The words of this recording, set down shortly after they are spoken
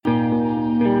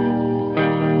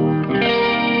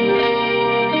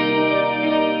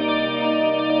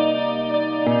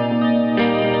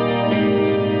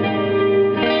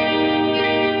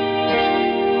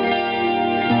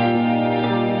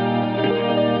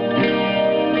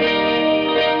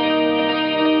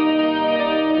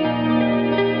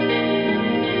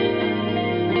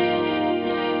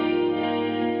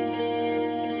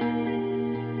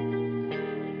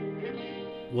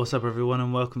What's up, everyone,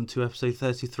 and welcome to episode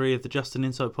 33 of the Justin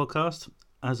Insight podcast.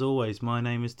 As always, my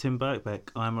name is Tim Birkbeck.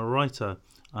 I'm a writer.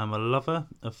 I'm a lover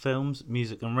of films,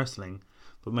 music and wrestling.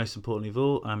 But most importantly of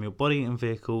all, I'm your body and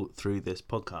vehicle through this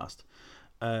podcast.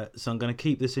 So I'm going to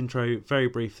keep this intro very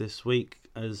brief this week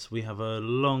as we have a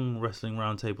long wrestling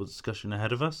roundtable discussion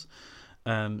ahead of us.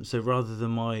 So rather than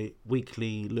my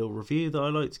weekly little review that I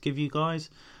like to give you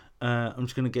guys, I'm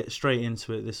just going to get straight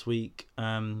into it this week.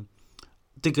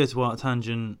 Did go to Art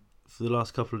Tangent for the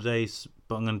last couple of days,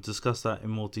 but I'm going to discuss that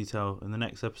in more detail in the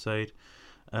next episode,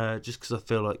 just because I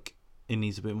feel like it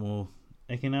needs a bit more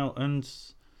egging out and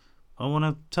I want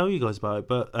to tell you guys about it.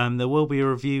 But there will be a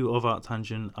review of Art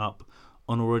Tangent up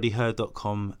on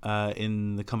alreadyheard.com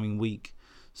in the coming week,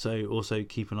 so also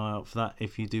keep an eye out for that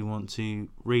if you do want to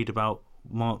read about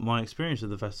my experience of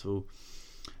the festival.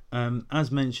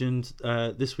 As mentioned,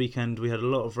 this weekend we had a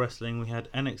lot of wrestling. We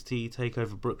had NXT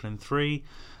TakeOver Brooklyn 3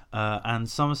 and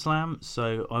SummerSlam.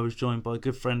 So I was joined by a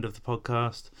good friend of the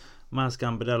podcast, Maz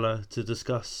Gambardella, to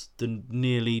discuss the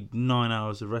nearly 9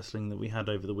 hours of wrestling that we had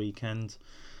over the weekend.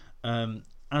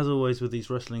 As always with these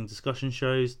wrestling discussion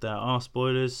shows, there are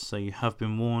spoilers, so you have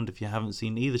been warned if you haven't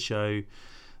seen either show.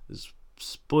 There's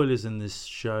spoilers in this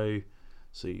show,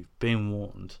 so you've been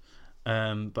warned.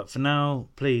 But for now,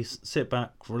 please sit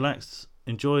back, relax,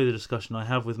 enjoy the discussion I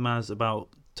have with Maz about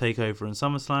TakeOver and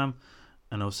SummerSlam,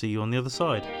 and I'll see you on the other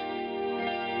side.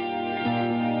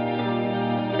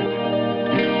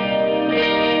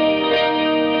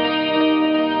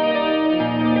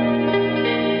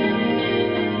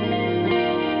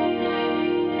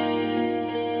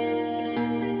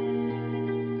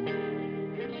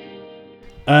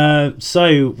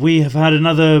 So we have had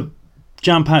another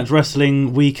jam-packed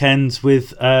wrestling weekend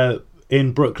with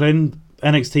in Brooklyn,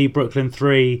 NXT Brooklyn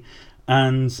 3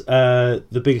 and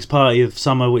the biggest party of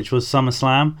summer, which was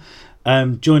SummerSlam.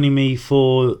 Joining me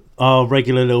for our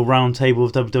regular little round table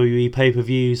of WWE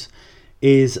pay-per-views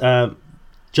is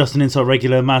Justin Insight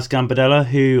regular Maz Gambardella,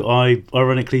 who I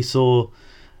ironically saw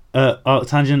at Art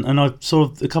Tangent and I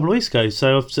saw a couple of weeks ago.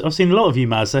 So I've seen a lot of you,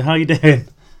 Maz. So how are you doing?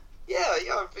 Yeah,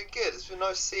 I've been good. It's been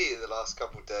nice to see you the last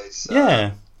couple of days.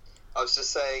 Yeah. I was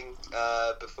just saying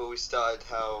before we started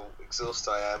how exhausted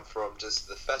I am from just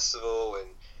the festival and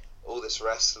all this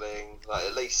wrestling, like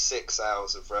at least 6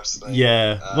 hours of wrestling.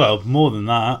 Yeah, well, more than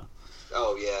that.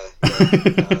 Oh, yeah.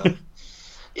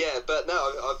 Yeah, but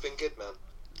no, I've been good, man.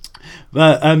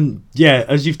 But, yeah,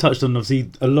 as you've touched on,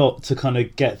 obviously, a lot to kind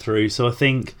of get through. So I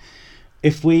think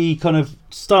if we kind of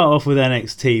start off with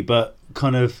NXT, but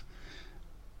kind of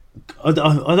I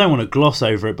don't want to gloss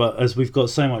over it, but as we've got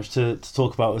so much to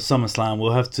talk about with SummerSlam,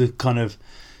 we'll have to kind of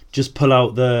just pull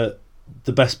out the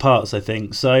best parts, I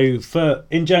think. So for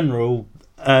in general,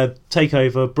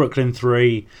 TakeOver Brooklyn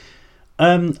 3,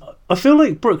 I feel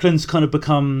like Brooklyn's kind of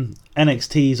become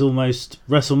NXT's almost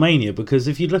WrestleMania, because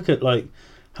if you look at like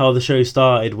how the show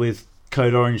started with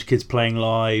Code Orange Kids playing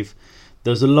live,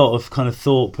 there's a lot of kind of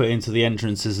thought put into the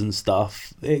entrances and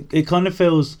stuff. It kind of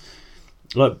feels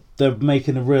like they're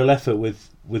making a real effort with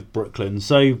Brooklyn.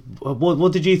 So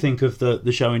what did you think of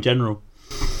the show in general?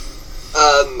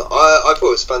 I thought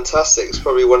it was fantastic. It's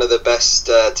probably one of the best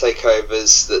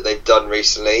takeovers that they've done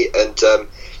recently, and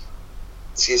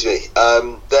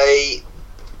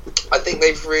I think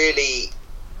they've really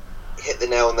hit the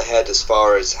nail on the head as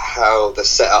far as how the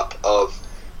setup of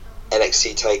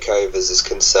NXT takeovers is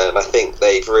concerned. I think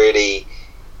they've really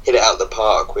hit it out the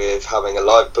park with having a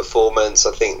live performance.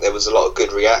 I think there was a lot of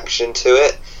good reaction to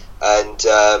it, and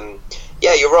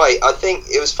yeah, you're right. I think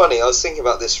it was funny. I was thinking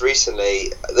about this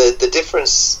recently. The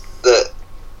difference that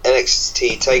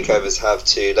NXT takeovers have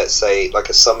to, let's say, like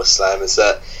a SummerSlam, is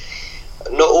that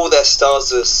not all their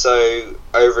stars are so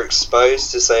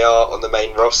overexposed as they are on the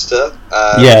main roster.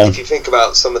 If you think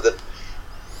about some of the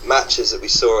matches that we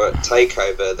saw at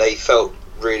TakeOver, they felt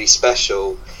really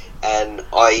special. And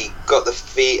I got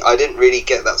I didn't really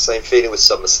get that same feeling with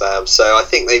SummerSlam. So I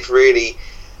think they've really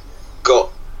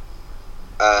got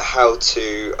how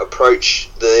to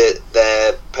approach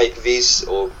their pay-per-views,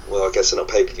 or well, I guess they're not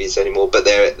pay-per-views anymore, but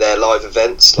their live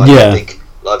events, like big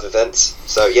live events.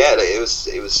 So yeah, it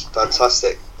was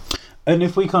fantastic. And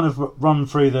if we kind of run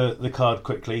through the card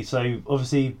quickly, so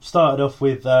obviously started off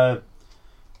with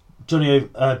Johnny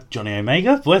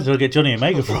Omega. Where did I get Johnny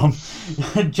Omega from?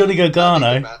 Johnny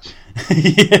Gargano.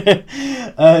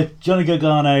 Yeah. Johnny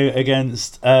Gargano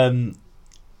against Cien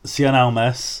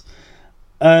Almas.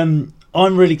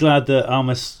 I'm really glad that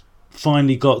Almas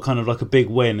finally got kind of like a big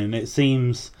win, and it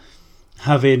seems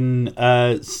having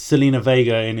Selena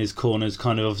Vega in his corners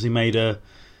kind of obviously made a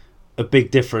big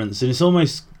difference. And it's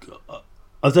almost,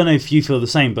 I don't know if you feel the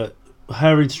same, but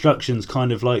her introduction's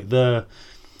kind of like the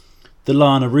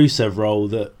Lana Rusev role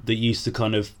that used to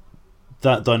kind of,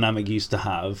 that dynamic used to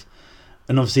have,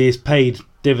 and obviously it's paid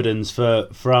dividends for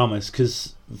Almas,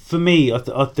 because for me,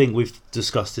 I think we've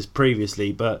discussed this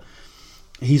previously, but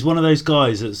he's one of those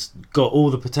guys that's got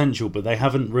all the potential, but they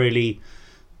haven't really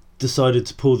decided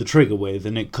to pull the trigger with,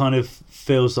 and it kind of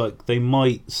feels like they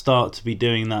might start to be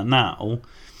doing that now.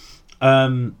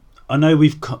 I know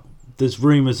there's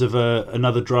rumours of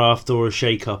another draft or a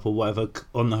shake-up or whatever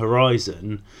on the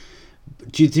horizon.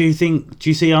 Do you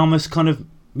see Almas kind of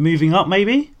moving up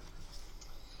maybe?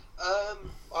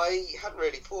 I hadn't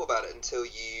really thought about it until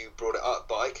you brought it up,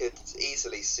 but I could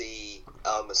easily see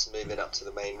Almas moving up to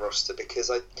the main roster,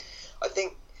 because I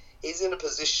think he's in a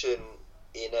position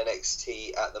in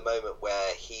NXT at the moment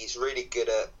where he's really good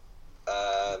at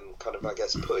kind of, I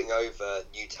guess, putting over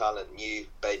new talent, new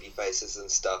baby faces and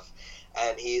stuff,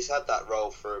 and he's had that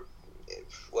role for,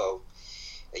 well,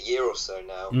 a year or so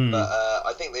now. But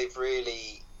I think they've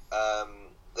really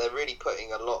they're really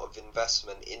putting a lot of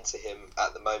investment into him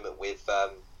at the moment with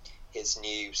his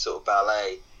new sort of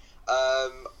ballet.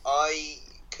 I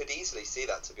could easily see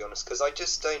that, to be honest, because I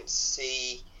just don't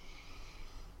see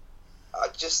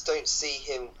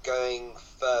him going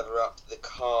further up the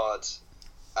card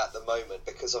at the moment,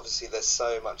 because obviously there's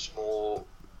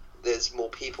more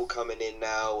people coming in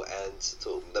now, and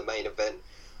sort of the main event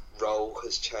role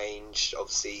has changed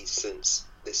obviously since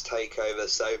this takeover.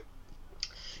 So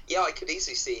yeah, I could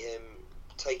easily see him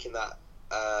taking that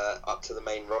up to the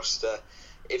main roster.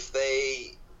 If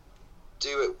they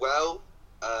do it well,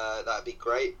 that'd be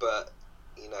great, but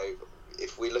you know,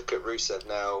 if we look at Rusev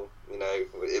now, you know,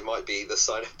 it might be the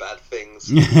sign of bad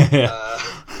things.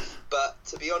 But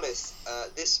to be honest,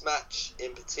 this match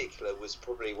in particular was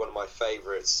probably one of my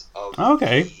favourites of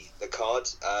the card.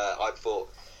 I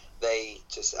thought they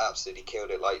just absolutely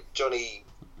killed it. Like, Johnny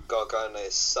Gargano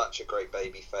is such a great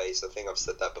baby face. I think I've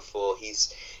said that before.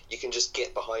 You can just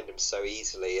get behind him so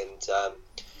easily, and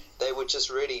they were just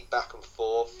really back and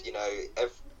forth. You know,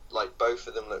 like both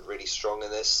of them look really strong in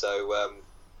this. So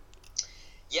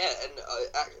yeah,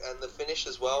 and the finish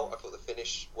as well. I thought the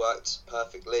finish worked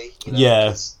perfectly. You know,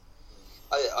 yeah.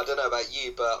 I don't know about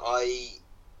you, but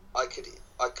I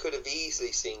could have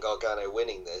easily seen Gargano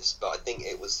winning this, but I think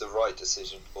it was the right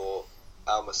decision for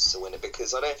Almas to win it,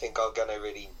 because I don't think Gargano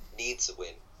really needs a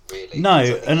win, really. No,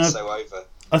 and he's so over.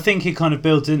 I think it kind of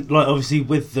built in, like, obviously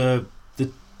with the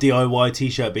DIY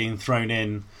t-shirt being thrown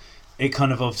in, it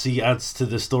kind of obviously adds to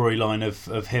the storyline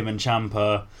of him and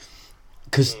Ciampa,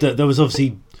 because there was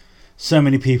obviously so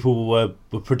many people were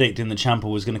predicting that Ciampa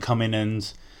was going to come in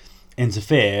and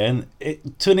interfere, and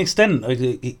to an extent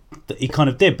he kind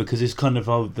of did, because it's kind of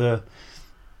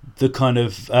the kind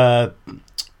of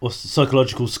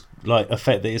psychological like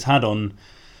effect that it's had on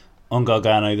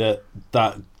Gargano,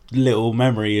 that little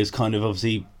memory has kind of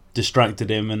obviously distracted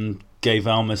him and gave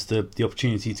Almas the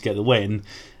opportunity to get the win.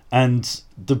 And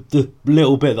the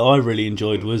little bit that I really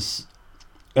enjoyed was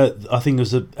I think it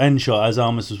was an end shot as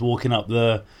Almas was walking up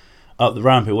the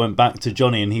ramp. It went back to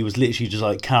Johnny, and he was literally just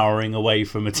like cowering away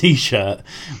from a t-shirt,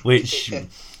 which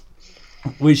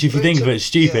if you think of it, it's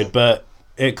stupid, yeah. But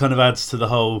it kind of adds to the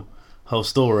whole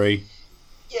story.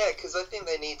 Yeah, because I think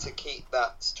they need to keep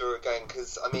that story going,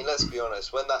 because, I mean, let's be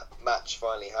honest, when that match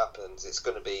finally happens, it's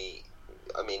going to be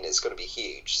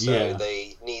huge, so yeah.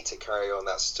 They need to carry on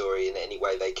that story in any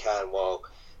way they can while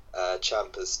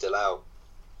Ciampa's still out.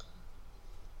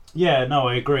 Yeah, no,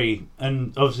 I agree.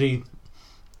 And obviously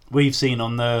we've seen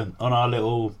on our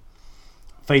little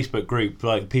Facebook group,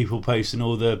 like, people posting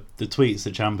all the tweets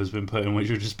that Ciampa's been putting, which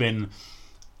have just been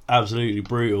absolutely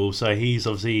brutal. So he's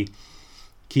obviously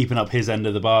keeping up his end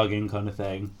of the bargain, kind of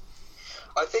thing.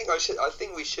 I think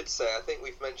we should say, I think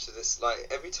we've mentioned this, like,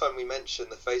 every time we mention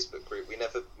the Facebook group, we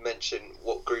never mention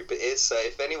what group it is. So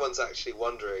if anyone's actually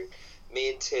wondering, me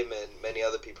and Tim and many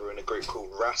other people are in a group called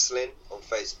Wrestling on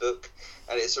Facebook,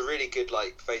 and it's a really good,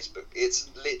 like, Facebook. It's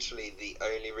literally the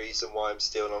only reason why I'm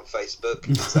still on Facebook,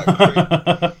 is that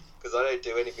group, because I don't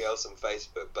do anything else on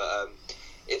Facebook. But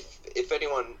if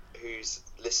anyone who's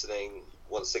listening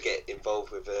wants to get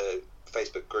involved with a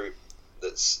Facebook group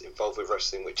that's involved with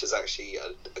wrestling, which is actually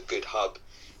a good hub,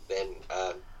 then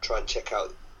try and check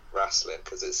out Wrestling,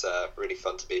 because it's really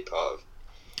fun to be part of.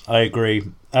 I agree.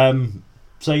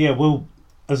 So yeah, we'll,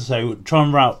 as I say, we'll try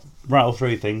and rattle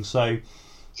through things. So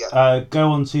yeah.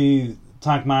 Go on to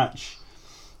tag match,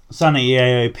 Sanity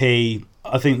AOP.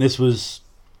 I think this was,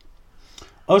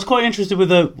 I was quite interested with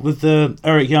the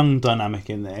Eric Young dynamic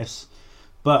in this,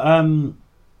 but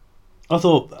I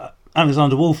thought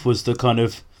Alexander Wolf was the kind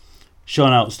of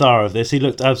shine out star of this. He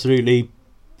looked absolutely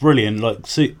brilliant, like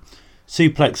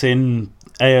suplexing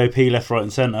AOP left, right,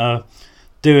 and centre,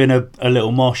 doing a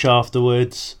little mosh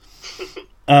afterwards.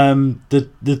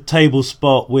 The table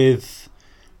spot with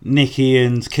Nikki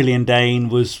and Killian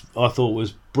Dane I thought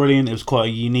was brilliant. It was quite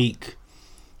a unique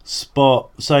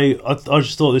spot. So I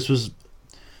just thought this was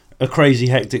a crazy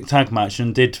hectic tag match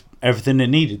and did everything it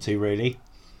needed to, really.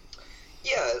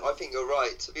 Yeah, I think you're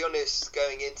right. To be honest,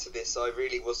 going into this, I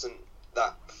really wasn't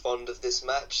that fond of this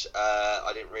match.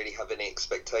 I didn't really have any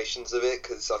expectations of it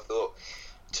because I thought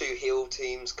two heel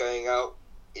teams going out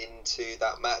into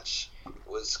that match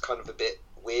was kind of a bit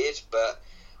weird, but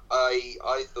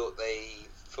I thought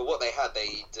for what they had,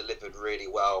 they delivered really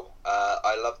well.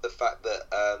 I love the fact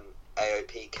that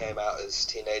AOP came out as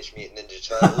Teenage Mutant Ninja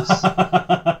Turtles.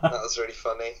 That was really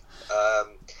funny.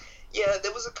 Yeah,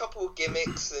 there was a couple of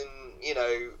gimmicks, and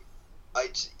I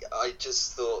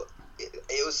just thought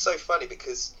it was so funny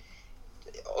because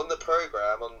on the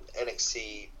program, on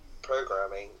NXT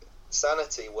programming,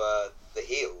 Sanity were the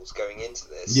heels going into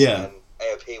this, and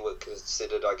AOP were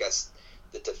considered, I guess,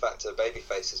 the de facto baby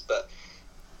faces. But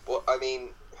what I mean,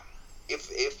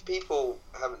 if people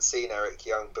haven't seen Eric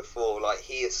Young before, like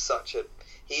he is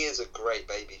a great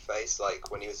baby face. Like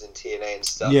when he was in TNA and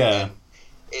stuff, and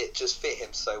it just fit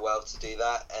him so well to do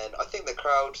that. And I think the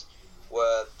crowd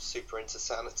were super into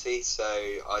Sanity, so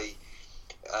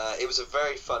it was a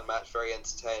very fun match, very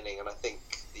entertaining, and I think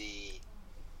the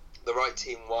right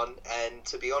team won. And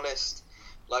to be honest,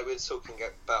 like we were talking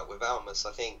about with Almas,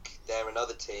 I think they're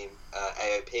another team,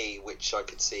 AOP, which I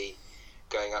could see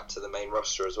going up to the main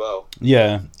roster as well.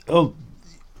 Yeah. Oh,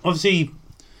 obviously,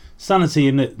 Sanity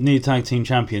are new tag team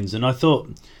champions, and I thought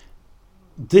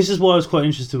this is why I was quite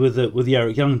interested with the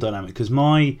Eric Young dynamic, because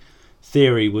my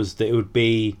theory was that it would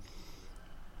be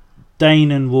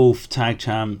Dane and Wolf tag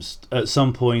champs at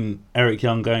some point, Eric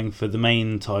Young going for the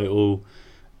main title,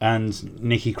 and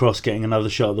Nikki Cross getting another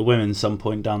shot at the women some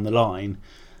point down the line.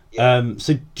 Yeah.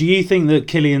 So do you think that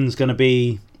Killian's going to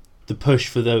be the push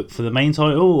for the main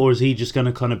title, or is he just going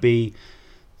to kind of be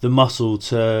the muscle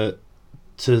to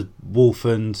Wolf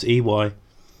and EY?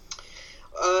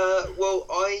 Well,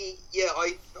 I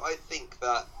think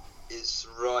that is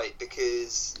right,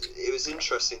 because it was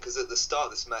interesting because at the start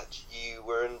of this match you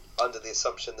were under the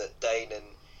assumption that Dane and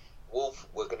Wolf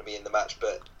were going to be in the match,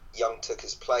 but Young took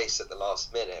his place at the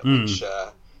last minute, which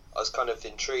I was kind of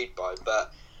intrigued by.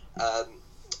 But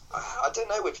I don't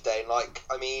know with Dane. Like,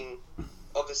 I mean,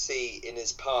 obviously in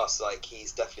his past, like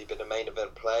he's definitely been a main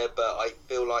event player, but I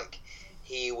feel like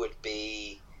he would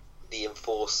be the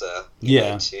enforcer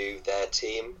to their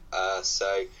team.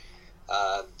 So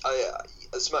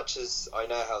as much as I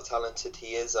know how talented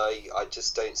he is, I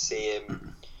just don't see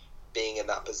him being in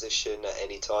that position at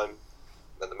any time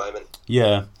at the moment.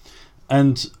 Yeah,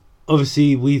 and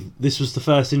obviously this was the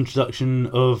first introduction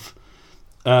of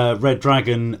Red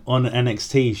Dragon on an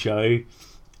NXT show.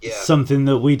 Yeah. Something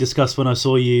that we discussed when I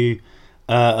saw you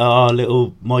at our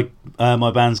little my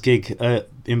band's gig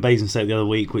in Basingstoke the other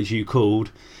week, which you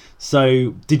called.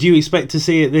 So, did you expect to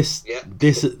see it this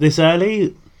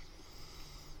early?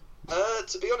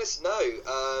 To be honest, no.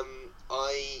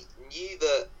 I knew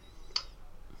that.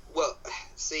 Well,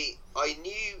 see, I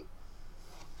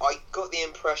got the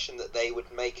impression that they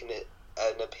would make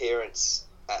an appearance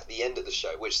at the end of the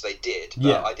show, which they did.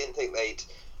 But I didn't think they'd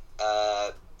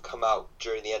come out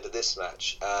during the end of this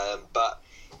match. But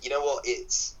you know what?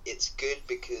 It's good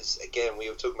because, again, we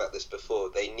were talking about this before.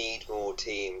 They need more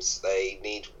teams. They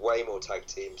need way more tag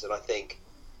teams, and I think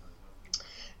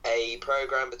a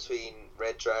program between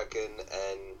Red Dragon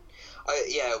and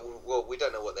we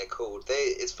don't know what they're called.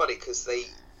 It's funny because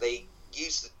they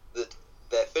use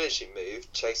their finishing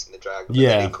move, chasing the dragon, but they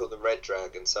didn't call them Red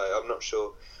Dragon, so I'm not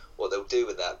sure what they'll do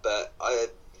with that. But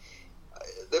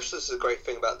this was a great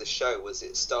thing about this show, was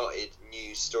it started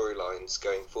new storylines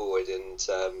going forward, and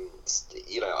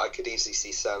I could easily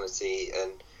see Sanity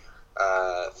and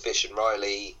Fish and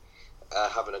Riley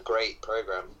having a great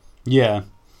program. Yeah.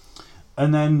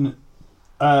 And then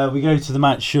we go to the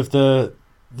match of the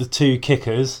two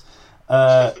kickers,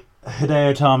 Hideo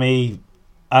Itami,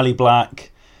 Ali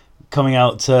Black, coming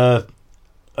out to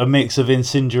a mix of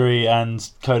Incendiary and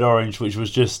Code Orange, which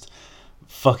was just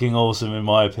fucking awesome in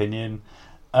my opinion.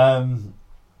 I'm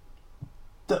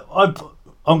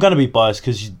going to be biased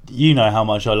because you know how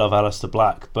much I love Aleister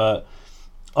Black, but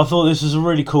I thought this was a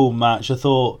really cool match. I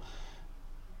thought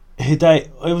it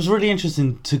was really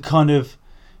interesting to kind of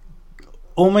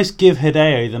almost give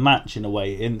Hideo the match in a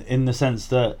way, in the sense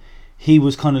that he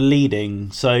was kind of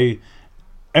leading. So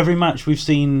every match we've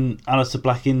seen Aleister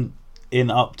Black in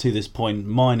up to this point,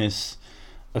 minus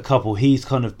a couple, he's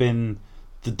kind of been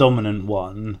the dominant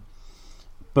one.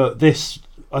 But this,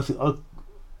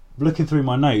 looking through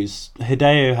my notes,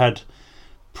 Hideo had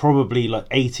probably like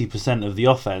 80% of the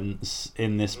offense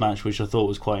in this match, which I thought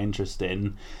was quite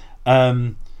interesting.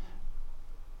 And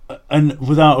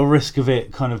without a risk of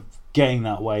it kind of getting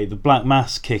that way, the Black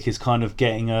Mass kick is kind of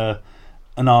getting an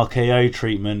RKO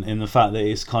treatment in the fact that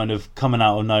it's kind of coming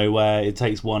out of nowhere. It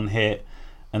takes one hit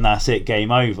and that's it,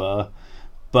 game over.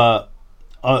 But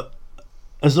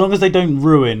as long as they don't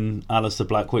ruin Aleister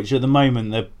Black, which at the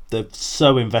moment they're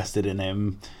so invested in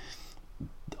him,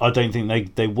 I don't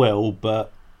think they will.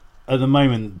 But at the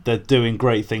moment they're doing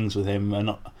great things with him.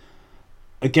 And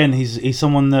again, he's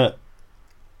someone that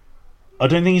I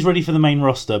don't think he's ready for the main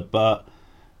roster, but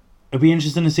it'll be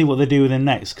interesting to see what they do with him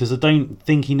next, because I don't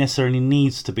think he necessarily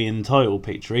needs to be in the title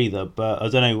picture either. But I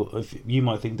don't know if you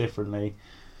might think differently.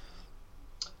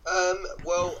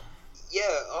 Well,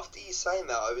 yeah, after you saying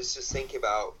that, I was just thinking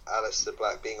about Aleister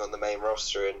Black being on the main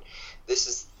roster, and this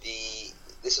is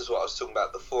what I was talking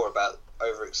about before, about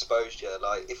overexposure.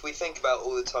 Like, if we think about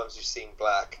all the times we've seen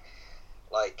Black,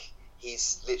 like,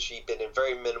 he's literally been in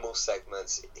very minimal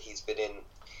segments. He's been in,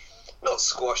 not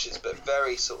squashes, but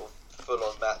very sort of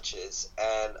full-on matches.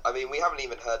 And, I mean, we haven't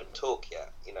even heard him talk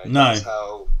yet. You know, no. That's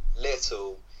how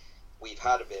little we've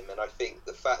had of him. And I think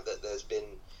the fact that there's been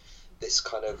this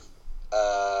kind of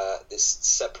this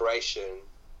separation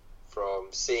from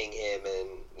seeing him and,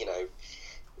 you know,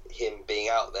 him being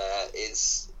out there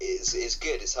is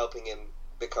good. It's helping him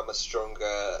become a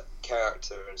stronger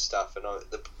character and stuff. And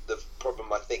the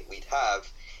problem I think we'd have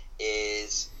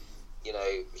is, you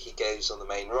know, he goes on the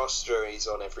main roster and he's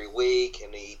on every week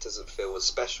and he doesn't feel as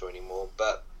special anymore.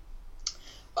 But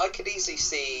I could easily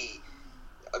see,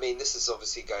 I mean, this is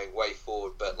obviously going way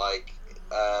forward, but like,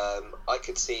 I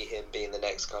could see him being the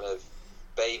next kind of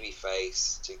baby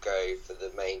face to go for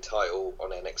the main title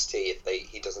on NXT if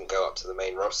he doesn't go up to the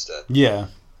main roster. Yeah.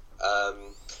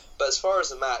 But as far as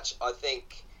the match, I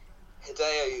think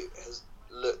Hideo has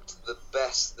looked the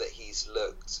best that he's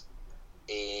looked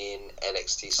in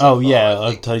NXT so far. Yeah,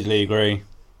 I totally agree.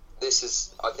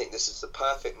 I think this is the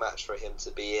perfect match for him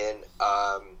to be in.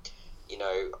 You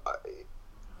know,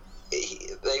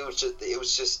 it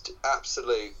was just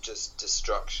absolute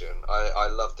destruction. I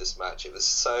loved this match. It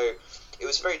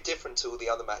was very different to all the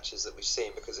other matches that we've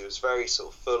seen, because it was very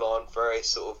sort of full on, very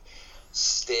sort of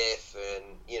stiff, and,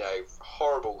 you know,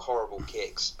 horrible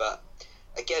kicks. But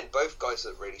again, both guys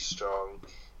look really strong.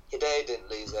 Hideo didn't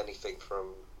lose anything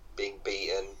from being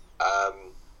beaten,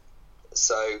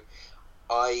 so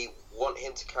I want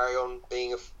him to carry on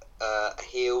being a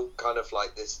heel, kind of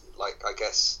like this, like, I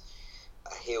guess,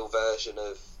 a heel version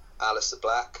of Aleister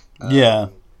Black. Yeah.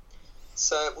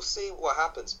 So we'll see what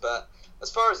happens. But as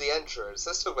far as the entrance,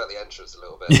 let's talk about the entrance a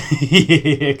little bit.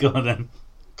 Yeah, go on then.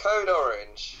 Code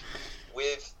Orange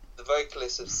with the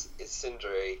vocalist of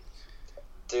Sindri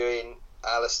doing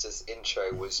Aleister's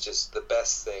intro was just the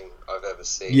best thing I've ever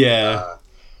seen. Yeah.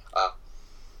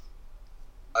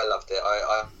 I loved it.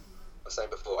 I was saying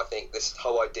before, I think this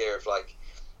whole idea of like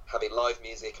having live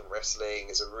music and wrestling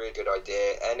is a really good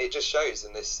idea, and it just shows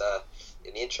in this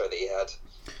in the intro that he had.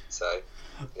 So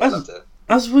yeah, I loved it.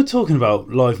 As we're talking about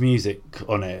live music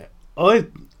on it, I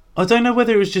don't know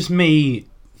whether it was just me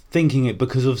thinking it,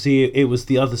 because obviously it was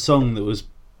the other song that was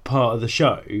part of the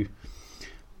show.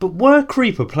 But were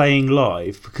Creeper playing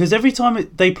live? Because every time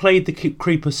they played the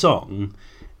Creeper song,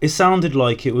 it sounded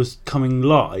like it was coming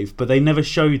live, but they never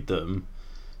showed them.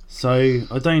 So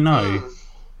I don't know.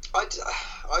 I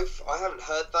haven't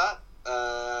heard that.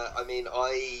 I mean,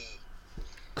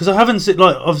 because I haven't seen,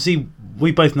 like, obviously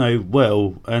we both know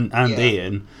Will and yeah.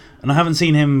 Ian, and I haven't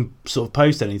seen him sort of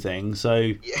post anything. So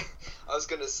yeah, I was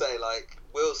gonna say, like,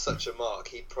 Will's such a mark,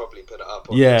 he'd probably put it up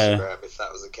on Yeah. Instagram if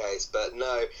that was the case. But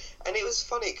no, and it was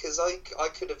funny because I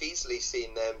could have easily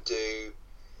seen them do,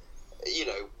 you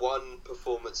know, one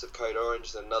performance of Code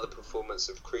Orange and another performance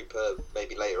of Creeper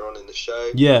maybe later on in the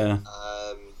show. yeah,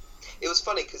 It was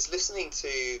funny because listening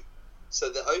to, so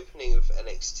the opening of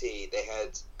NXT, they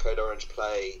had Code Orange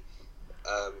play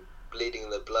Bleeding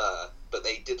the Blur, but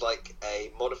they did like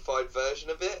a modified version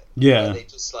of it. Yeah. Where they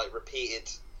just like repeated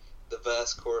the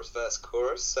verse,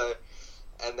 chorus. So,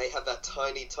 and they had that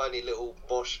tiny little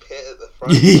mosh pit at the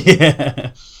front.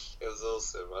 yeah, It was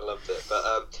awesome. I loved it.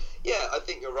 But yeah, I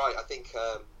think you're right. I think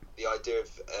the idea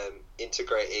of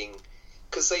integrating,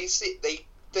 because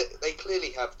they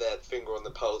clearly have their finger on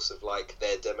the pulse of like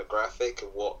their demographic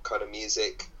and what kind of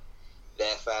music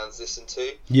their fans listen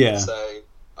to. Yeah. So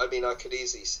I mean, I could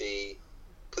easily see,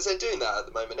 because they're doing that at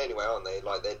the moment anyway, aren't they?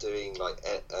 Like they're doing like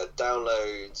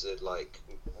downloads at like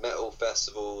metal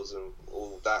festivals and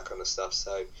all that kind of stuff.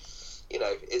 So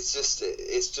it's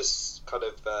just kind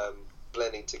of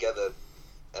blending together,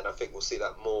 and I think we'll see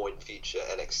that more in future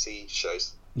NXT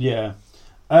shows. Yeah.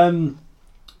 And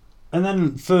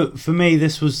then for me,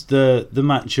 this was the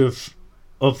match of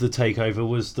the takeover,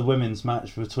 was the women's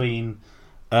match between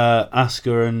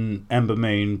Asuka and Ember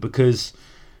Moon, because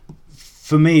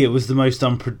for me it was the most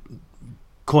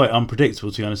quite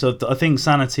unpredictable, to be honest. I think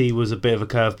Sanity was a bit of a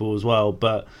curveball as well,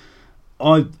 but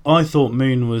I thought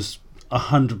Moon was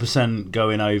 100%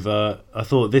 going over. I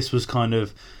thought this was kind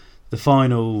of the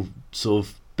final sort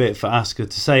of bit for Asuka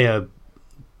to say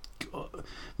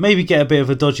maybe get a bit of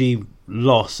a dodgy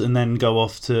loss and then go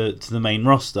off to the main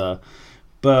roster.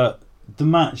 But the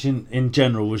match in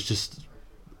general was just,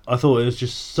 I thought it was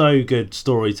just so good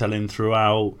storytelling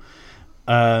throughout.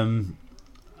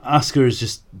 Asuka is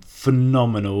just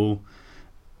phenomenal.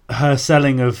 Her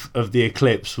selling of the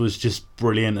Eclipse was just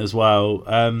brilliant as well.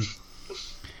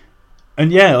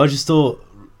 And yeah,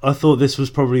 I thought this was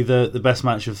probably the best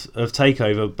match of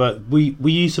TakeOver. But were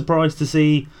you surprised to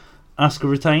see Asuka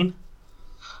retain?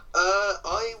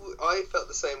 I felt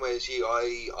the same way as you.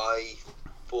 I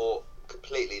thought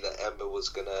completely that Ember was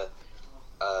gonna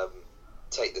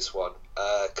take this one,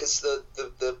 because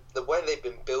the way they've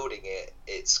been building it,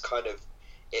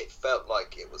 it felt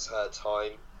like it was her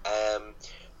time.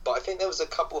 But I think there was a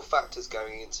couple of factors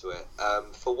going into it.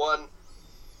 For one,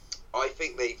 I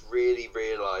think they've really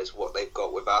realised what they've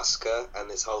got with Asuka and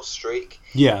this whole streak.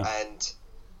 Yeah. And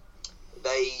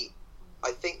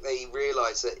I think they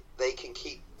realise that they can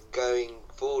keep going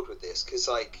forward with this, because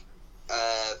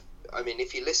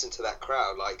if you listen to that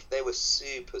crowd, they were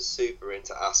super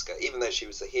into Asuka, even though she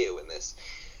was the heel in this,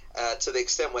 to the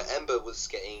extent where Ember was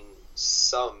getting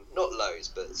some, not loads,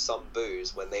 but some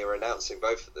boos when they were announcing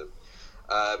both of them,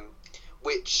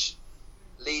 which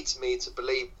leads me to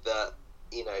believe that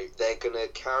they're going to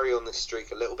carry on this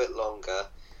streak a little bit longer.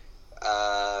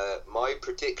 My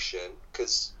prediction,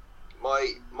 because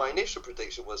my initial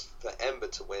prediction was for Ember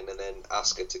to win and then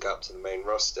Asuka to go up to the main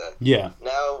roster. Yeah.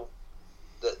 Now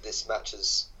that this match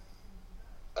has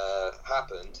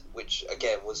happened, which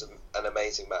again was an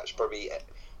amazing match, probably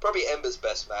Ember's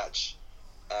best match,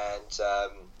 and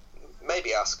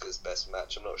maybe Asuka's best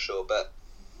match, I'm not sure, but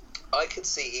I could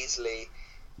see easily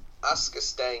Asuka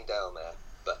staying down there,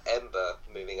 but Ember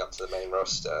moving up to the main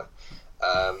roster,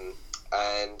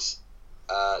 and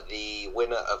the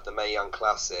winner of the Mae Young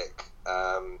Classic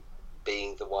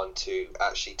being the one to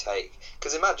actually take.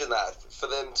 Because imagine that, for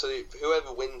them to,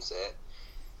 whoever wins it,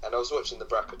 and I was watching the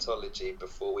bracketology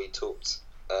before we talked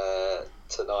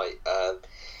tonight,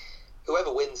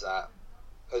 whoever wins that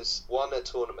has won a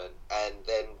tournament and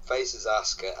then faces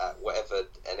Asuka at whatever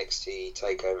NXT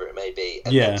takeover it may be,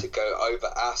 and then to go over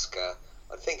Asuka,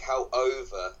 I think how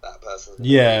over that person's going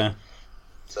to be.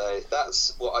 So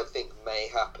that's what I think may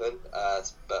happen,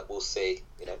 but we'll see.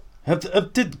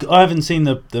 I haven't seen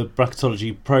the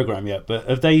bracketology program yet,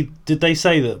 but did they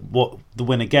say that what the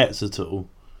winner gets at all?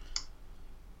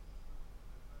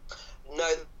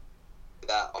 No,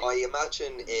 that I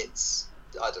imagine it's,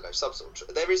 I don't know, some sort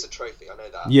of there is a trophy. I know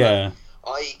that. Yeah.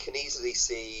 I can easily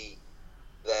see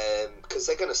them, because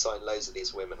they're going to sign loads of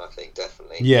these women. I think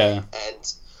definitely. Yeah.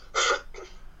 And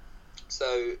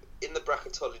so in the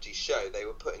bracketology show, they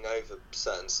were putting over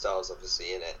certain stars,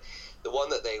 obviously, in it. The one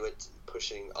that they were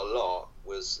pushing a lot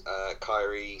was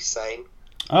Kairi Sane.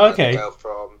 Oh, okay. The girl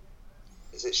from,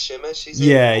 is it Shimmer? She's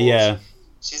in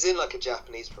She's in a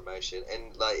Japanese promotion, and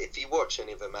if you watch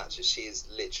any of her matches, she is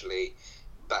literally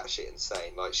batshit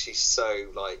insane. She's so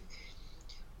like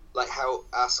how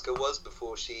Asuka was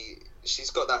before. She's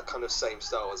got that kind of same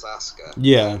style as Asuka.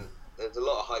 Yeah. And there's a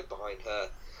lot of hype behind her.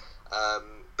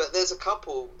 But there's a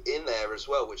couple in there as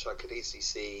well, which I could easily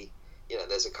see.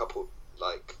 There's a couple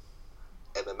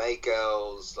MMA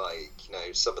girls,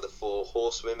 some of the 4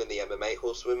 horsewomen, the MMA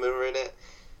horsewomen are in it.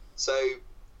 So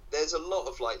there's a lot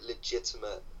of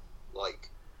legitimate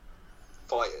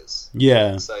fighters.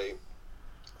 Yeah. So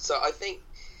I think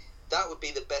that would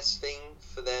be the best thing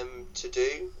for them to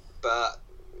do, but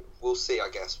we'll see, I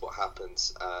guess, what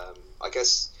happens. I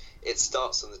guess it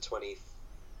starts on the 28th,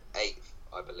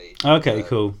 I believe. Okay,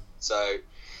 cool. So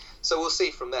we'll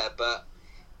see from there, but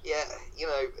yeah,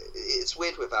 it's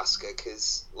weird with Asuka,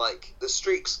 because the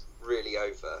streak's really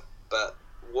over, but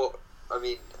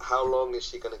how long is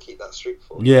she going to keep that streak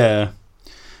for? Yeah.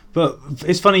 But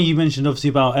it's funny you mentioned obviously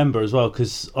about Ember as well,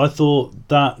 because I thought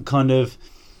that kind of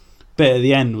bit at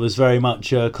the end was very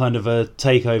much a kind of a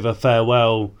takeover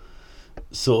farewell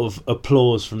sort of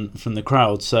applause from the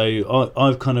crowd. So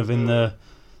I've kind of in the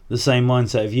same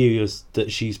mindset of you, as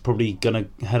that she's probably going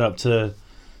to head up to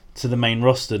the main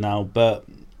roster now, but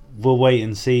we'll wait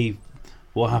and see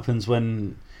what happens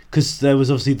when, because there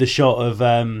was obviously the shot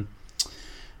of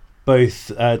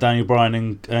both Daniel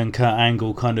Bryan and Kurt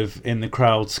Angle kind of in the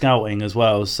crowd scouting as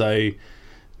well. So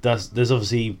there's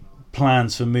obviously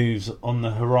plans for moves on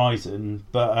the horizon.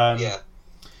 But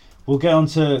we'll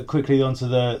get quickly onto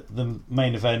the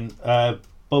main event.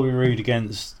 Bobby Roode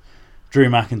against Drew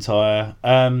McIntyre.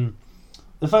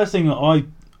 The first thing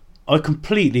I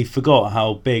completely forgot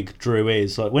how big Drew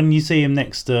is. Like when you see him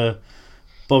next to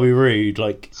Bobby Roode,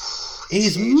 like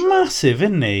he's massive,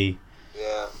 isn't he?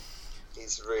 Yeah,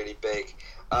 he's really big.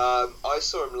 I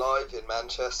saw him live in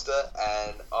Manchester,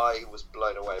 and I was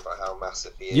blown away by how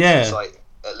massive he is. Yeah. He's like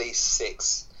at least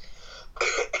 6.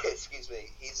 Excuse me.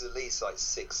 He's at least like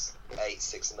 6'8",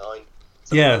 6'9".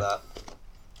 Yeah. Like that.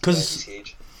 Because he's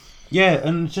huge. Yeah,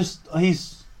 and just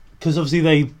because obviously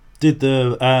they did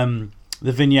the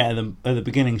vignette at the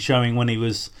beginning showing when he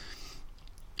was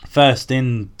first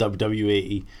in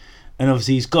WWE, and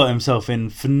obviously he's got himself in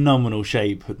phenomenal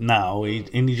shape now.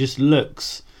 And he just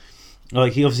looks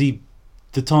like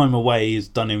the time away has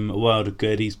done him a world of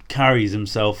good. He carries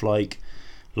himself like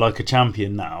a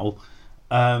champion now.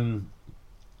 But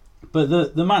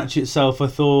the match itself, I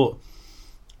thought,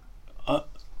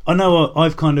 I know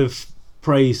I've kind of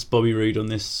praised Bobby Roode on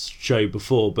this show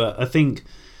before, but I think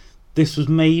this was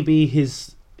maybe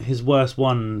his worst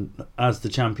one as the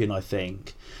champion. I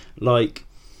think, like,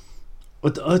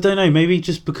 I don't know, maybe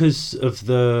just because of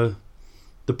the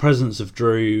presence of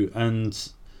Drew, and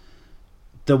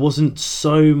there was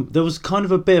kind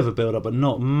of a bit of a build up, but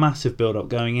not massive build up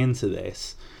going into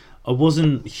this. I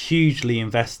wasn't hugely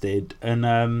invested,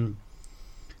 and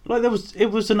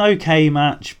it was an okay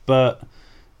match, but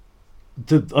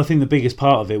I think the biggest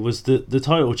part of it was the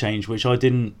title change, which I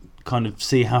didn't kind of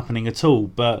see happening at all.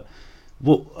 But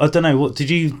I don't know. What did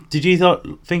you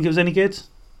think it was any good?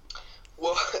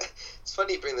 Well, it's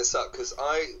funny you bring this up because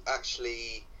I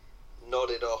actually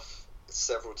nodded off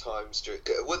several times during.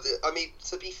 I mean,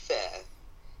 to be fair,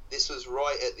 this was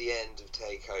right at the end of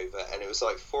TakeOver, and it was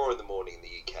like 4 a.m. in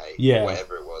the UK, yeah,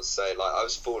 whatever it was. So like, I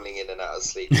was falling in and out of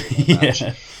sleep during the match.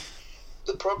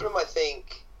 The problem I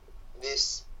think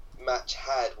this match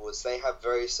had was they have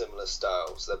very similar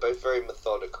styles. They're both very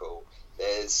methodical.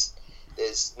 There's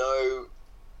no,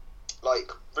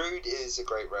 like, Roode is a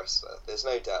great wrestler. There's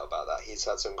no doubt about that. He's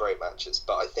had some great matches,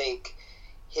 but I think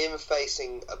him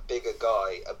facing a bigger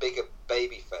guy, a bigger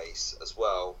baby face as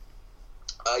well,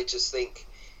 I just think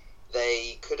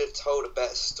they could have told a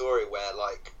better story where,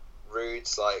 like,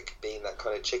 Roode's like being that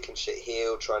kind of chicken shit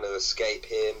heel trying to escape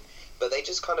him, but they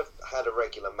just kind of had a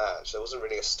regular match. There wasn't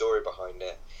really a story behind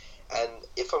it. And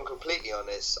if I'm completely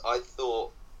honest, I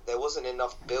thought there wasn't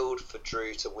enough build for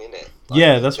Drew to win it. Like,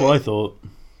 yeah, that's what I thought.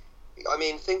 I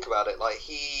mean, think about it. Like,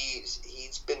 he's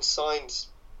been signed,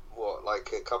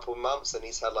 like a couple of months, and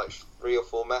he's had like 3 or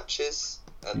 4 matches,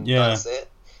 and that's it.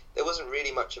 There wasn't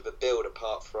really much of a build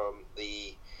apart from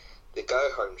the Go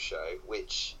Home show,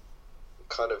 which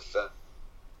kind of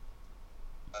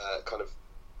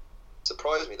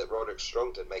surprised me that Roderick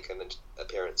Strong didn't make an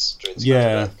appearance during this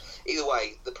match. But either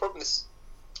way,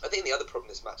 I think the other problem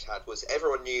this match had was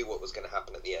everyone knew what was going to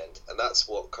happen at the end, and that's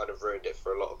what kind of ruined it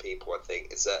for a lot of people, I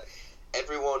think, is that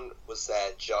everyone was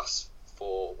there just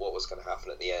for what was going to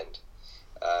happen at the end.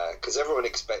 Because everyone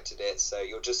expected it, so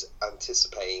you're just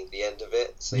anticipating the end of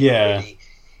it, so you're really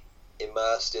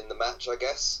immersed in the match, I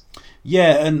guess.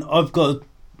 Yeah, and I've got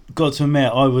to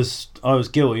admit, I was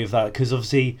guilty of that, because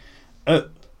obviously,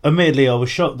 admittedly, I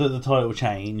was shocked that the title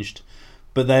changed,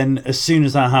 but then as soon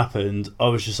as that happened, I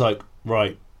was just like,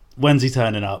 right, when's he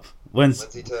turning up?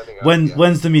 When's he turning up?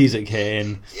 When's the music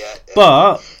hitting? Yeah.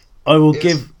 But I will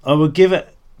give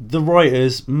it the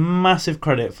writers massive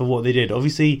credit for what they did.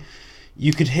 Obviously,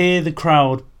 you could hear the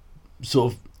crowd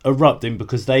sort of erupting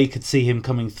because they could see him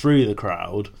coming through the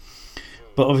crowd,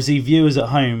 but obviously viewers at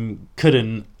home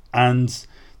couldn't, and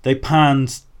they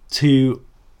panned to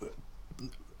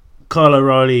Kyle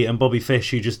O'Reilly and Bobby Fish,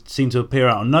 who just seemed to appear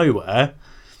out of nowhere,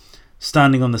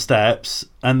 standing on the steps.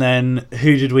 And then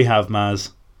who did we have,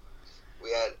 Maz?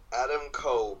 We had Adam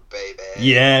Cole, baby.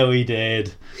 Yeah, we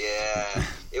did. Yeah,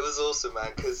 it was awesome,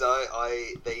 man. Because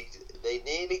they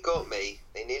nearly got me.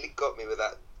 They nearly got me with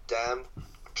that damn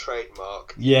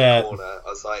trademark in the corner. I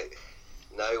was like,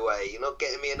 no way, you're not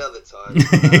getting me another time.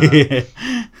 This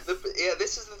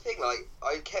is the thing. Like,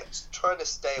 I kept trying to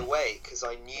stay away because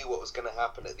I knew what was going to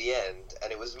happen at the end,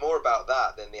 and it was more about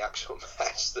that than the actual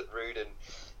match that Roode and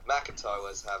McIntyre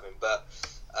was having. But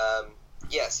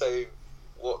so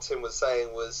what Tim was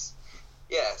saying was,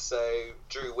 so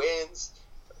Drew wins.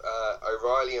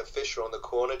 O'Reilly and Fisher on the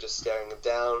corner just staring him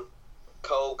down.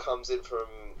 Cole comes in from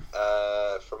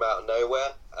from out of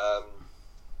nowhere,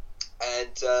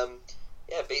 and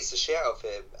beats the shit out of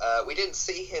him. We didn't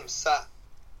see him sat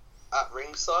at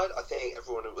ringside. I think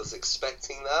everyone was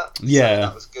expecting that. Yeah, so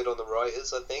that was good on the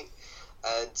writers, I think.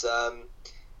 And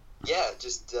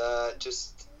just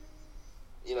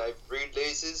Rude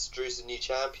loses. Drew's a new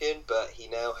champion, but he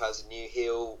now has a new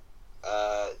heel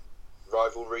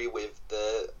rivalry with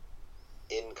the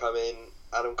incoming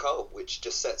Adam Cole, which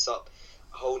just sets up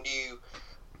a whole new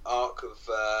arc of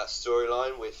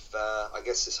storyline with I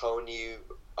guess this whole new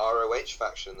ROH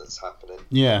faction that's happening.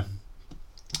 Yeah,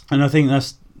 and I think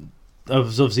that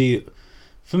was obviously,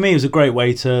 for me, it was a great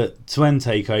way to end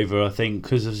TakeOver. I think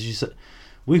because, as you said,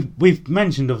 we've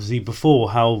mentioned obviously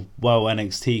before how well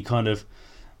NXT kind of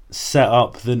set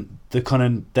up the kind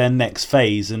of their next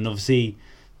phase, and obviously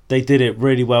they did it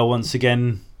really well once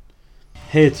again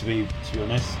here, to be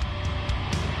honest.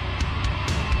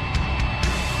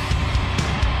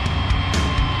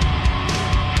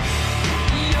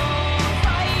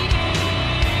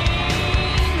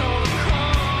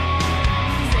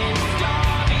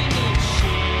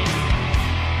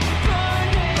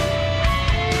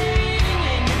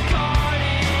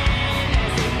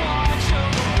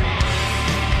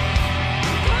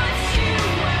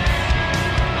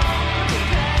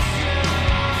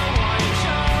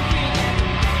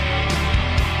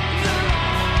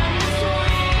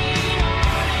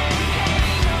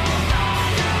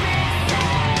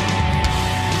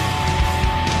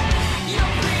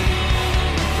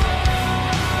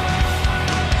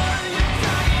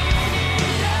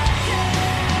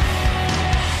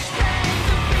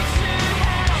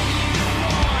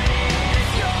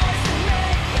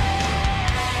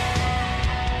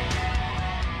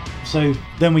 So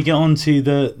then we get on to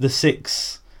the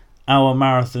 6-hour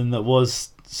marathon that was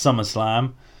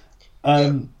SummerSlam.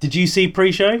 Did you see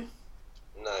pre-show?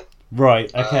 No. Right,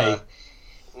 okay.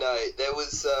 No, there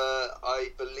was, I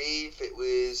believe it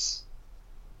was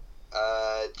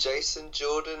Jason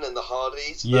Jordan and the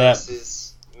Hardys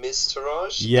versus Miz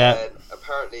Taraj. Yeah. And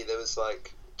apparently there was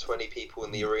like 20 people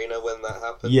in the arena when that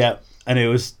happened. Yeah, and it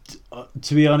was,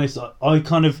 to be honest,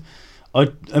 I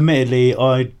admittedly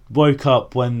woke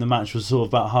up when the match was sort of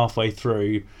about halfway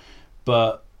through,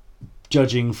 but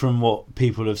judging from what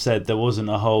people have said, there wasn't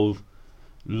a whole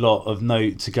lot of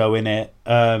note to go in it.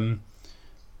 Miz,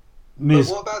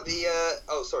 but what about the?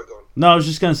 Oh, sorry, go on. No, I was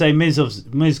just going to say Miz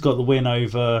got the win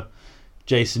over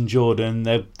Jason Jordan.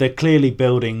 They're clearly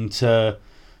building to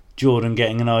Jordan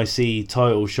getting an IC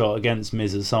title shot against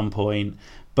Miz at some point.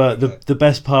 But the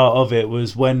best part of it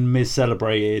was when Miz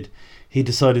celebrated, he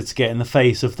decided to get in the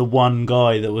face of the one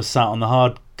guy that was sat on the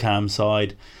hard cam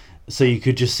side, so you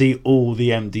could just see all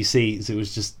the empty seats. It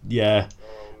was just, yeah.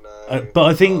 Oh, no. But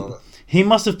I think he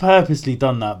must have purposely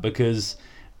done that because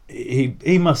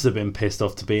he must have been pissed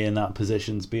off to be in that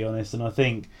position, to be honest. And I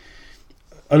think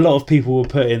a lot of people will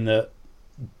put in that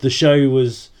the show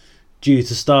was due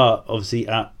to start, obviously,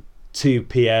 at 2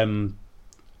 p.m.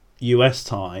 US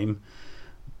time,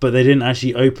 but they didn't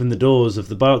actually open the doors of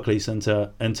the Barclays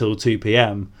Centre until 2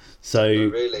 p.m.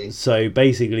 So, so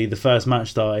basically, the first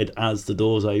match started as the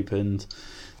doors opened.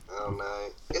 Oh no,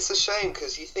 it's a shame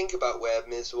because you think about where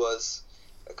Miz was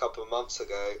a couple of months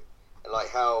ago, and like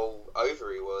how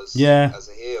over he was as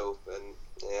a heel, and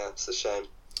yeah, it's a shame.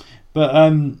 But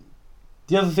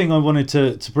the other thing I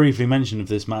wanted to briefly mention of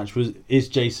this match is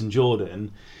Jason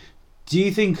Jordan. Do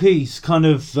you think he's kind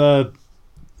of the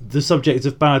subject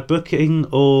of bad booking,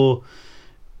 or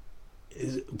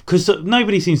because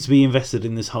nobody seems to be invested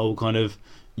in this whole kind of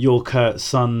your Kurt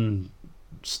son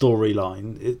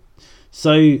storyline?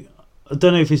 So I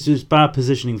don't know if it's just bad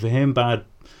positioning for him, bad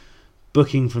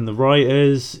booking from the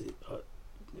writers.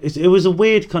 It was a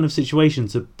weird kind of situation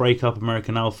to break up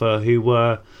American Alpha, who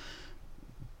were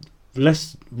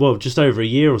just over a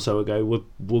year or so ago were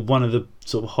one of the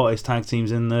sort of hottest tag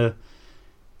teams in the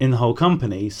whole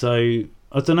company. So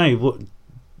I don't know,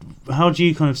 how do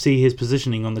you kind of see his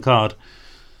positioning on the card?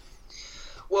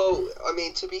 Well, I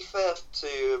mean, to be fair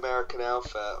to American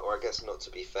Alpha, or I guess not to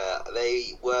be fair,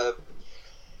 they'd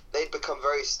become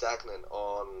very stagnant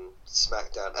on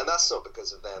SmackDown, and that's not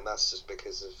because of them, that's just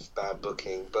because of bad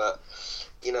booking. But,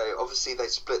 you know, obviously they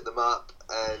split them up,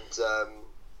 and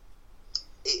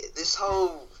this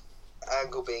whole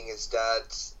Angle being his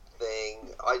dad's thing,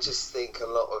 I just think a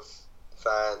lot of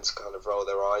fans kind of roll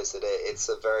their eyes at it. It's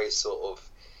a very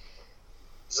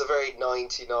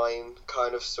 99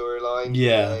 kind of storyline.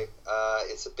 Yeah. You know?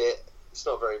 It's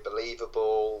not very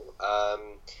believable.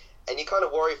 And you kind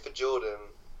of worry for Jordan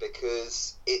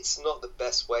because it's not the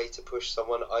best way to push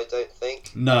someone, I don't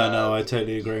think. No, I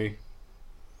totally agree.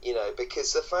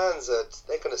 because the fans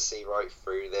they're going to see right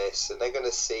through this, and they're going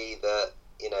to see that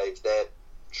they're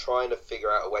trying to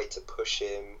figure out a way to push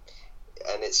him,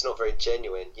 and it's not very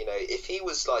genuine. If he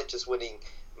was like just winning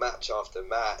match after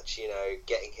match,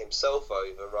 getting himself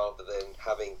over rather than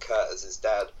having Kurt as his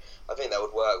dad, I think that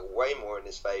would work way more in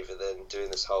his favour than doing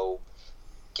this whole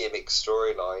gimmick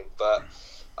storyline. But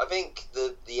I think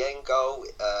the end goal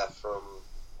from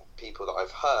people that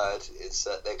I've heard is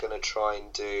that they're going to try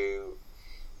and do,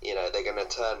 they're going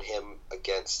to turn him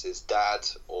against his dad,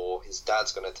 or his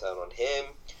dad's going to turn on him,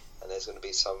 and there's going to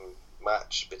be some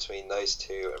match between those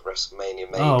two at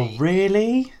WrestleMania, maybe. Oh,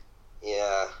 really?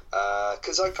 Yeah,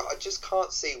 because I just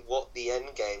can't see what the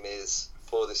end game is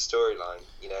for this storyline.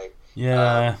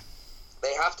 Yeah.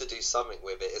 They have to do something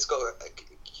with it. It's got to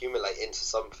accumulate into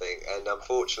something, and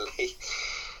unfortunately,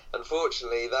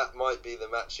 that might be the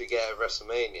match you get at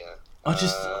WrestleMania. I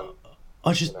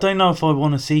just don't know if I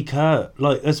want to see Kurt.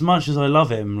 Like, as much as I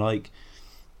love him, like,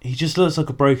 he just looks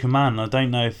like a broken man. I don't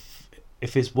know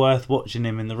if it's worth watching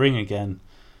him in the ring again.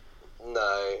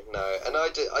 No, and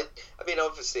I mean,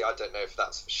 obviously, I don't know if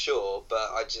that's for sure,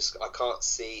 but I can't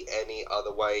see any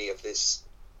other way of this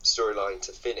storyline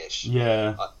to finish.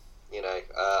 Yeah.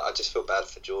 I just feel bad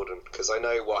for Jordan, because I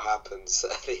know what happens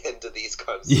at the end of these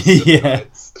kinds of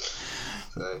storylines.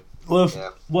 So,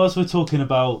 well, whilst we're talking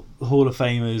about Hall of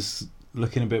Famers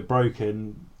looking a bit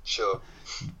broken, sure,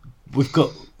 we've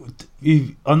got.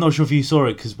 I'm not sure if you saw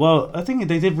it, because I think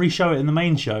they did re-show it in the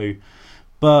main show,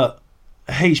 but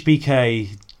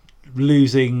HBK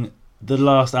losing the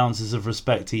last ounces of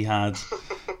respect he had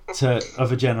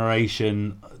of a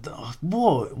generation.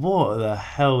 What the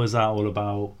hell is that all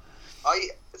about? I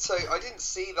didn't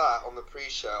see that on the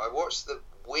pre-show. I watched the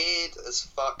weird as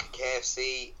fuck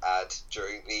KFC ad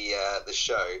during the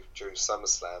show during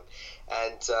SummerSlam,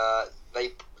 and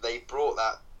they brought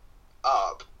that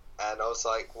up, and I was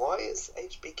like, why is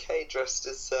HBK dressed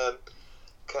as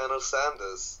Colonel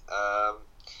Sanders?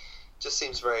 Just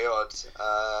seems very odd.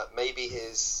 Maybe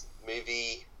his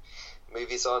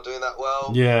movies aren't doing that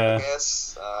well. Yeah, I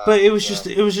guess. But it was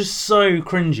just so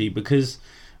cringy, because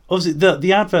obviously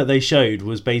the advert they showed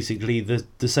was basically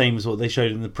the same as what they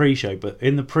showed in the pre-show, but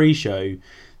in the pre-show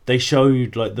they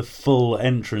showed like the full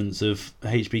entrance of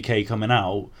HBK coming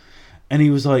out, and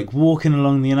he was like walking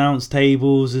along the announce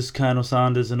tables as Colonel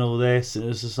Sanders and all this, and it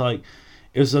was just like,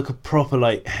 it was like a proper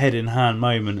like head in hand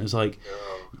moment. It was like,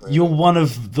 really? You're one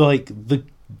of like the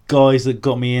guys that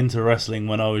got me into wrestling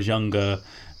when I was younger,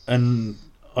 and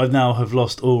I now have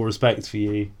lost all respect for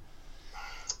you.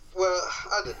 Well,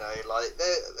 I don't know. Like,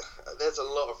 there's a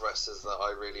lot of wrestlers that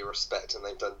I really respect, and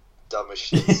they've done dumb as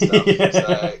shit stuff. Yeah.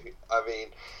 So, I mean,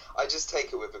 I just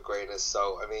take it with a grain of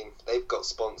salt. I mean, they've got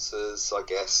sponsors. I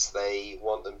guess they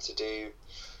want them to do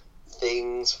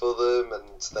things for them,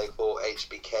 and they thought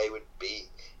HBK would be.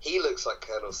 He looks like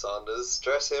Colonel Sanders.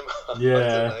 Dress him up. Yeah. I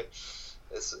don't know.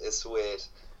 It's weird.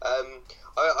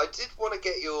 I did want to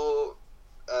get your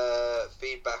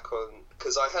feedback on,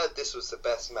 because I heard this was the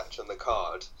best match on the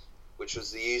card, which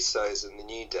was the Usos and the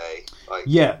New Day.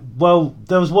 Yeah, well,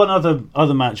 there was one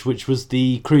other match, which was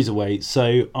the Cruiserweight,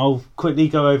 so I'll quickly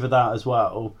go over that as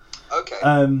well.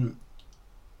 Okay.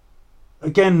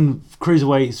 Again,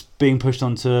 Cruiserweight's being pushed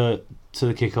onto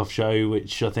the kickoff show,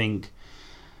 which I think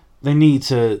they need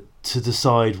to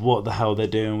decide what the hell they're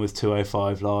doing with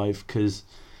 205 Live, because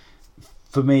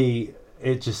for me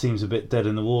it just seems a bit dead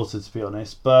in the water, to be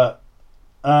honest. But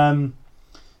the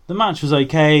match was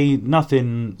okay,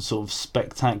 nothing sort of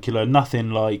spectacular, nothing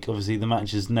like obviously the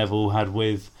matches Neville had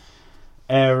with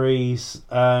Aries.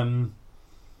 The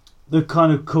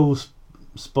kind of cool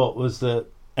spot was that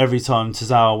every time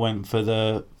Tozawa went for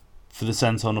the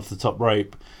senton off the top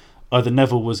rope, either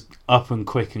Neville was up and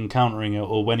quick and countering it,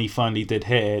 or when he finally did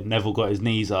hit it, Neville got his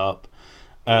knees up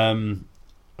and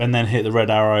then hit the red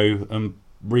arrow and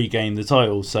regained the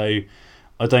title. So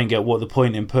I don't get what the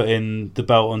point in putting the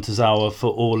belt on Tozawa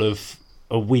for all of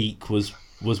a week was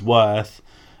worth.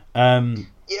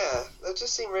 Yeah, that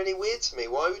just seemed really weird to me.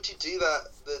 Why would you do that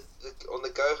on the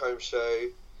Go Home show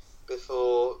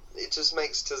before? It just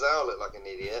makes Tozawa look like an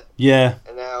idiot. Yeah.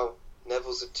 And now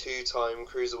Neville's a 2-time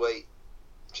Cruiserweight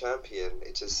champion.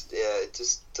 It just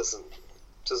doesn't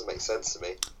make sense to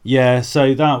me. Yeah,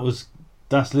 so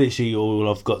that's literally all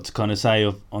I've got to kind of say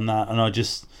on that. And I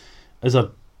just, as I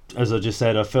just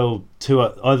said, I feel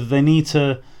either they need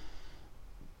to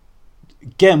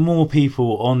get more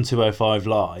people on 205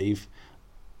 Live,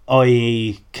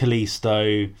 i.e.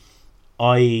 Kalisto,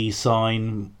 i.e.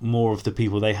 sign more of the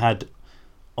people they had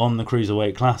on the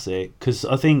Cruiserweight Classic, because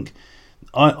I think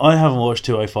I haven't watched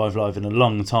 205 Live in a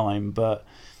long time, but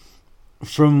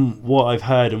from what I've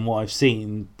heard and what I've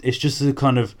seen, it's just a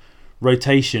kind of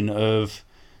rotation of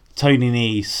Tony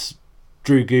Nese,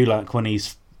 Drew Gulak when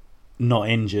he's not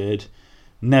injured,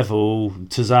 Neville,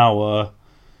 Tozawa,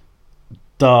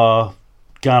 Dar,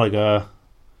 Gallagher,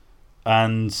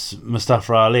 and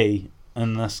Mustafa Ali,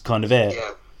 and that's kind of it.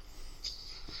 Yeah.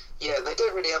 Yeah, they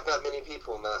don't really have that many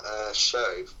people on that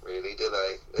show, really, do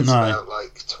they? It's about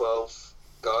like 12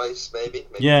 guys, maybe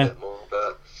a bit more.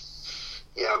 But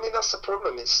yeah, I mean, that's the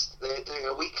problem. They're doing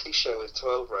a weekly show with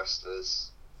 12 wrestlers.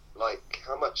 Like,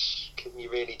 how much can you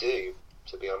really do?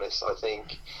 To be honest, I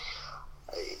think,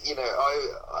 you know,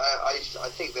 I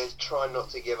think they're trying not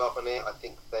to give up on it. I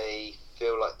think they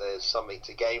feel like there's something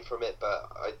to gain from it,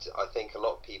 but I think a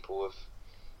lot of people have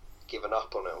given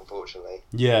up on it, unfortunately.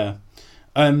 Yeah.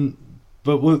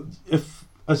 But if,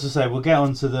 as I say, we'll get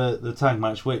on to the tag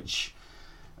match, which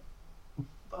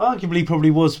arguably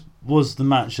probably was the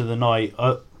match of the night,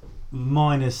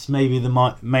 minus maybe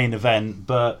the main event,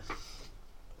 but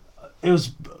it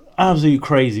was absolutely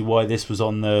crazy why this was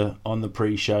on the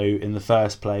pre-show in the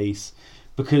first place,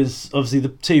 because obviously the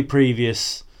two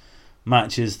previous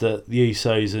matches that the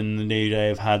Usos and the New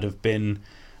Day have been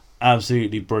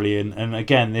absolutely brilliant, and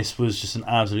again this was just an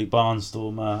absolute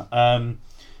barnstormer.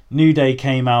 New Day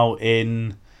came out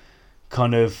in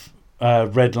kind of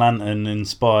Red Lantern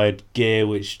inspired gear,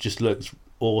 which just looked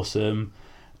awesome.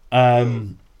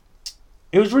 It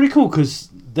was really cool because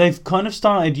they've kind of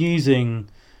started using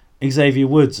Xavier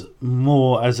Woods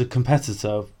more as a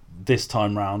competitor this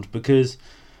time round, because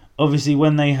obviously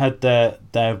when they had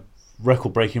their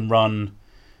record breaking run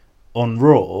on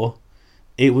Raw,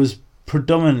 it was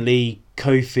predominantly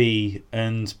Kofi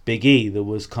and Big E that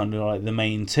was kind of like the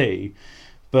main two,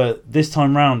 but this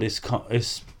time round it's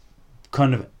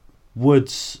kind of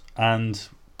Woods and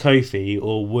Kofi,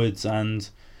 or Woods and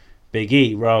Big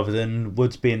E, rather than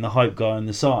Woods being the hype guy on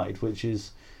the side, which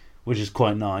is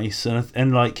quite nice,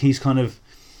 and like he's kind of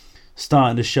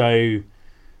starting to show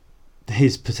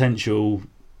his potential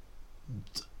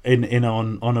in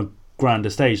on a grander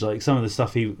stage. Like some of the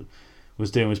stuff he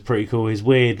was doing was pretty cool. His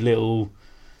weird little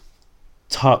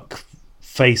tuck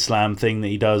face slam thing that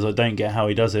he does, I don't get how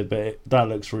he does it, but that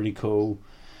looks really cool.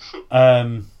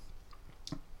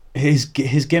 His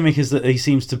gimmick is that he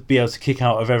seems to be able to kick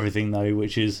out of everything though,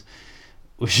 which is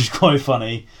quite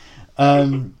funny.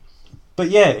 But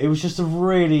yeah, it was just a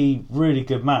really, really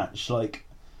good match. Like,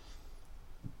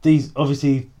 these,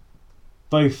 obviously,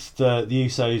 both the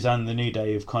Usos and the New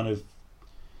Day have kind of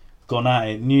gone at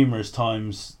it numerous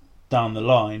times down the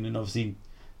line, and obviously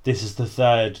this is the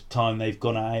third time they've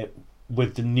gone at it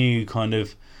with the new kind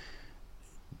of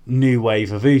new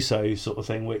wave of Usos sort of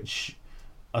thing, which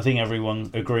I think everyone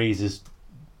agrees is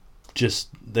just,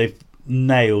 they've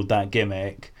nailed that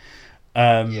gimmick.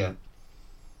 Yeah.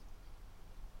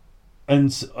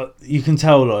 And you can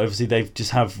tell, like, obviously, they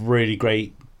just have really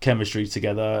great chemistry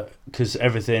together, because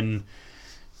everything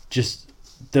just,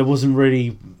 there wasn't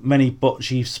really many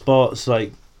botchy spots.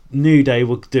 Like, New Day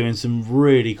were doing some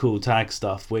really cool tag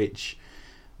stuff, which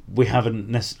we haven't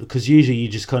necessarily, because usually you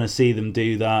just kind of see them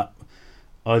do that,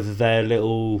 either their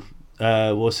little,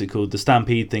 the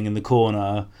Stampede thing in the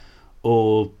corner,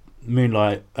 or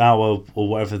Moonlight Hour, or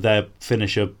whatever their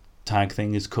finisher tag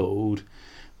thing is called.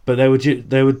 But they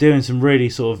were doing some really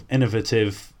sort of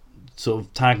innovative sort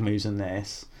of tag moves in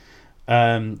this.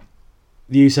 The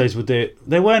Usos would do it.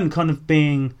 They weren't kind of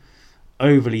being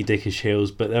overly dickish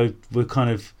heels, but they were kind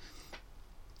of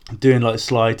doing like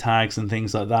slide tags and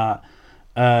things like that.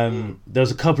 There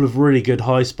was a couple of really good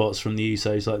high spots from the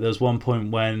Usos. Like there was one point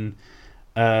when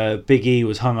Big E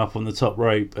was hung up on the top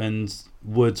rope and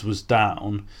Woods was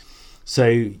down.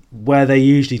 So where they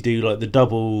usually do like the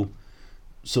double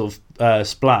sort of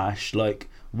splash, like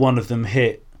one of them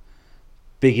hit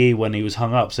Big E when he was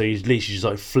hung up, so he literally just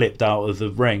like flipped out of the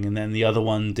ring, and then the other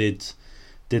one did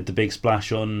the big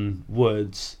splash on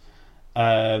Woods,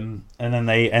 and then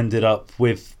they ended up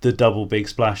with the double big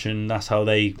splash, and that's how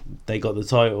they got the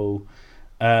title.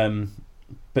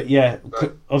 But yeah,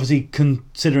 obviously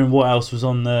considering what else was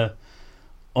on the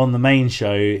main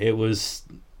show, it was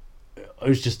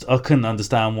just, I couldn't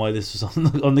understand why this was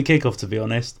on the kickoff, to be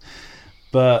honest.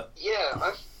 But yeah,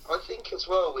 I think as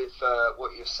well with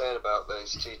what you're saying about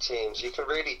those two teams, you can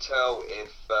really tell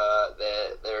if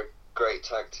they're a great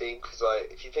tag team, because like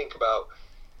if you think about,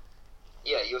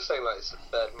 yeah, you're saying like it's the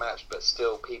third match, but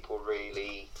still people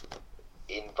really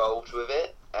involved with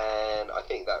it, and I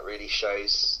think that really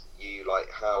shows you like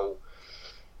how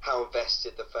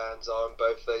invested the fans are in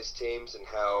both those teams and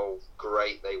how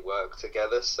great they work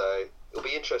together. So it'll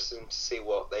be interesting to see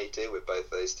what they do with both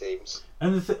those teams.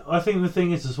 And I think the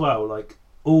thing is as well, like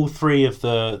all three of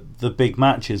the big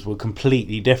matches were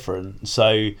completely different.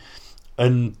 So,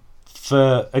 and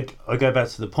I go back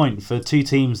to the point, for two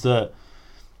teams that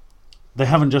they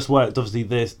haven't just worked obviously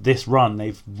this run,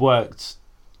 they've worked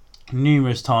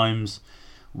numerous times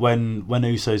when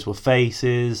Usos were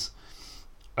faces,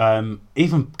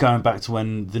 even going back to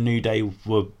when the New Day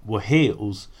were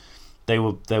heels, they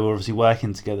were obviously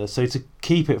working together. So to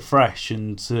keep it fresh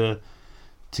and to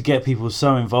get people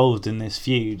so involved in this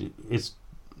feud is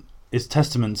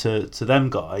testament to them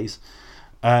guys.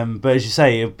 But as you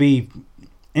say, it'll be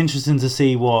interesting to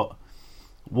see what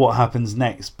happens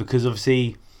next, because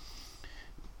obviously,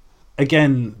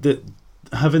 again,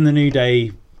 having the New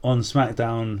Day on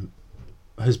SmackDown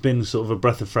has been sort of a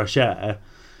breath of fresh air.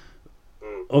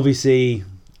 Obviously,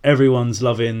 everyone's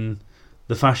loving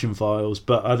the Fashion Files,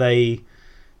 but are they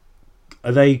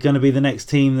going to be the next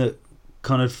team that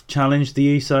kind of challenge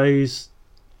the Usos?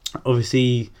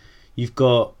 Obviously, you've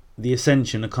got the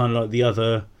Ascension, are kind of like the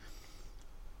other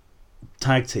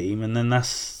tag team, and then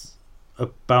that's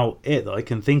about it that I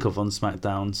can think of on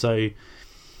SmackDown. So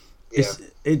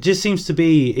it just seems to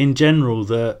be in general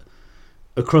that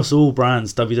across all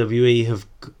brands, WWE have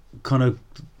kind of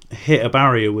hit a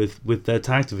barrier with their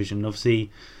tag division.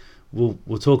 Obviously, we'll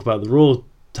talk about the Raw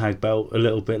tag belt a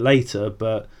little bit later,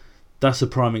 but that's a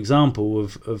prime example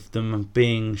of them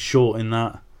being short in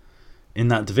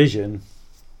that division.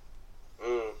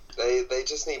 They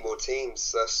just need more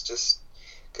teams. That's just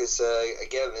because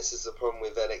again, this is the problem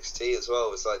with NXT as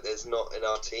well. It's like there's not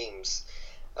enough teams.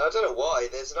 And I don't know why.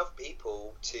 There's enough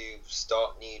people to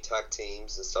start new tag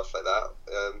teams and stuff like that.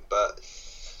 But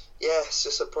yeah, it's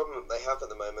just a problem they have at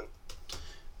the moment.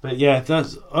 But yeah,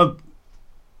 that's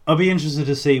I'll be interested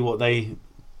to see what they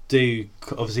do.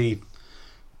 Obviously,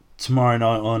 tomorrow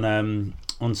night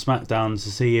on SmackDown,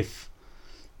 to see if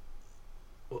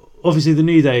obviously the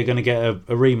New Day are going to get a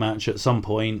rematch at some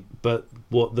point, but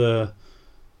what the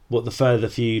further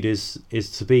feud is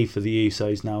to be for the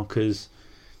Usos now, because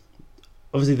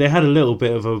obviously they had a little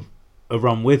bit of a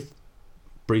run with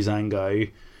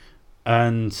Breezango,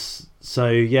 and so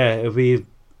yeah, it'll be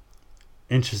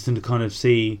interesting to kind of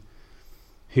see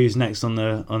who's next on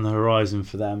the horizon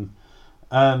for them.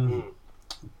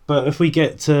 But if we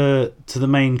get to the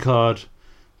main card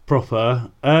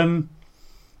proper,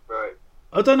 right.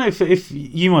 I don't know if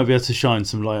you might be able to shine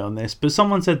some light on this, but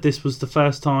someone said this was the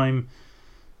first time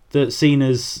that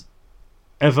Cena's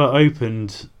ever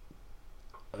opened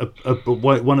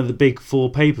one of the big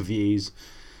 4 pay-per-views.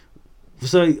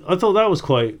 So I thought that was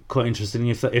quite interesting,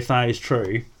 if that is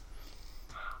true.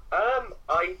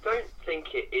 I don't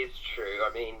think it is true.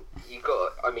 I mean,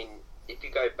 if you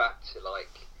go back to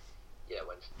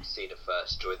when Cena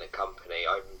first joined the company,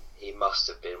 he must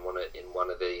have been in one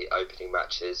of the opening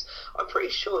matches. I'm pretty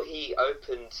sure he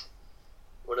opened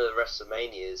one of the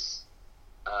WrestleManias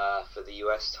for the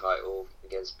US title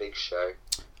against Big Show.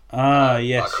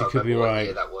 Yes, you could be right. What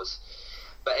year that was.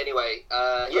 But anyway,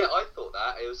 I thought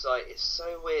that. It was like, it's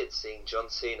so weird seeing John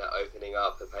Cena opening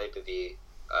up a pay-per-view.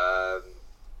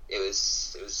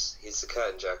 He's the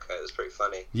curtain jerker. It was pretty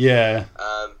funny. Yeah.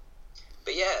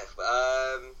 But yeah,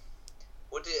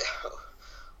 what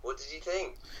did you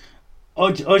think?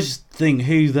 I just think,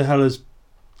 who the hell has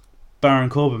Baron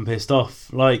Corbin pissed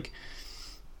off? Like,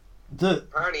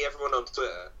 apparently everyone on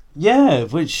Twitter. Yeah,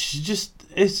 which just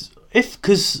is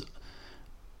because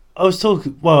I was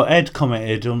talking. Well, Ed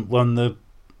commented on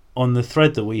the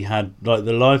thread that we had, like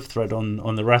the live thread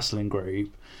on the wrestling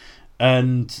group,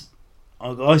 and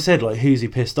I said, like, who's he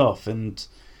pissed off? And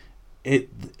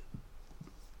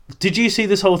did you see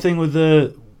this whole thing with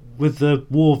the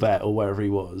war vet or wherever he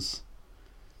was?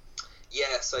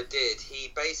 Yes, I did.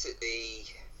 He basically,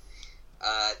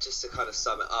 just to kind of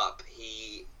sum it up,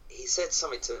 he said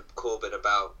something to Corbin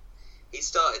about, he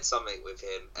started something with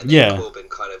him, and then Corbin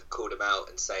kind of called him out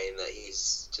and saying that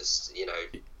he's just,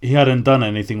 he hadn't done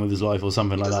anything with his life or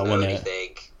something like that, wasn't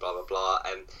it? Blah blah blah,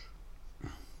 and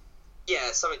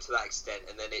yeah, something to that extent.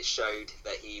 And then it showed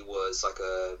that he was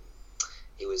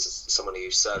someone who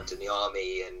served in the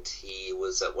army, and he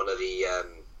was at one of the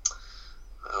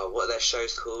what are their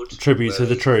shows called? Tribute to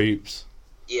the Troops.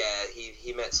 Yeah,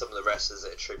 he met some of the wrestlers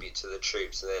at a tribute to the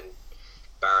troops, and then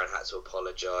Baron had to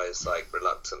apologise,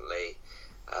 reluctantly.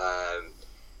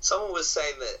 Someone was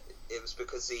saying that it was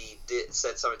because he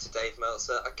said something to Dave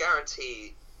Meltzer. I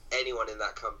guarantee anyone in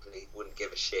that company wouldn't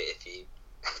give a shit if you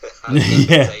had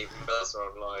Dave Meltzer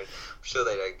online. I'm sure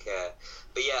they don't care.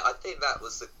 But yeah, I think that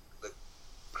was the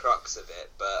crux of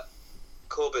it. But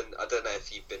Corbin, I don't know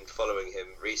if you've been following him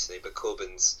recently, but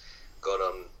Corbin's gone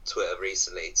on Twitter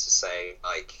recently to say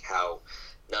how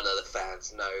none of the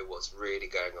fans know what's really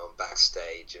going on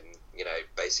backstage, and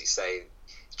basically saying,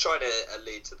 trying to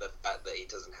allude to the fact that he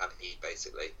doesn't have heat,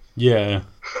 basically. Yeah.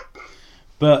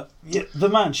 But yeah, the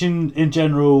match in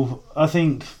general, I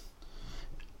think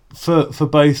for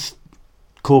both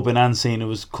Corbin and Cena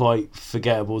was quite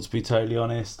forgettable, to be totally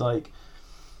honest. Like,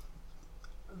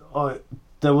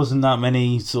 there wasn't that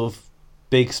many sort of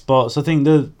big spots. I think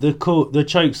the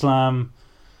choke slam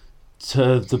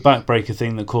to the backbreaker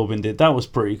thing that Corbin did, that was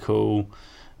pretty cool.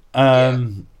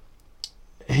 The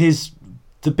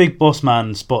big boss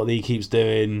man spot that he keeps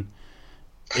doing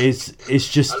is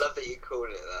just. I love that you called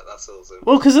it that. That's awesome.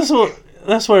 Well, because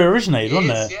that's where it originated,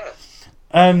 wasn't it?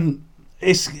 Yeah.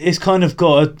 It's kind of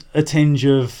got a tinge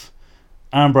of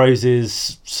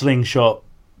Ambrose's slingshot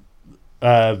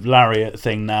lariat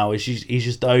thing now. He's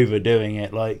just overdoing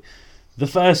it. Like, the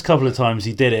first couple of times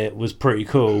he did it was pretty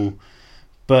cool,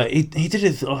 but he did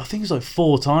it, I think it was like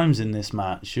 4 times in this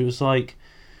match. It was like,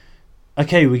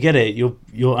 okay, we get it.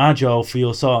 You're agile for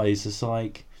your size. It's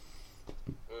like,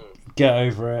 get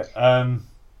over it. To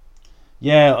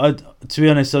be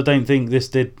honest, I don't think this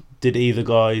did either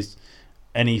guys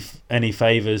any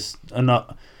favours. And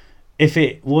if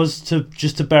it was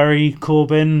to bury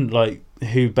Corbin, like,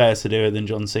 who better to do it than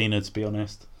John Cena, to be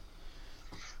honest?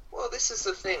 Well, this is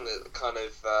the thing that kind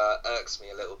of irks me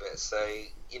a little bit. So,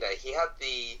 he had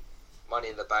the Money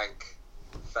in the Bank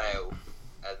fail,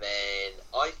 and then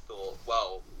I thought,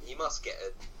 well, he must get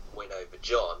a win over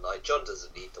John. Like, John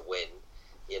doesn't need to win.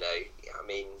 I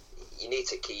mean, you need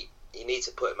to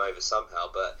put him over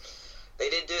somehow, but they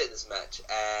didn't do it in this match.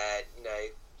 And,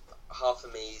 half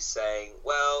of me is saying,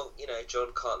 well,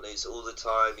 John can't lose all the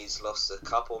time. He's lost a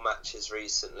couple matches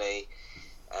recently.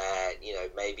 And,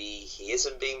 maybe he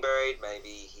isn't being buried. Maybe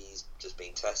he's just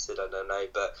being tested. I don't know.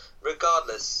 But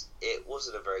regardless, it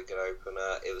wasn't a very good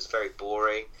opener. It was very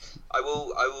boring. I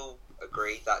will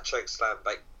agree that chokeslam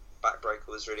backbreaker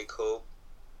was really cool.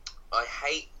 I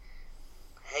hate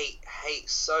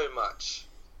so much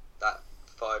that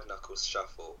 5 knuckles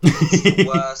shuffle. It's the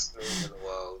worst move in the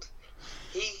world.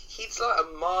 He's like a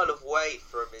mile away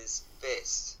from his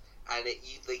fist, and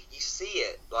you see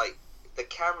it, like, the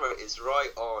camera is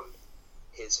right on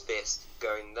his fist,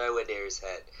 going nowhere near his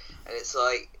head, and it's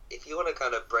like, if you want to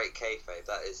kind of break kayfabe,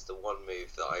 that is the one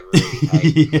move that I really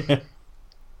hate.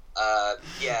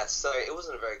 So it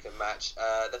wasn't a very good match.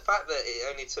 The fact that it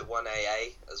only took 1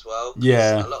 AA as well.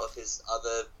 Yeah. A lot of his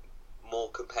other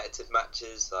more competitive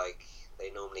matches, like,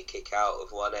 they normally kick out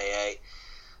of 1 AA.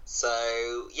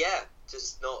 So, yeah,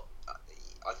 just not.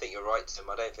 I think you're right, Tim.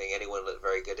 I don't think anyone looked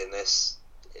very good in this.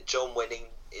 John winning,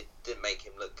 it didn't make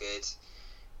him look good.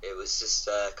 It was just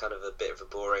kind of a bit of a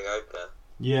boring opener.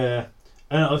 Yeah,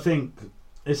 and I think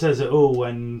it says it all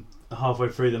when halfway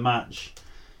through the match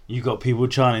you got people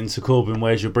chanting to Corbin,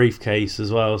 "Where's your briefcase?"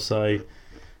 as well. So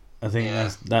I think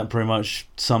that pretty much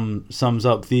sums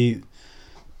up the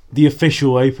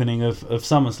official opening of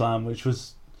SummerSlam, which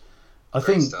was, I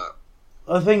think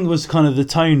was kind of the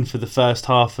tone for the first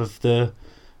half of the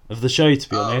show, to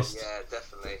be honest. Yeah,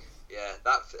 definitely. Yeah,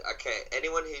 okay.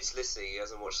 Anyone who's listening who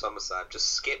hasn't watched SummerSlam,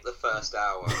 just skip the first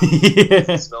hour. Yeah.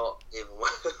 It's not even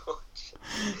worth watching.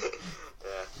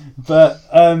 Yeah. But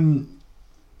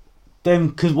then,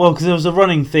 because there was a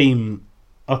running theme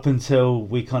up until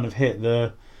we kind of hit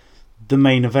the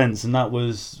main events, and that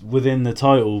was within the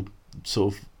title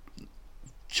sort of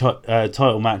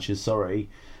title matches. Sorry.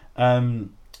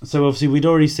 So obviously we'd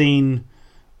already seen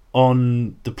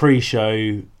on the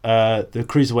pre-show the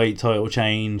Cruiserweight title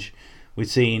change. We'd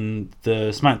seen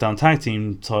the SmackDown Tag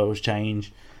Team titles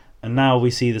change, and now we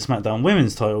see the SmackDown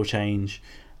Women's title change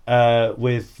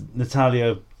with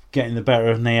Natalya getting the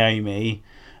better of Naomi.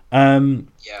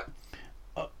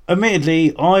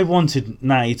 Admittedly, I wanted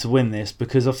Natty to win this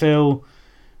because I feel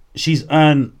she's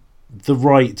earned the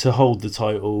right to hold the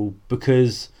title,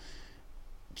 because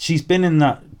she's been in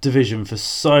that division for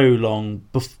so long.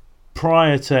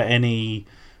 Prior to any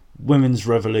women's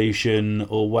revolution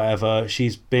or whatever,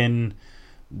 she's been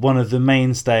one of the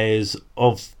mainstays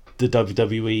of the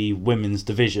WWE women's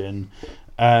division.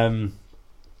 I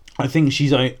think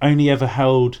she's only ever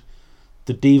held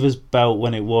the Divas belt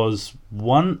when it was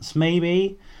once,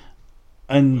 maybe.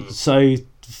 And so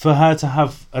for her to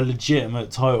have a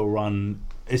legitimate title run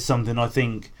is something I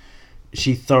think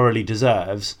she thoroughly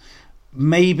deserves.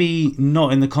 Maybe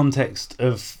not in the context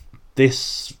of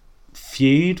this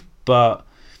feud, but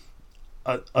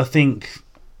I think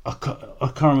I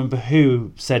can't remember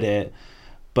who said it,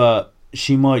 but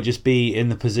she might just be in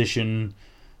the position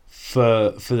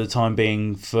for the time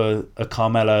being for a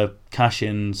Carmella cash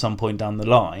in some point down the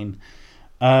line.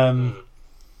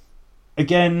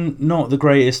 again, not the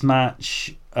greatest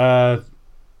match.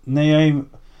 Naomi,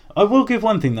 I will give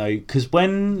one thing though, because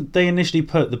when they initially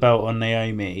put the belt on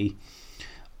Naomi,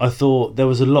 I thought there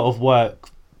was a lot of work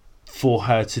for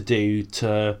her to do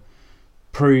to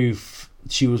prove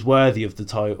she was worthy of the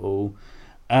title.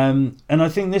 And I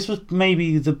think this was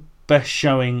maybe the best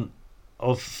showing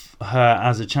of her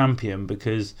as a champion,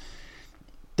 because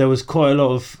there was quite a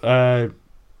lot of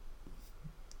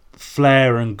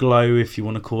flair and glow, if you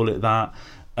want to call it that.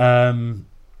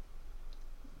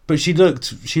 But she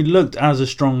looked as a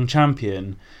strong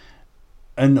champion,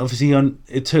 and obviously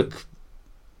it took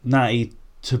Natty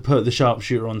to put the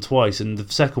sharpshooter on twice, and the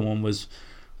second one was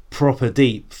proper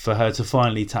deep for her to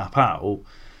finally tap out.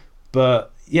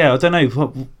 But yeah, I don't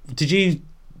know. Did you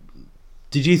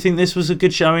think this was a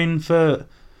good showing for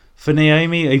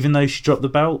Naomi, even though she dropped the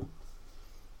belt?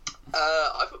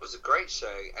 I thought it was a great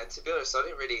showing, and to be honest, I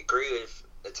didn't really agree with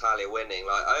Natalya winning.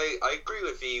 Like, I agree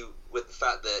with you with the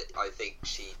fact that I think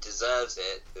she deserves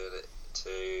it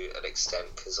to an extent,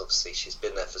 because obviously she's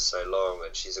been there for so long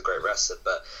and she's a great wrestler,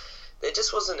 but there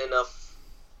just wasn't enough,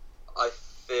 I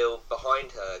feel,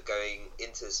 behind her going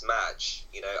into this match.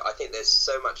 You know, I think there's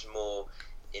so much more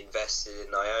invested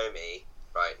in Naomi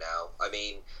right now. I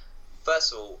mean,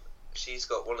 first of all, she's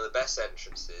got one of the best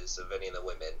entrances of any of the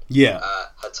women. Yeah.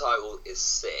 Her title is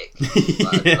sick. Yeah.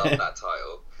 I love that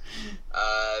title.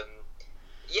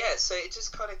 Yeah, so it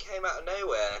just kind of came out of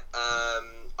nowhere.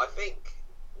 I think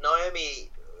Naomi,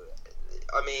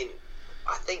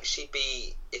 I think she'd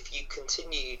be, if you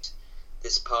continued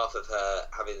this path of her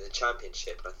having the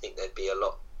championship, I think there'd be a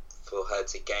lot for her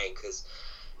to gain, because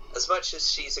as much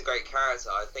as she's a great character,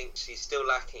 I think she's still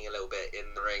lacking a little bit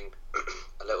in the ring,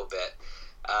 a little bit.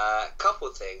 Couple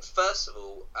of things. First of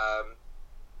all,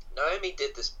 Naomi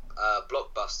did this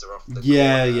blockbuster off the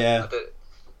corner. Yeah.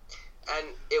 And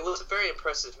it was a very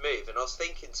impressive move, and I was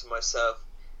thinking to myself,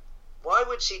 why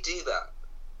would she do that?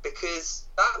 Because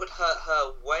that would hurt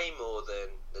her way more than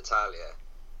Natalya.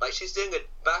 Like, she's doing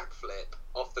a backflip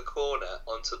off the corner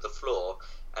onto the floor,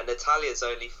 and Natalya's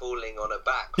only falling on her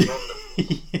back from the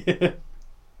floor. Yeah.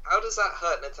 How does that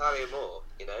hurt Natalya more,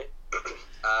 you know?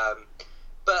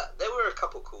 But there were a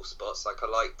couple cool spots. Like, I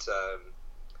liked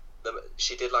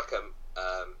she did like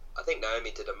I think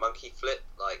Naomi did a monkey flip,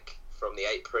 like from the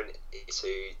apron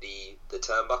to the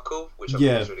turnbuckle, which I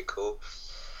thought was really cool.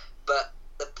 But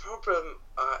the problem,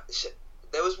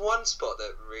 there was one spot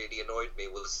that really annoyed me,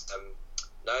 was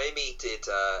Naomi did,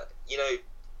 you know,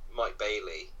 Mike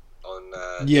Bailey on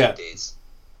Indies.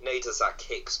 You know, he does that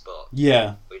kick spot.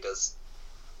 Yeah. He does.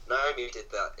 Naomi did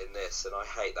that in this, and I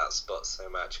hate that spot so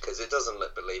much because it doesn't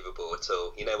look believable at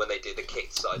all. You know, when they do the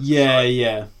kick side.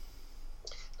 Yeah.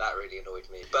 That really annoyed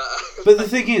me. But the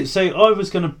thing is, so I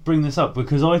was going to bring this up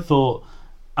because I thought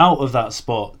out of that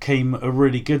spot came a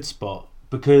really good spot,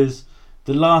 because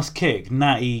the last kick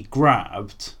Natty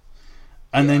grabbed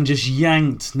and then just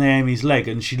yanked Naomi's leg,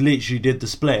 and she literally did the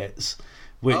splits,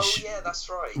 which that's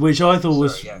right. Which I thought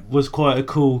was quite a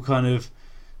cool kind of,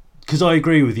 because I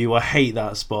agree with you. I hate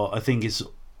that spot. I think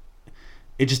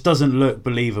it just doesn't look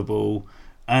believable,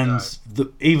 and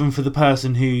even for the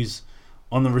person who's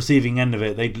on the receiving end of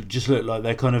it, they just look like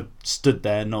they're kind of stood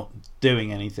there not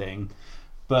doing anything.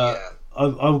 But I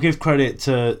will give credit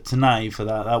to Natty for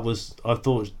that. I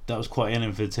thought that was quite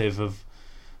innovative of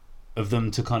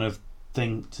them to kind of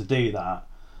think to do that.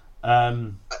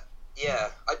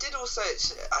 I did also.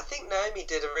 I think Naomi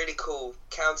did a really cool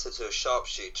counter to a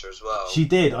sharpshooter as well. She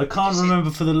did. I can't remember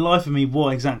for the life of me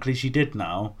what exactly she did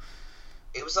now.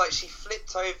 It was like she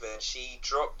flipped over and she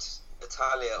dropped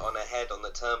Natalya on her head on the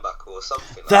turnbuckle or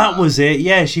something like that. That was it,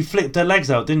 yeah. She flipped her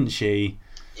legs out, didn't she?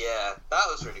 Yeah, that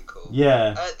was really cool.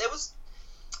 Yeah. There was...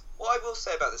 What I will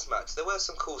say about this match, there were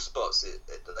some cool spots.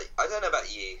 I don't know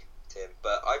about you, Tim,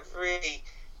 but I've really...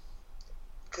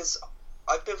 Because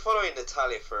I've been following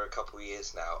Natalya for a couple of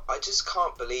years now. I just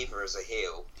can't believe her as a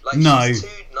heel. Like, she's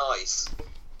too nice.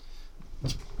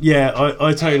 Yeah,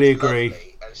 I totally agree.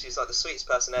 Lovely, and she's like the sweetest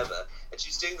person ever. And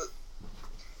she's doing...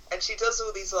 And she does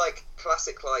all these like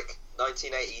classic like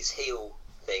 1980s heel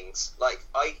things. Like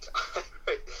I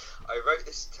wrote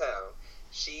this down.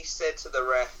 She said to the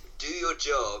ref, "Do your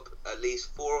job at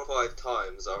least 4 or 5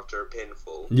 times after a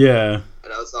pinfall." Yeah.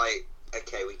 And I was like,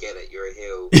 "Okay, we get it. You're a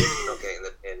heel. You're not getting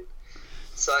the pin."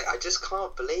 So I just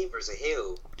can't believe her as a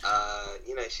heel.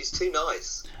 You know, she's too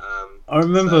nice. I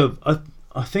remember.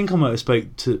 I think I might have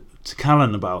spoke to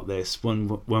Callan about this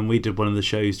when we did one of the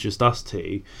shows, just us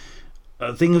two.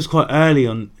 I think it was quite early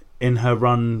on in her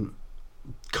run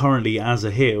currently as a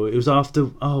heel. It was after...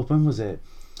 when was it?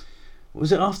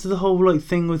 Was it after the whole like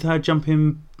thing with her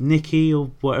jumping Nikki or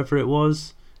whatever it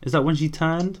was Is that when she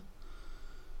turned?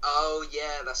 Oh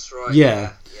yeah, that's right.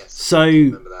 Yeah. Yes. So I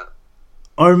remember that.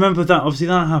 I remember that, obviously,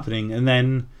 that happening, and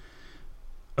then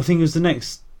I think it was the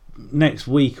next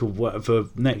week or whatever,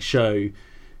 next show,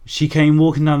 she came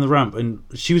walking down the ramp, and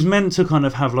she was meant to kind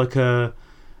of have like a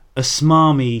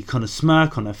smarmy kind of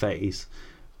smirk on her face,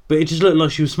 but it just looked like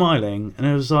she was smiling, and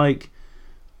it was like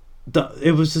that.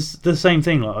 It was just the same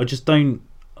thing. Like,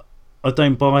 I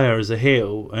don't buy her as a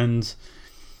heel, and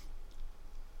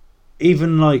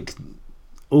even like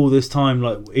all this time,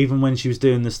 like even when she was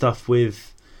doing the stuff with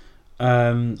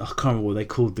I can't remember what they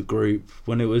called the group,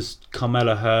 when it was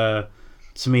Carmella, her,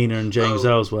 Tamina, and James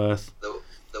Ellsworth.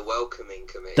 The welcoming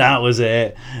committee. That was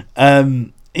it.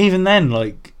 Even then,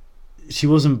 like, she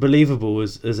wasn't believable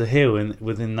as a heel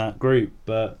within that group.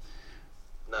 But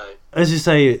no, as you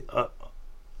say,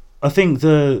 I think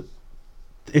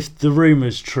if the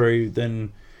rumour's true,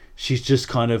 then she's just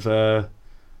kind of a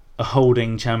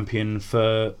holding champion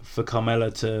for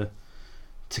Carmella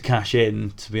to cash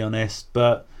in, to be honest.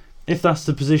 But if that's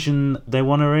the position they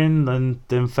want her in,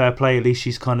 then fair play. At least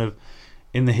she's kind of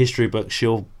in the history book.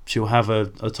 She'll have a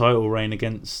title reign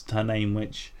against her name,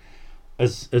 which,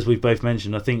 as we've both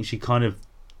mentioned, I think she kind of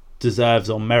deserves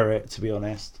on merit, to be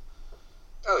honest.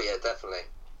 Oh yeah, definitely.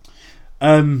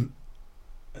 And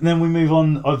then we move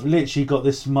on. I've literally got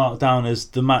this marked down as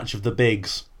the match of the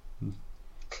bigs.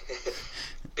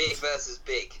 Big versus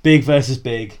big. Big versus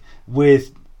big,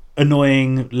 with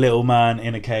annoying little man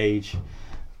in a cage.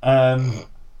 Though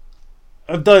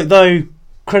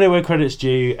credit where credit's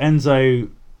due, Enzo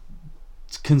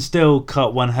can still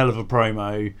cut one hell of a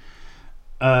promo.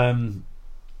 I'm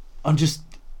just,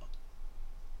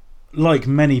 like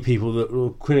many people that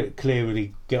will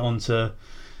clearly get onto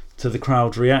the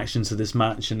crowd reaction to this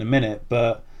match in a minute,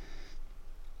 but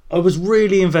I was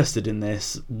really invested in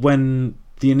this when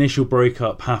the initial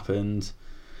breakup happened.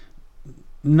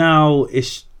 Now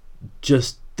it's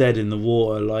just dead in the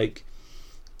water. Like,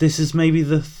 this is maybe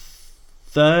the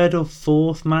third or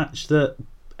fourth match that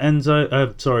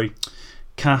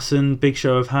Cass and Big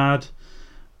Show have had,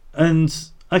 and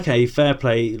okay, fair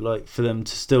play, like, for them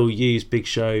to still use Big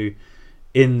Show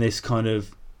in this kind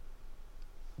of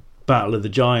Battle of the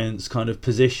Giants kind of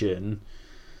position,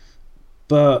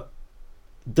 but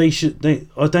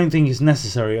I don't think it's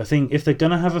necessary. I think if they're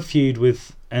gonna have a feud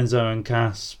with Enzo and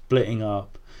Cass splitting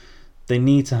up, they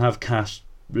need to have Cass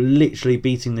literally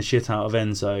beating the shit out of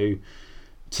Enzo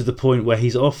to the point where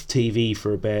he's off TV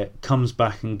for a bit, comes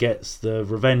back and gets the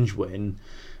revenge win.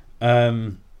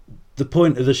 The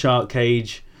point of the shark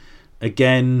cage,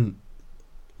 again,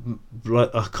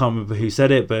 like, I can't remember who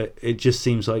said it, but it just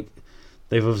seems like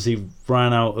they've obviously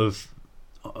ran out of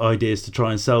ideas to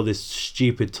try and sell this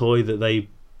stupid toy that they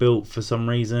built for some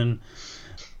reason.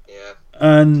 Yeah.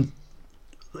 And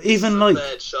even like the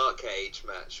third shark cage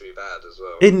match we've had as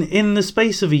well. In the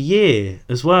space of a year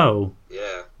as well.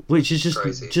 Yeah. Which is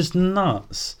crazy. Just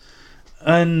nuts.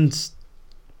 And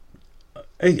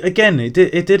again, it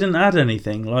didn't add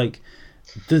anything. Like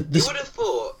you would have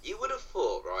thought,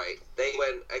 right? They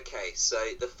went, okay, so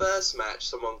the first match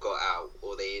someone got out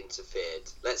or they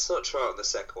interfered. Let's not try on the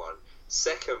second one.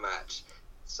 Second match,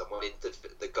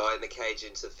 the guy in the cage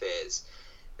interferes.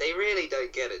 They really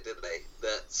don't get it, did they?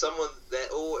 That they're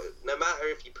all, no matter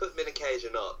if you put them in a cage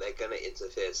or not, they're going to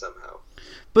interfere somehow.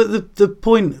 But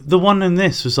the one in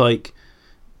this was like,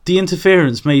 the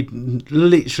interference made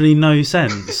literally no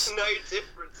sense. No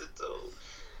difference at all.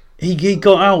 He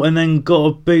got out and then got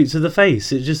a boot to the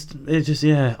face. It just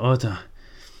yeah. I don't.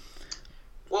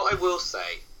 What I will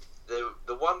say,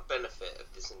 the one benefit of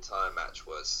this entire match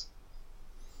was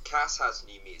Cass has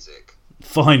new music.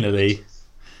 Finally,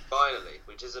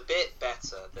 which is a bit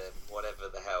better than whatever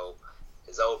the hell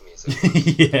his old music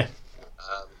was. Yeah.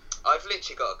 I've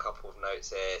literally got a couple of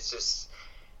notes here. It's just,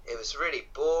 it was really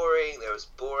boring. There was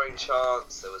boring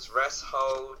chants. There was rest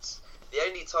holds. The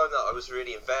only time that I was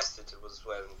really invested was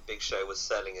when Big Show was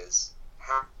selling his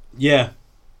hat. Yeah.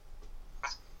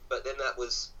 But then that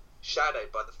was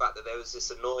shadowed by the fact that there was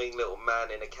this annoying little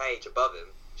man in a cage above him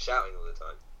shouting all the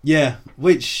time. Yeah,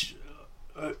 which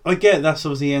I get, that's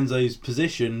obviously Enzo's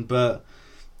position, but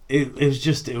it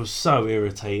was so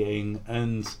irritating,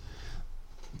 and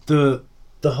the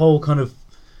whole kind of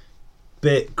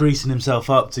bit greasing himself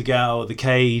up to get out of the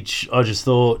cage, I just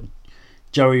thought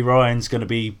Joey Ryan's going to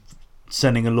be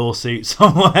sending a lawsuit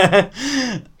somewhere.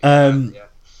 Yeah.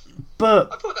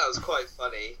 But I thought that was quite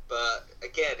funny, but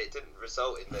again, it didn't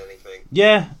result in anything.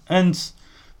 Yeah, and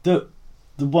the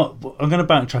what I'm going to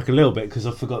backtrack a little bit because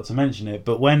I forgot to mention it,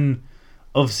 but when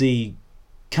obviously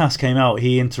Cass came out,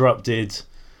 he interrupted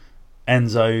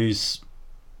Enzo's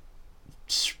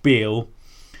spiel,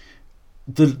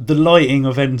 the lighting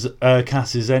of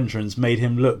Cass's entrance made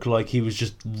him look like he was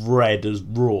just red as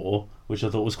raw, which I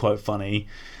thought was quite funny.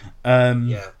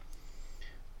 Yeah.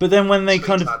 But then when they Sweet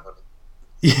kind of time on it.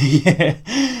 yeah,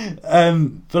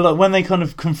 but like when they kind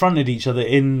of confronted each other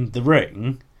in the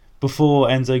ring before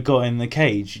Enzo got in the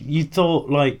cage, you thought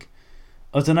like,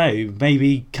 I don't know,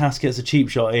 maybe Cass gets a cheap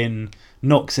shot in,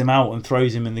 knocks him out and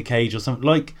throws him in the cage or something.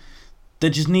 Like, there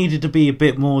just needed to be a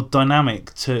bit more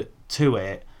dynamic to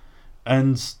it.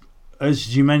 And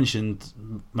as you mentioned,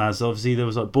 Maz, obviously there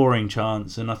was like boring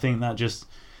chants, and I think that just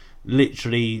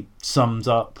literally sums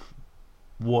up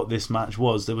what this match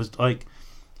was. There was like,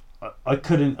 I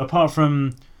couldn't, apart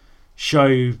from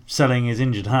Sho selling his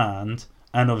injured hand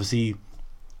and obviously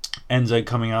Enzo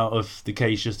coming out of the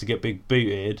cage just to get big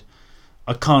booted,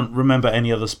 I can't remember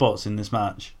any other spots in this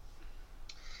match.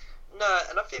 No,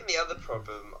 and I think the other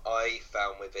problem I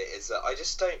found with it is that I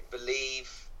just don't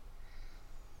believe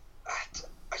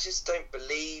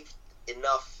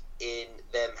enough in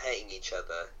them hating each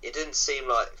other. It didn't seem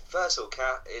like, first of all,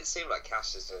 it seemed like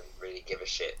Cass didn't really give a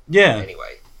shit. Yeah.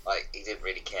 Anyway, like, he didn't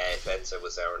really care if Enzo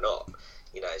was there or not.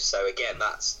 You know, so again,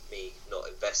 that's me not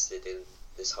invested in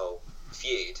this whole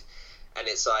feud. And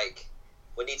it's like,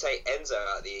 when you take Enzo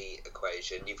out of the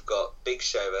equation, you've got Big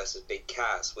Show versus Big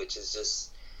Cass, which is just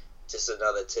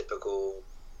another typical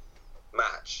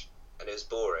match. And it was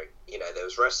boring. You know, there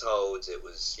was rest holds, it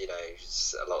was, you know,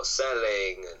 just a lot of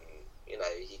selling, and, you know,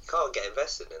 you can't get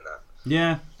invested in that.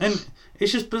 Yeah, and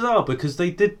it's just bizarre because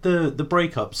they did the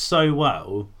breakup so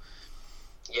well.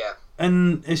 Yeah.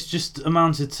 And it's just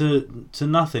amounted to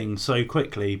nothing so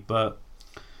quickly, but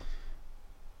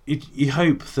you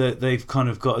hope that they've kind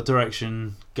of got a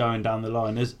direction going down the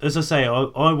line. As I say,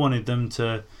 I wanted them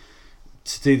to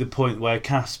do the point where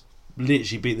Cass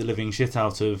literally beat the living shit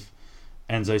out of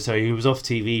Enzo, so he was off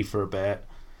TV for a bit,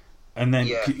 and then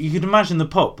you could imagine the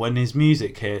pop when his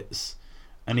music hits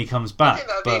and he comes back. I think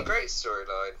that would be a great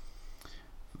storyline.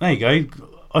 There you go.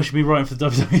 I should be writing for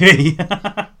WWE.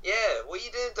 Yeah, what are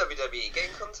you doing, WWE? Get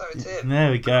in contact with him.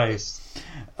 There we go.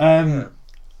 I'm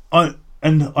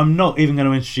not even going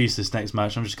to introduce this next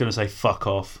match. I'm just going to say fuck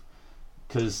off.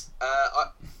 Because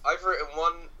I've written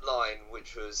one line,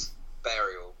 which was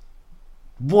burial.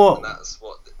 What? And that's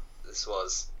what this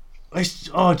was. We've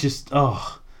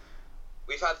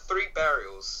had 3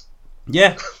 burials.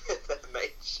 Yeah. The main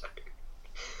show.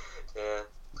 Yeah.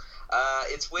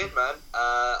 It's weird, man.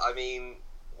 I mean,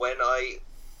 when I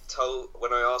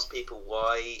asked people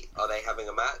why are they having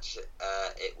a match,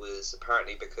 it was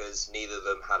apparently because neither of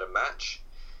them had a match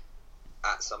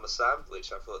at SummerSlam,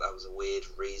 which I thought that was a weird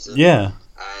reason. Yeah.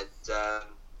 And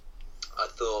I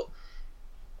thought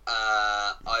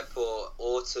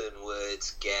Orton would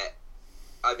get.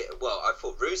 I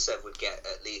thought Rusev would get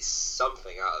at least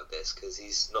something out of this because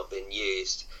he's not been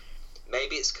used.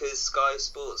 Maybe it's because Sky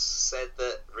Sports said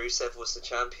that Rusev was the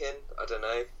champion. I don't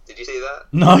know. Did you see that?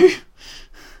 No.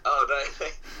 Oh no,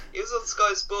 it was on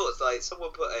Sky Sports. Like, someone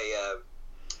put a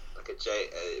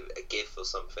GIF or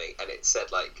something, and it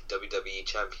said like WWE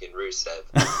champion Rusev.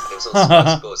 And it was on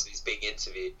Sky Sports, and he's being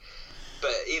interviewed.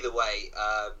 But either way,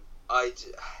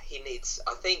 he needs.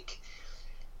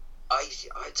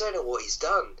 I don't know what he's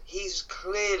done. He's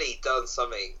clearly done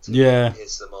something to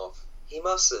piss them off. He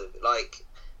must have. Like,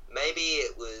 maybe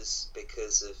it was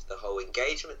because of the whole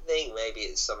engagement thing. Maybe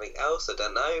it's something else. I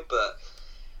don't know. But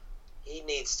he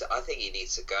needs to. I think he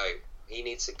needs to go. He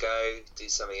needs to go do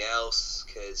something else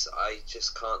because I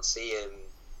just can't see him.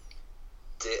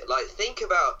 Think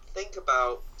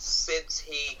about since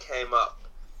he came up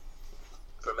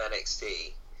from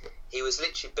NXT, he was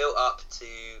literally built up to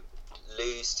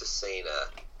lose to Cena,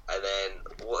 and then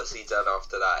what has he done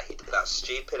after that? He did that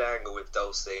stupid angle with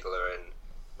Dolph Ziggler and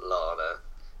Lana,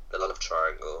 the love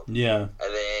triangle. Yeah. And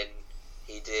then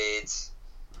he did,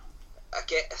 I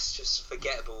guess, just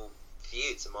forgettable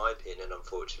feuds, in my opinion,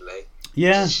 unfortunately.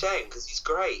 Yeah. It's a shame because he's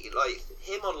great. Like,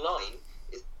 him online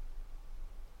is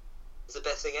the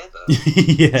best thing ever.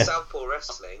 Yeah. Southpaw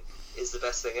Wrestling is the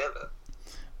best thing ever.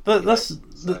 But that's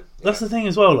the thing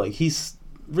as well. Like,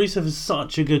 Rusev is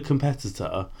such a good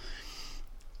competitor.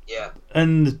 Yeah.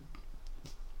 And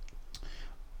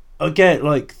I get,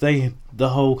 like, the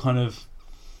whole kind of...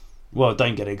 Well, I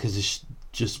don't get it because it's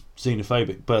just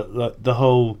xenophobic, but like, the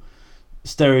whole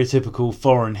stereotypical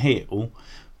foreign heel.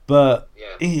 But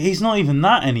he's not even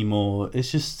that anymore.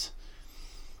 It's just...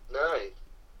 No.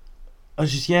 I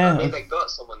mean, they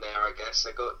got someone there, I guess.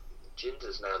 They got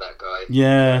Jinder's now, that guy.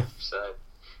 Yeah. So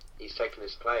he's taken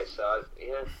his place. So,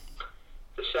 yeah.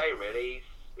 It's a shame, really.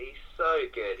 He's so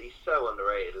good. He's so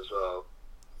underrated as well.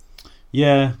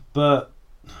 Yeah, but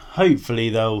hopefully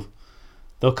they'll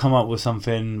they'll come up with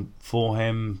something for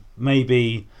him.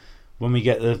 Maybe when we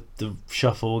get the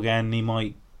shuffle again, he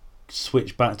might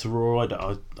switch back to Raw.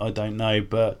 I don't know,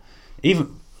 but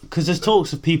even because there's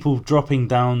talks of people dropping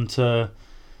down to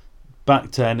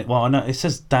back to well, I know it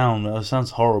says down. It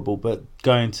sounds horrible, but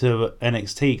going to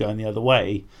NXT, going the other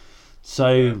way.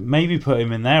 So maybe put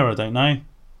him in there. I don't know.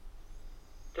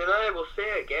 Don't know. We'll see.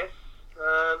 I guess.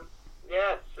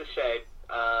 Yeah, it's a shame.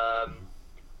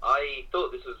 I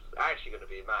thought this was actually going to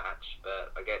be a match,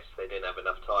 but I guess they didn't have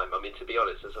enough time. I mean, to be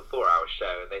honest, it's a 4-hour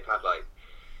show, and they've had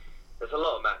there's a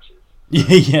lot of matches.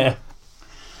 Yeah.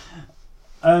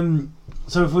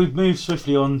 So if we move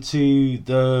swiftly on to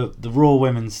the Raw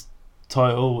Women's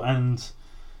title, and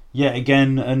yet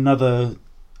again another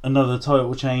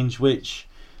title change, which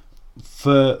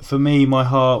for me my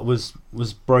heart was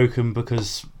broken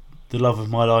because the love of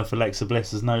my life, Alexa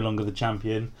Bliss, is no longer the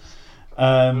champion.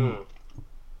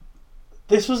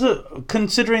 This was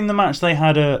considering the match they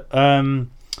had at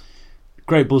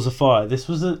Great Balls of Fire, this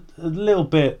was a little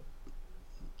bit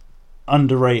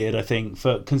underrated, I think,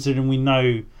 for considering we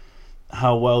know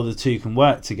how well the two can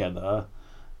work together.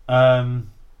 It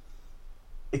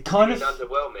kind of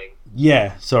underwhelming.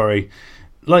 Yeah, sorry.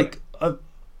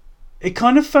 It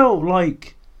kind of felt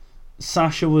like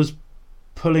Sasha was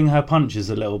pulling her punches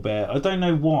a little bit. I don't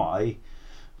know why,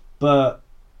 but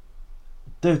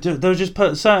there were just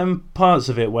certain parts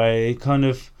of it where it kind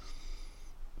of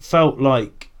felt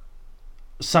like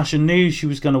Sasha knew she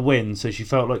was going to win, so she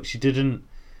felt like she didn't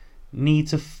need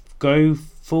to go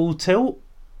full tilt.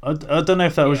 I don't know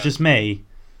if that was just me.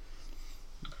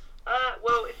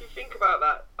 Well, if you think about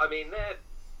that, I mean, their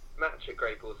match at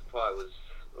Great Balls of Fire was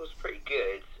pretty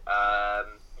good.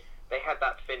 They had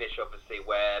that finish, obviously,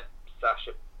 where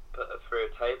Sasha put her through a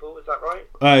table. Is that right?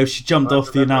 Oh, she jumped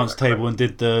off the announce table and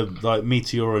did the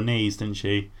Meteora knees, didn't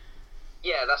she?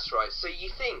 Yeah, that's right. So you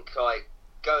think going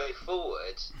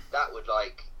forward that would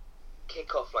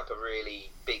kick off a really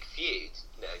big feud,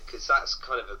 because that's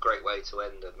kind of a great way to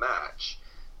end a match.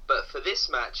 But for this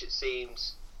match, it seemed,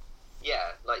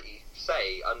 like you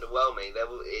say, underwhelming.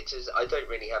 I don't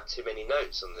really have too many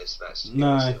notes on this match.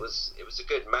 No, it was a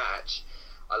good match.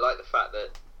 I like the fact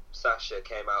that Sasha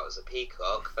came out as a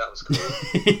peacock. That was cool.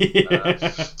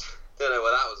 Don't know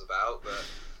what that was about, but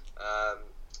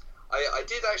I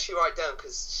did actually write down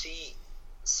because she.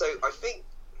 So I think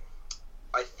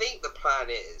the plan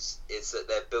is that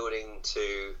they're building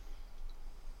to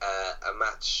a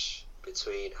match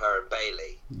between her and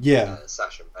Bayley. Yeah.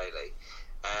 Sasha and Bayley.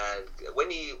 And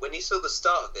when you saw the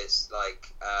start of this,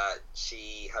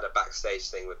 she had a backstage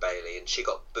thing with Bayley, and she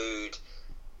got booed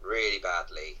really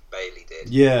badly. Bayley did.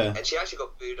 Yeah. And she actually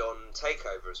got booed on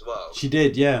Takeover as well. She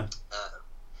did, yeah.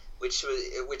 Which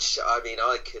I mean,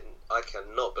 I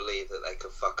cannot believe that they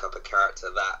could fuck up a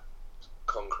character that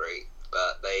concrete,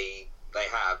 but they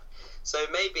have. So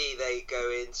maybe they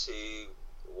go into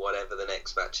whatever the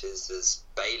next match is as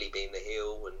Bayley being the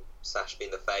heel and Sasha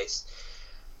being the face.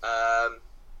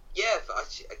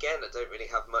 Again, I don't really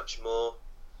have much more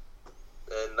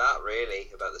than that really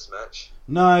about this match.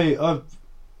 No,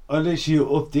 I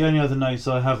literally, the only other notes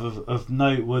I have of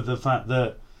note were the fact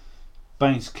that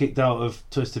Banks kicked out of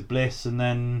Twisted Bliss, and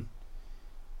then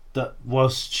that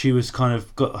whilst she was kind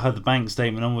of had the Banks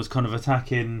statement on, was kind of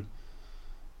attacking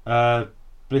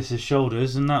Bliss's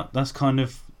shoulders, and that's kind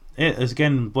of it. As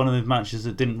again, one of the matches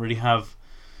that didn't really have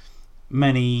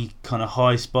many kind of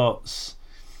high spots.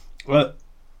 But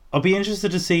I'll be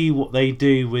interested to see what they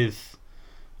do with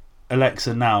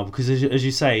Alexa now, because as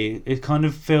you say, it kind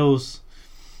of feels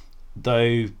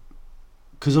though,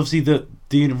 because obviously the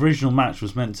original match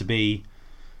was meant to be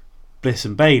Bliss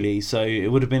and Bayley, so it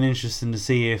would have been interesting to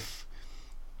see if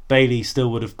Bayley still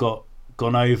would have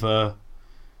gone over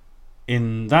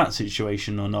in that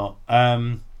situation or not.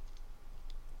 But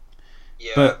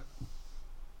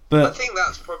I think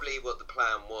that's probably what the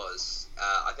plan was.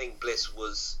 I think Bliss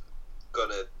was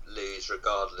gonna lose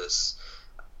regardless.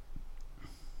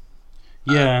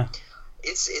 Yeah.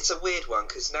 It's a weird one,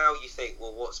 because now you think,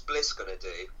 well, what's Bliss gonna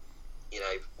do?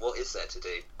 What is there to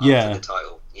do after the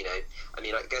title? I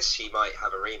mean, I guess she might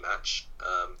have a rematch,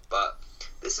 but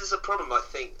this is a problem. I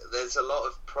think there's a lot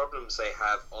of problems they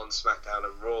have on SmackDown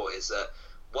and Raw, is that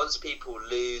once people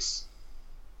lose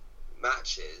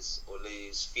matches or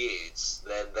lose feuds,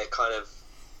 then they're kind of,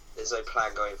 there's no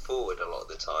plan going forward a lot of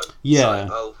the time. Yeah.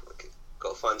 It's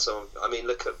got to find someone. I mean,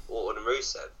 look at Orton and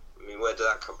Rusev. I mean, where did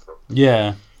that come from?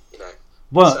 Yeah.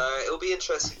 Well, so it'll be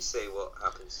interesting to see what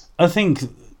happens. I think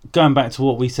going back to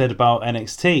what we said about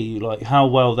NXT, how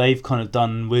well they've kind of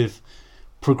done with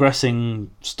progressing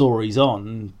stories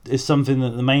on, is something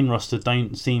that the main roster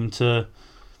don't seem to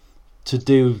to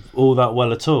do all that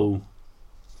well at all.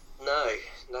 No,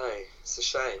 it's a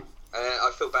shame.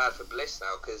 I feel bad for Bliss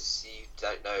now because you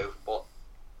don't know what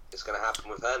is going to happen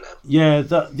with her now. Yeah,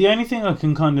 the only thing I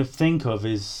can kind of think of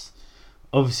is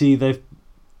obviously they've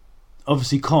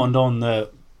cottoned on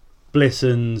that Bliss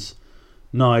and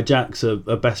Nia Jax are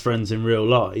best friends in real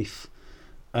life.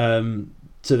 So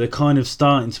they're kind of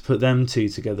starting to put them two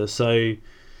together. So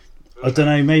I don't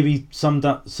know, maybe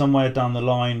somewhere down the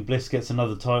line Bliss gets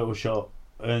another title shot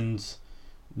and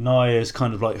Nia is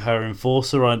kind of like her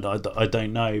enforcer. I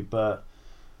don't know, but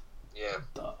yeah,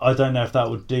 I don't know if that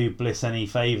would do Bliss any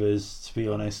favours, to be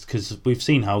honest, because we've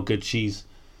seen how good she's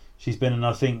been, and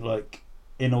I think, like,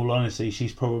 in all honesty,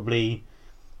 she's probably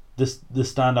the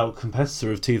standout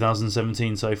competitor of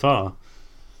 2017 so far.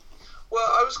 Well,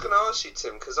 I was going to ask you,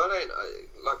 Tim, because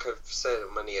like I've said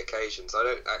on many occasions, I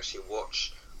don't actually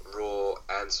watch Raw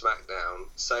and SmackDown.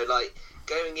 So, like,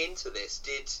 going into this,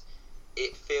 did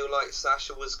it feel like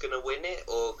Sasha was going to win it,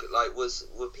 or like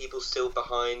were people still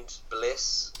behind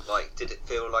Bliss? Like, did it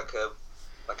feel like a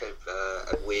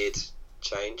weird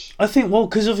change? I think, well,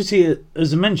 because obviously,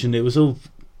 as I mentioned, it was all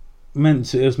meant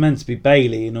to be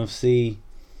Bayley, and obviously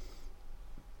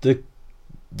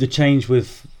the change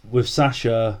with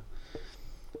Sasha,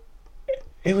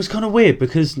 it was kind of weird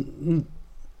because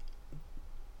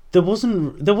there was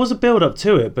a build up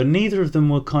to it, but neither of them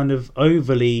were kind of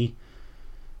overly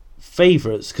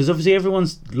favourites, because obviously everyone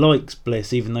likes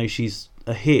Bliss even though she's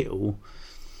a heel.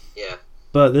 Yeah.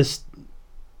 But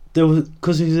there was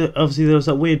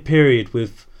that weird period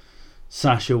with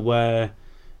Sasha where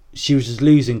she was just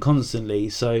losing constantly,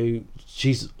 so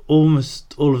she's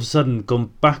almost all of a sudden gone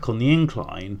back on the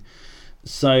incline.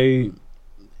 So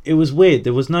it was weird.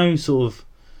 There was no sort of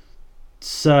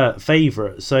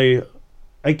favourite. So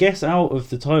I guess out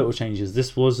of the title changes,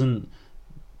 this wasn't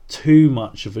too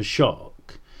much of a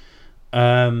shock.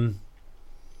 As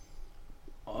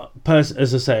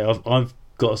I say, I've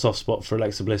got a soft spot for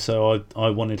Alexa Bliss, so I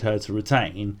wanted her to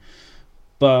retain.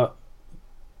 But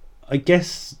I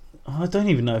guess I don't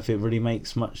even know if it really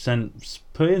makes much sense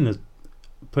putting the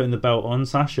belt on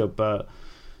Sasha. But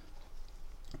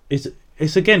it's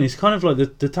kind of like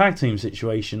the tag team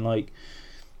situation, like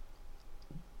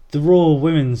the Raw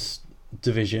Women's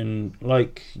division.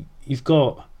 Like, you've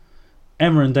got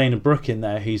Emma and Dana Brooke in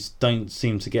there, who don't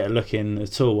seem to get a look in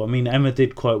at all. I mean, Emma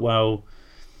did quite well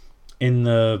in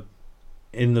the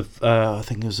I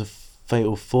think it was a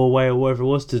fatal 4-way or whatever it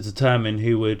was, to determine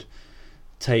who would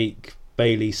take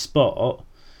Bayley's spot.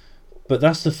 But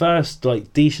that's the first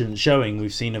like decent showing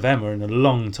we've seen of Emma in a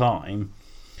long time.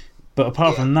 But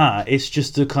apart from that, it's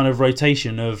just a kind of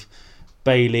rotation of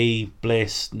Bayley,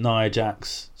 Bliss, Nia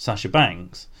Jax, Sasha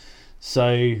Banks.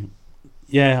 So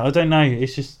yeah, I don't know.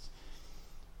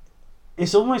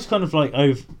 It's almost kind of like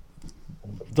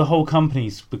the whole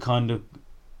company's kind of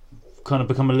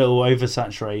become a little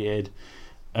oversaturated,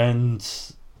 and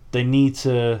they need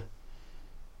to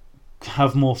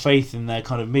have more faith in their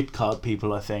kind of mid-card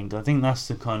people. I think that's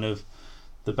the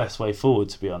best way forward,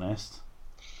 to be honest.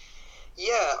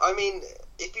 Yeah, I mean,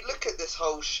 if you look at this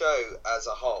whole show as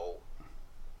a whole,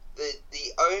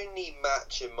 the only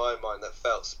match in my mind that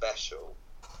felt special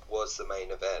was the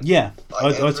main event. Yeah,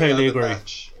 I totally agree.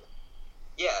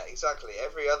 Yeah, exactly.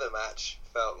 Every other match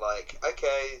felt like,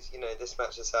 okay, this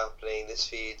match is happening, this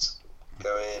feud's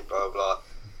going, blah, blah.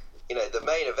 The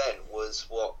main event was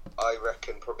what I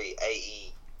reckon probably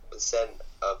 80%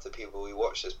 of the people who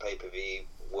watched this pay-per-view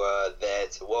were there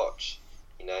to watch,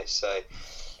 so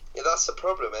yeah, that's the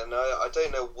problem, and I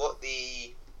don't know what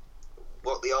the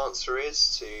answer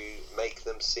is to make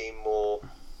them seem more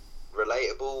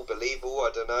relatable, believable,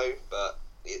 I don't know, but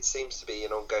it seems to be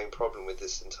an ongoing problem with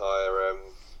this entire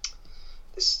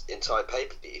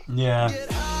pay-per-view. Yeah.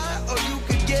 Get high, or you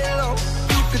could get low.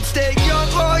 You could stay young,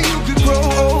 or you could grow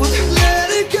old. Let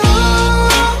it go.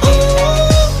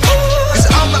 'Cause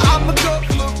I'm a go.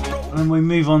 And we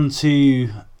move on to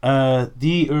the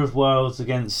Eater of Worlds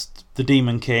against the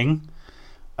Demon King.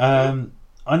 I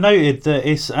noted that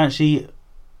it's actually it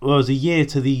was a year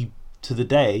to the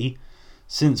day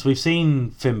since we've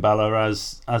seen Finn Balor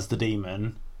as the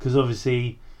Demon, because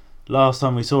obviously last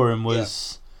time we saw him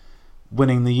was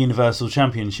winning the Universal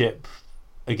Championship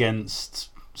against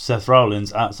Seth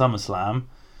Rollins at SummerSlam,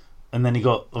 and then he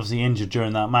got obviously injured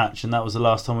during that match, and that was the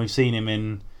last time we've seen him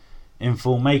in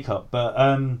full makeup. But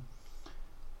I'm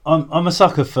a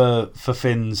sucker for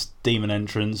Finn's Demon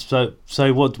entrance.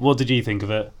 So what did you think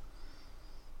of it?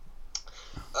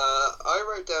 I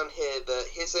wrote down here that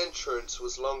his entrance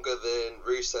was longer than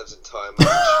Rusev's entire match.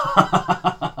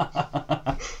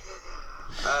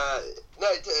 No,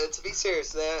 to be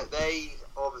serious, they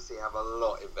obviously have a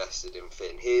lot invested in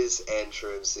Finn. His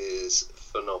entrance is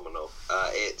phenomenal.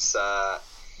 It's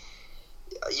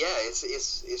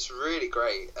really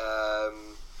great. The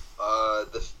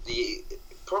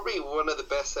probably one of the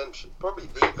best probably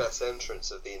the best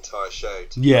entrance of the entire show.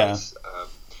 To be honest.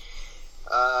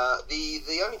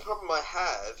 The only problem I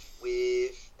have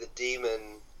with the Demon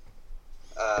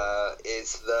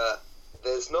is that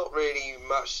there's not really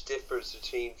much difference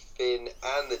between Finn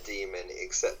and the Demon,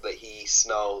 except that he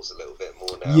snarls a little bit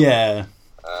more now. Yeah.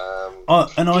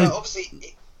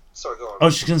 Obviously. Sorry, go on. I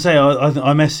was just going to say,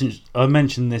 I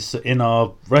mentioned this in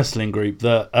our wrestling group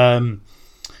that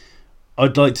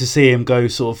I'd like to see him go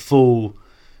sort of full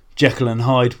Jekyll and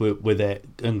Hyde with it,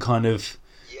 and kind of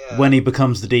when he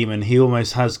becomes the Demon, he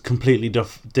almost has completely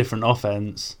different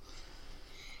offense.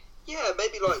 Yeah,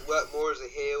 maybe like work more as a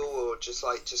heel, or just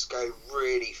go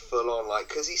really full on, like,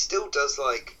 because he still does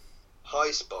like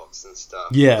high spots and stuff.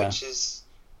 Yeah, which is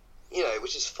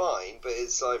fine, but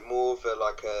it's like more of a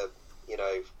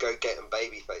go get 'em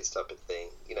babyface type of thing.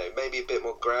 Maybe a bit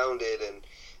more grounded and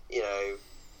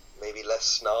maybe less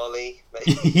snarly.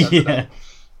 Maybe. Yeah.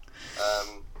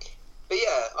 But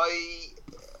yeah,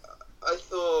 I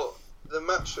thought the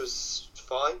match was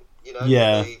fine.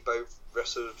 Yeah. They both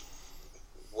wrestled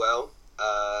well.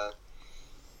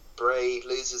 Bray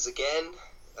loses again.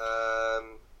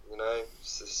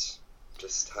 This is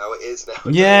just how it is now.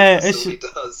 Yeah, that's all he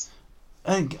does.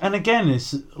 And again,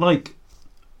 it's like,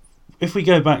 if we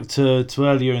go back to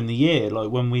earlier in the year, like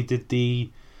when we did the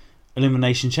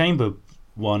Elimination Chamber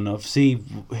one, obviously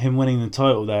him winning the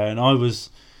title there, and I was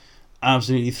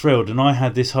absolutely thrilled. And I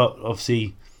had this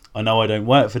obviously, I know I don't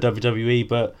work for WWE,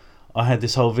 but I had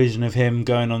this whole vision of him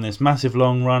going on this massive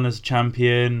long run as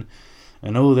champion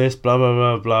and all this blah blah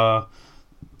blah blah.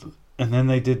 And then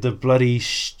they did the bloody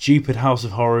stupid House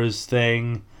of Horrors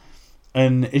thing,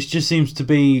 and it just seems to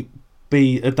be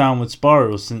a downward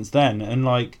spiral since then. And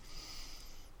like,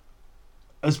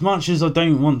 as much as I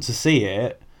don't want to see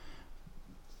it,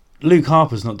 Luke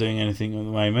Harper's not doing anything at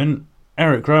the moment.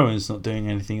 Eric Rowan's not doing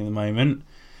anything at the moment.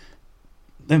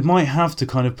 They might have to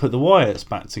kind of put the Wyatts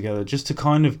back together just to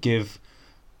kind of give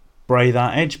Bray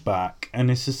that edge back. And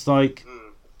it's just like,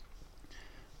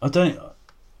 I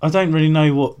don't really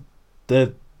know what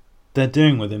they're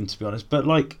doing with him, to be honest. But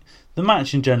like, the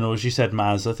match in general, as you said,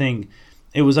 Maz, I think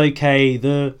it was okay.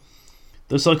 The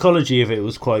psychology of it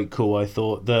was quite cool. I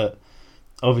thought that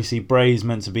obviously Bray's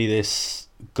meant to be this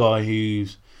guy who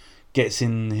gets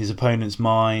in his opponent's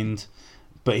mind,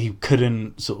 but he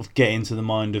couldn't sort of get into the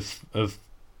mind of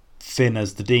Finn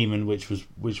as the Demon, which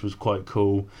was quite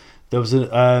cool. There was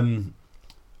a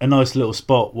nice little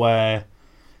spot where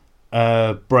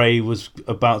Bray was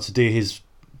about to do his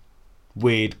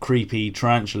weird, creepy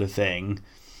tarantula thing,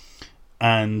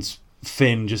 and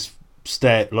Finn just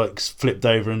flipped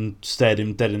over and stared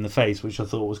him dead in the face, which I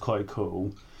thought was quite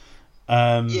cool.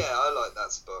 I like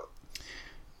that spot.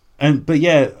 And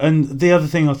the other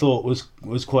thing I thought was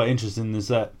quite interesting is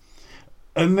that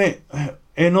it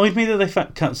annoyed me that they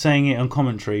kept saying it on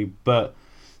commentary, but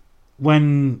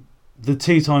when the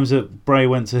two times that Bray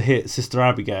went to hit Sister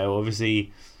Abigail,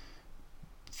 obviously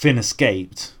Finn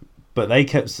escaped, but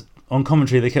on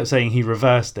commentary they kept saying he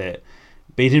reversed it,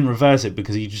 but he didn't reverse it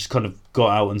because he just kind of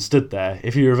got out and stood there.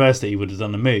 If he reversed it, he would have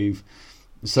done a move.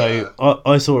 So yeah.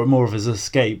 I saw it more of as an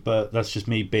escape, but that's just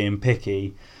me being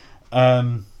picky.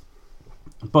 But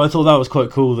I thought that was quite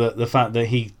cool, that the fact that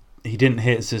he didn't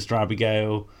hit Sister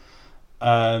Abigail.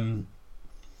 Again,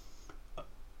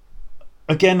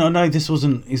 I know this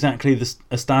wasn't exactly a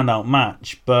standout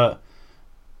match, but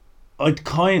I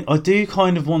do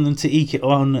kind of want them to eke it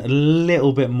on a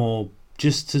little bit more,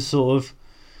 just to sort of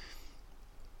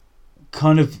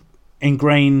kind of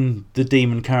ingrain the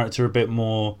Demon character a bit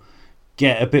more,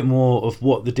 get a bit more of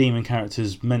what the Demon character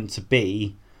is meant to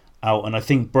be out, and I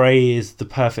think Bray is the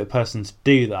perfect person to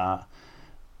do that.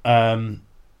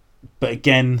 But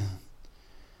again,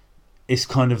 it's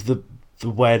kind of the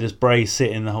where does Bray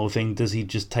sit in the whole thing? Does he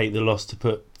just take the loss to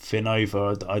put Finn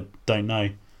over? I don't know.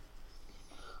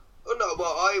 Oh no,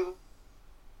 well, I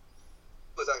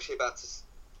was actually about to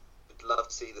love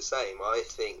to see the same. I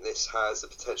think this has the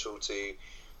potential to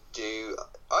do.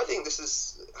 I think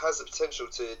this has the potential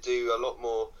to do a lot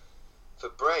more for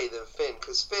Bray than Finn,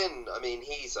 because Finn, I mean,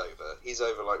 he's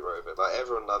over like Robert. Like,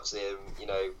 everyone loves him.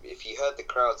 If you heard the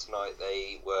crowd tonight,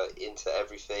 they were into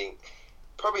everything.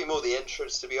 Probably more the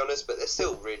entrance, to be honest, but they're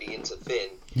still really into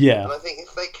Finn. Yeah. And I think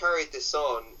if they carried this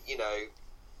on,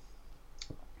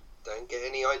 don't get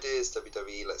any ideas,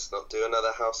 WWE. Let's not do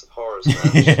another House of Horrors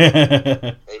match.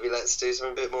 Maybe let's do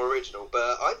something a bit more original.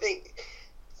 But I think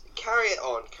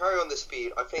carry on this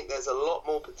feud. I think there's a lot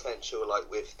more potential, like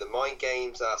with the mind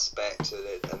games aspect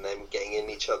and them getting in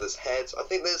each other's heads. I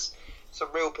think there's some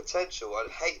real potential.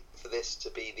 I'd hate for this to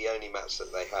be the only match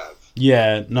that they have.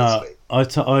 Yeah, no, I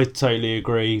totally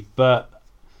agree. But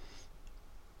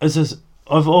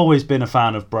I've always been a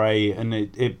fan of Bray, and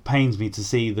it pains me to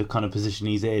see the kind of position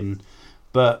he's in.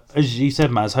 But as you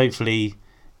said, Maz, hopefully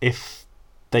if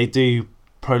they do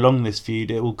prolong this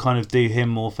feud, it will kind of do him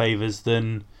more favours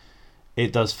than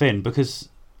it does Finn. Because,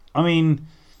 I mean,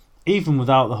 even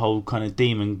without the whole kind of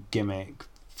demon gimmick,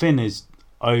 Finn is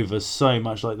over so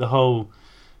much. Like the whole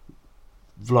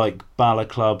like Balor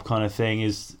Club kind of thing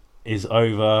is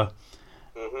over.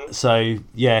 Mm-hmm. So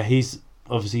yeah, he's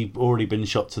obviously already been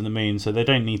shot to the moon, so they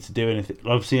don't need to do anything.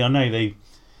 Obviously I know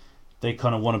they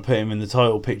kind of want to put him in the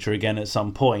title picture again at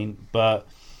some point, but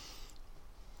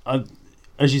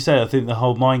as you say, I think the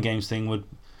whole mind games thing would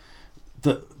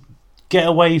get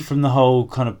away from the whole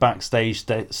kind of backstage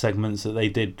segments that they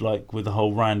did, like with the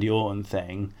whole Randy Orton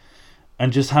thing,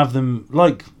 and just have them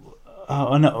like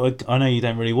I know you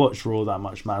don't really watch Raw that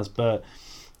much, Maz, but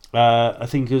I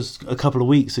think it was a couple of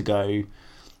weeks ago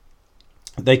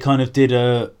they kind of did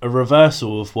a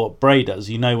reversal of what Bray does.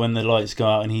 You know, when the lights go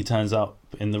out and he turns up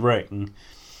in the ring.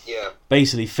 Yeah.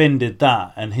 Basically, Finn did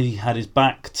that, and he had his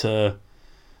back to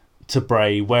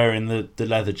Bray wearing the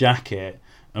leather jacket,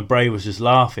 and Bray was just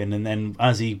laughing. And then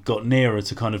as he got nearer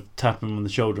to kind of tap him on the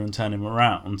shoulder and turn him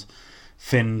around,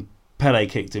 Finn Pele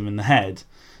kicked him in the head.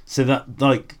 So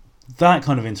that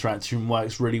kind of interaction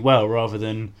works really well, rather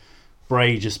than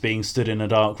Bray just being stood in a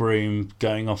dark room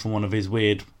going off on one of his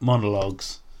weird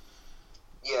monologues.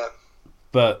 Yeah.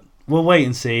 But we'll wait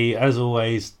and see. As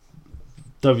always,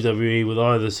 WWE will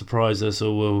either surprise us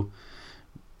or will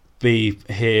be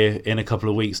here in a couple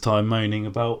of weeks' time moaning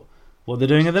about what they're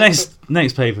doing at the next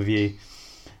pay-per-view.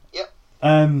 Yep.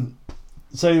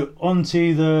 So on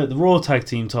to the Raw Tag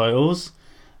Team titles.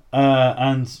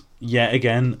 And yet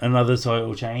again, another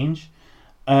title change.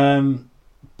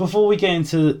 Before we get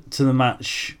into the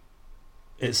match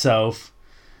itself,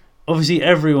 obviously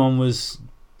everyone was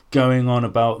going on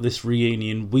about this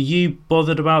reunion. Were you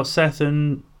bothered about Seth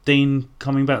and Dean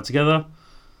coming back together?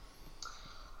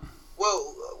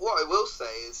 Well, what I will say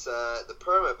is the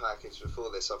promo package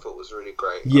before this I thought was really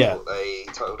great. Yeah. I thought they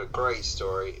told a great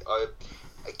story. I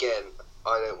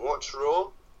don't watch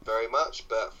Raw very much,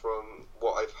 but from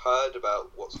what I've heard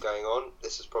about what's going on,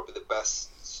 this is probably the best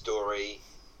story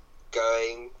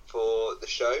going for the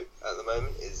show at the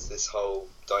moment, is this whole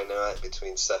dynamic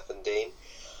between Seth and Dean.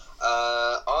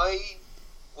 I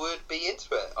would be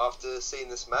into it after seeing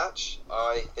this match.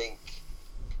 I think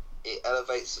it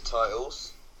elevates the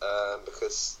titles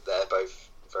because they're both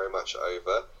very much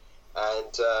over,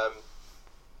 and I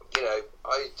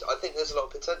think there's a lot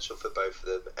of potential for both of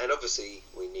them, and obviously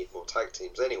we need more tag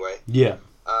teams anyway. Yeah.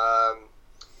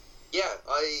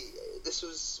 This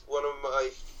was one of my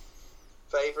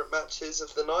favourite matches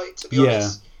of the night, to be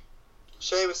honest.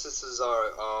 Sheamus and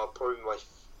Cesaro are probably my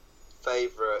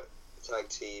favourite tag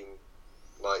team,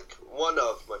 like one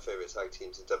of my favourite tag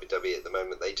teams in WWE at the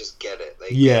moment. They just get it.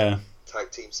 They get tag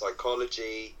team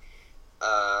psychology.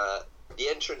 The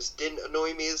entrance didn't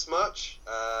annoy me as much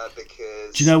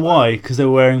because... Do you know why? Because they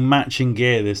were wearing matching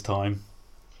gear this time.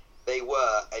 They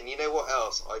were, and you know what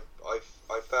else?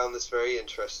 I found this very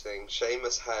interesting.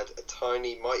 Sheamus had a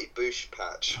tiny Mighty Boosh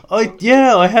patch. I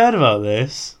heard about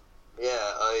this. Yeah,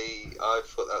 I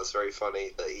thought that was very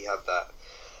funny that he had that.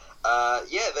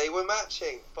 They were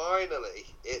matching, finally.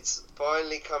 It's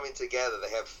finally coming together.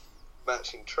 They have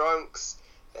matching trunks,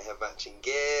 they have matching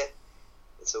gear.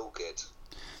 It's all good.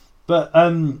 But,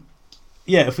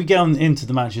 if we get on into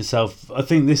the match itself, I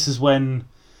think this is when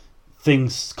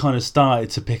things kind of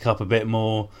started to pick up a bit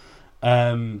more.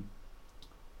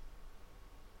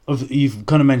 You've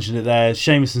kind of mentioned it there.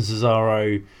 Sheamus and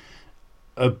Cesaro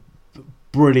are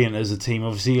brilliant as a team.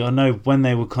 Obviously, I know when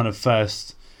they were kind of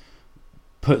first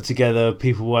put together,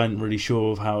 people weren't really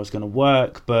sure of how it's going to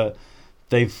work, but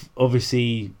they've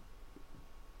obviously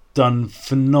done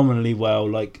phenomenally well.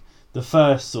 Like, the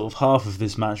first sort of half of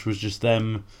this match was just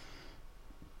them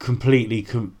completely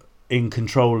in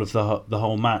control of the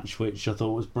whole match, which I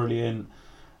thought was brilliant.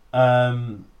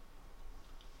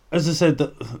 As I said,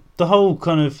 the whole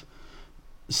kind of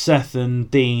Seth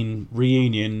and Dean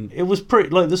reunion, it was pretty,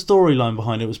 like, the storyline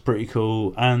behind it was pretty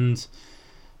cool, and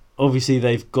obviously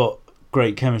they've got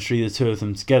great chemistry, the two of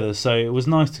them together, so it was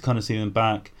nice to kind of see them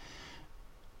back.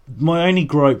 My only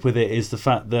gripe with it is the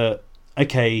fact that,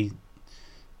 okay,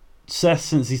 Seth,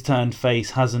 since he's turned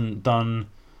face, hasn't done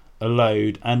a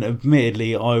load, and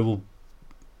admittedly I will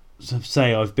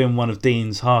say I've been one of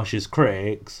Dean's harshest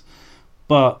critics,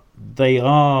 but they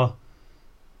are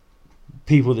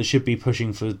people that should be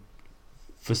pushing for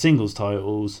singles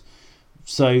titles.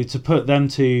 So to put them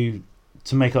to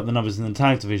make up the numbers in the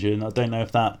tag division, I don't know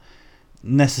if that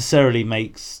necessarily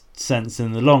makes sense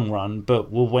in the long run,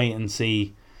 but we'll wait and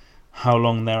see how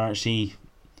long they're actually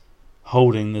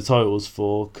holding the titles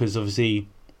for, because obviously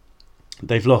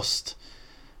they've lost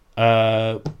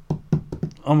oh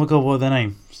my god, what are their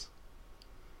names?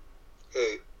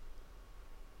 Who?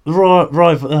 The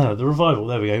Revival,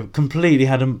 there we go. Completely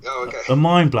had a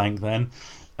mind blank then.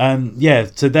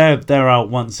 So they're out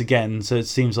once again, so it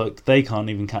seems like they can't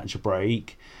even catch a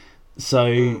break.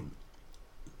 So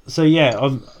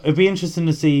yeah, it'd be interesting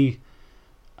to see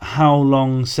how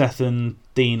long Seth and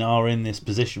Dean are in this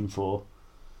position for.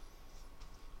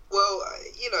 Well,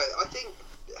 I think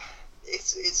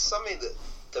it's something that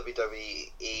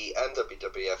WWE and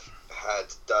WWF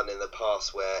had done in the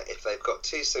past, where if they've got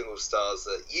two single stars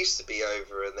that used to be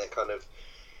over and they're kind of,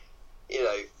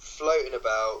 floating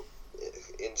about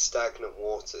in stagnant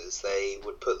waters, they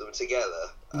would put them together.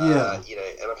 And I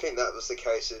think that was the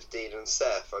case with Dean and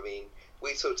Seth. I mean,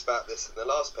 we talked about this in the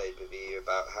last pay-per-view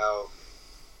about how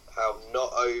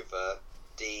not over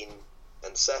Dean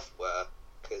and Seth were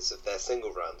because of their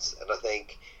single runs, and I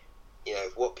think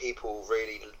what people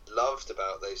really loved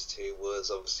about those two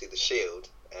was obviously the Shield,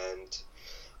 and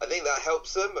I think that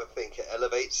helps them. I think it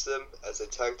elevates them as a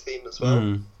tag team as well.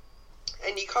 And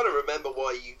you kind of remember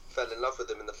why you fell in love with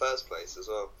them in the first place as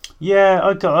well. Yeah,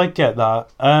 I get that.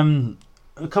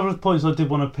 A couple of points I did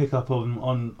want to pick up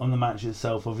on the match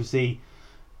itself. Obviously,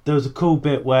 there was a cool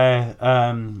bit where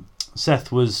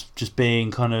Seth was just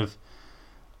being kind of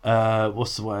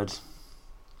what's the word?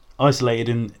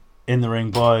 Isolated in the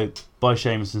ring by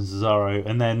Sheamus and Cesaro,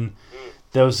 and then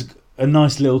there was a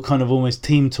nice little kind of almost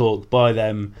team talk by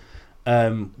them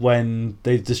when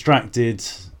they distracted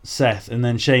Seth, and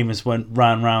then Sheamus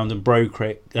ran round and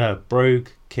brogue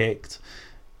kicked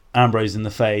Ambrose in the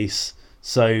face,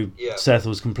 so Seth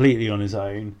was completely on his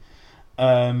own.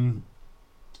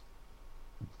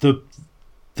 The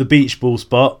beach ball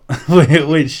spot,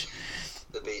 which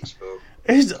the beach ball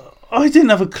is, I didn't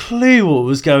have a clue what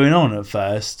was going on at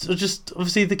first.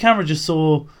 Obviously the camera just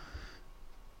saw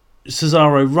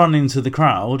Cesaro run into the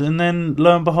crowd, and then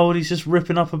lo and behold, he's just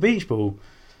ripping up a beach ball.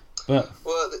 But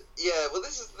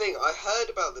this is the thing. I heard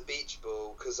about the beach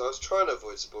ball because I was trying to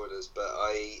avoid spoilers, but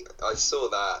I saw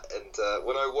that, and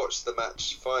when I watched the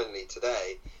match finally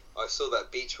today, I saw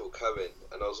that beach ball coming,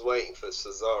 and I was waiting for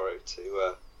Cesaro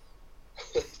to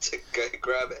to go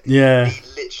grab it. Yeah, he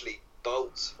literally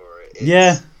bolts for it.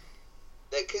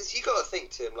 Because you got to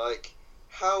think, Tim, like,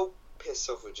 how pissed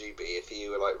off would you be if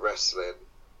you were like wrestling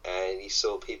and you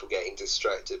saw people getting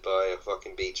distracted by a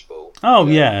fucking beach ball? Oh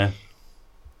yeah.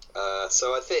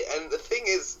 So I think, and the thing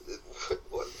is,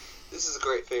 this is a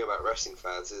great thing about wrestling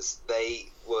fans, is they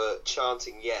were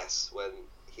chanting yes when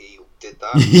he did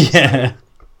that. Yeah.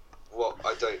 So,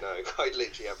 I don't know. I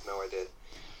literally have no idea.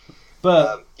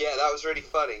 But that was really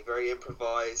funny. Very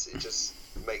improvised. It just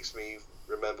makes me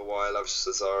remember why I love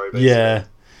Cesaro. Basically. Yeah.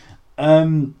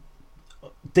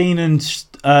 Dean and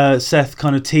Seth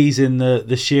kind of teasing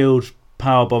the Shield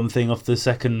powerbomb thing off the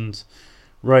second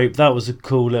rope. That was a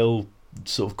cool little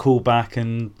sort of callback,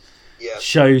 and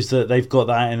shows that they've got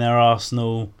that in their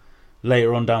arsenal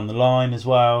later on down the line as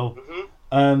well.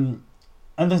 Mm-hmm.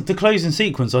 And the closing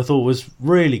sequence I thought was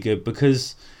really good,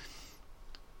 because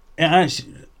it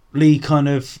actually kind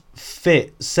of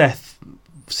fit Seth,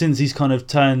 since he's kind of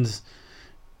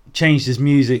changed his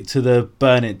music to the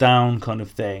burn it down kind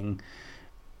of thing.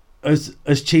 As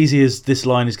cheesy as this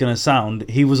line is going to sound,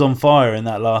 he was on fire in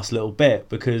that last little bit,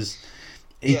 because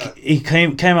he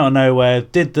came out of nowhere,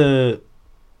 did the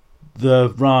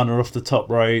Rana off the top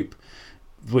rope,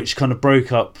 which kind of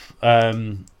broke up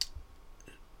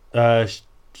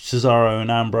Cesaro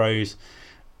and Ambrose,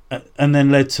 and then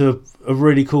led to a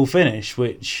really cool finish,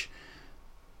 which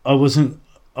I wasn't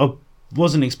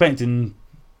expecting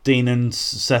Dean and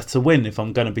Seth to win, if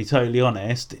I'm going to be totally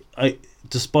honest,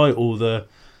 despite all the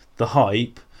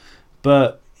hype.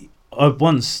 But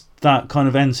once that kind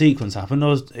of end sequence happened,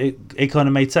 it kind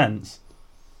of made sense.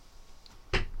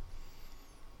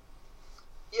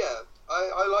 Yeah,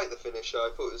 I like the finisher.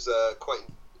 I thought it was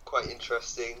quite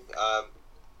interesting.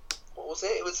 What was it?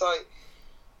 It was like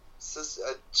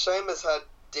Sheamus had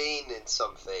Dean in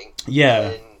something.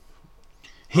 Yeah. And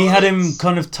he had him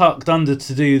kind of tucked under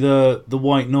to do the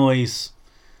white noise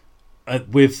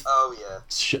with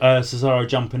Cesaro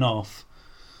jumping off.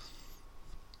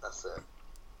 That's it.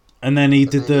 And then he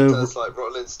did does, like,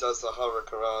 Rollins does the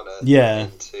Hurricanrana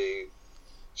into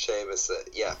Sheamus.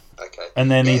 Yeah, okay. And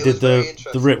then Yeah, he it did was very the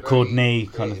interesting, ripcord very knee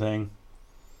kind creative. of thing,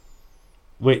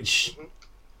 which Mhm.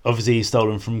 obviously he's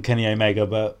stolen from Kenny Omega,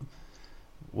 but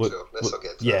Sure, let's not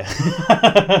get into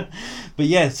yeah. But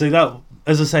yeah, so that,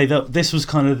 as I say, that this was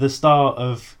kind of the start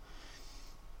of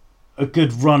a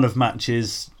good run of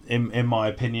matches in my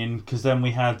opinion, because then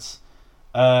we had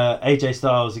AJ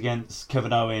Styles against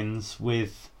Kevin Owens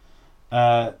with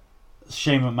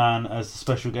Shane McMahon as the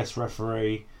special guest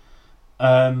referee.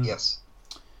 Yes.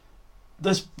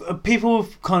 There's people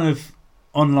kind of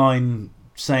online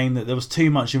saying that there was too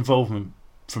much involvement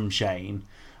from Shane,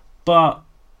 but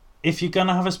if you're going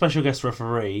to have a special guest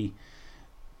referee,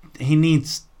 he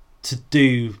needs to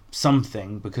do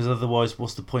something, because otherwise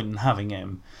what's the point in having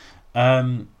him?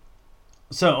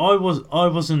 So I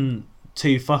wasn't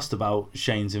too fussed about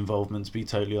Shane's involvement, to be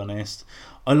totally honest.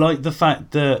 I like the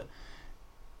fact that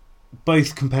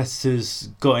both competitors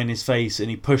got in his face and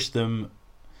he pushed them,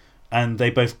 and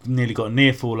they both nearly got a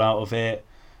near fall out of it.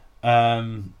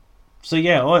 So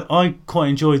yeah, I quite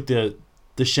enjoyed the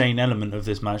Shane element of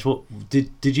this match. What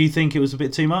did you think it was a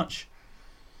bit too much?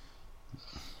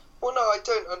 Well, no, I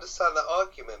don't understand that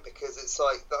argument, because it's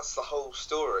like that's the whole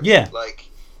story. Yeah. Like,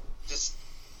 just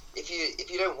if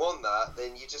you don't want that,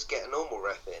 then you just get a normal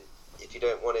ref in. If you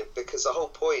don't want it, because the whole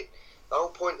point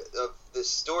of this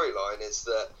storyline is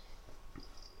that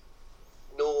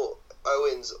nor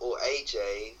Owens or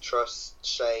AJ trust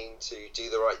Shane to do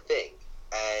the right thing,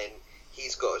 and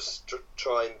he's got to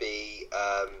try and be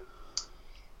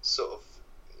sort of,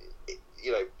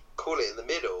 call it in the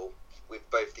middle with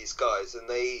both these guys.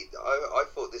 And I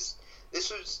thought this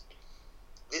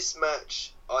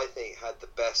match, I think, had the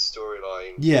best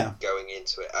storyline going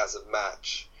into it as a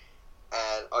match,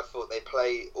 and I thought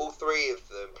all three of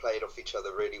them played off each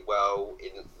other really well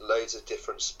in loads of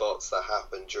different spots that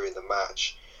happened during the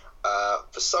match.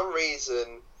 For some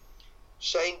reason,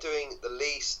 Shane doing the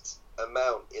least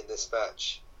amount in this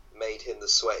match made him the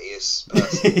sweatiest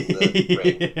person in the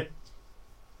ring.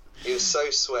 He was so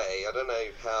sweaty. I don't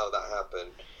know how that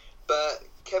happened. But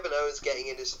Kevin Owens getting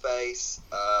in his face.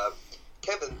 I'll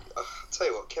tell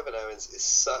you what, Kevin Owens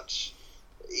is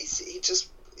he's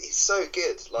so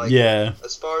good. Like, Yeah.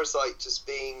 as far as like just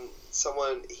being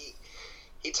someone,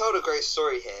 he told a great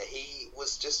story here. He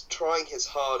was just trying his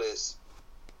hardest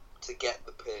to get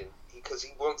the pin, because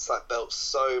he wants that belt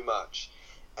so much,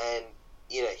 and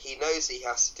he knows he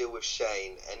has to deal with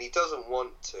Shane, and he doesn't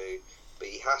want to, but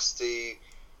he has to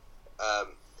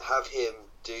have him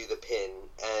do the pin,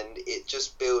 and it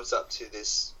just builds up to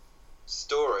this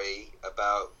story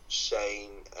about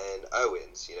Shane and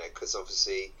Owens, because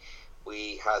obviously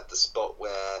we had the spot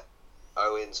where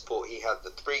Owens thought he had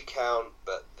the 3 count,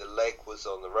 but the leg was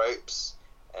on the ropes,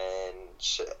 and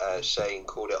Shane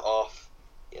called it off,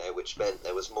 which meant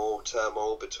there was more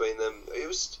turmoil between them. It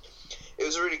was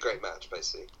a really great match,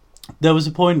 basically. There was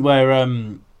a point where I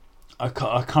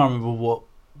can't remember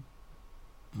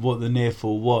what the near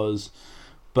fall was,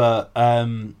 but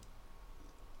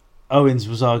Owens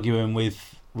was arguing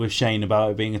with Shane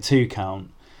about it being a 2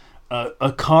 count.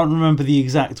 I can't remember the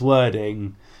exact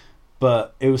wording,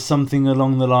 but it was something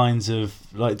along the lines of,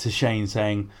 like, to Shane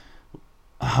saying,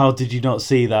 "How did you not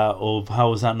see that?" or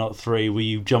 "How was that not 3? Were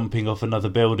you jumping off another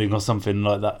building?" or something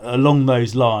like that, along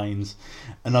those lines.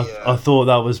 And I thought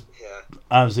that was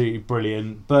absolutely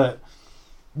brilliant. But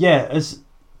yeah, as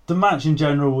the match in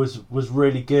general was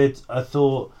really good. I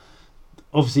thought,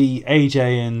 obviously,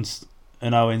 AJ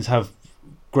and Owens have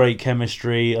great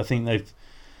chemistry. I think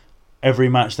every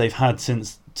match they've had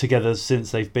since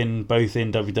they've been both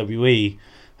in WWE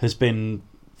has been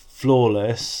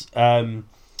flawless. I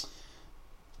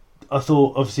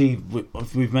thought, obviously,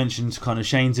 we've mentioned kind of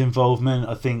Shane's involvement.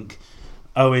 I think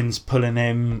Owens pulling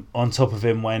him on top of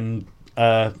him when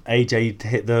AJ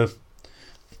hit the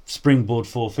springboard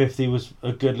 450 was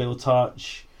a good little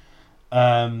touch.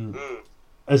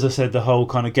 As I said, the whole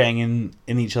kind of getting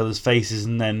in each other's faces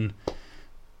and then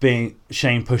being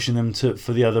Shane pushing them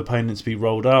for the other opponent to be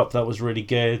rolled up, that was really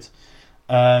good.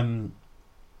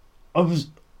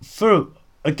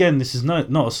 Again, this is not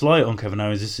a slight on Kevin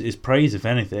Owens, this is praise if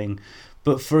anything,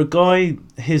 but for a guy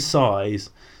his size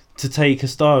to take a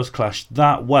Styles Clash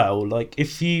that well, like,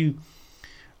 if you,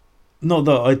 not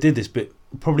that I did this, but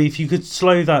probably if you could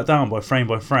slow that down by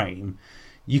frame,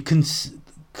 you can,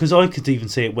 because I could even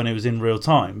see it when it was in real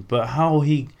time, but how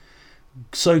he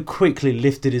so quickly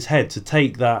lifted his head to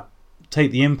take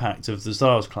the impact of the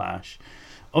Styles Clash.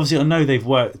 Obviously, I know they've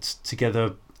worked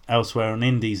together elsewhere on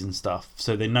indies and stuff,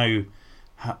 so they know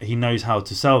he knows how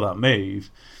to sell that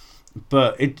move,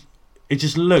 but it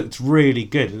just looked really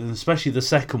good, and especially the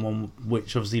second one,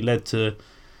 which obviously led to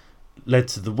led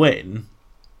to the win,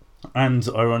 and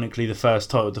ironically the first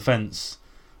title defense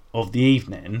of the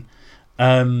evening.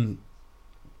 But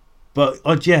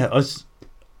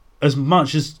as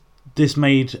much as this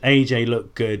made AJ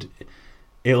look good,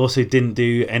 it also didn't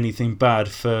do anything bad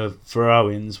for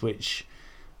Owens, which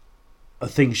I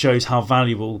think shows how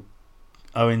valuable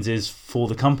Owens is for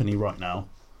the company right now.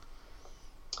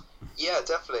 Yeah,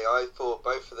 definitely. I thought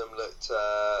both of them looked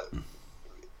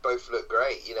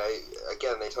great. You know,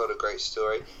 again, they told a great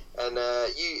story. And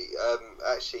you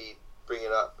actually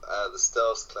bringing up the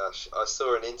Stars Clash, I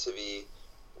saw an interview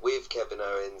with Kevin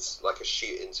Owens, like a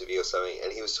shoot interview or something,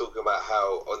 and he was talking about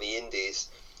how on the Indies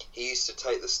he used to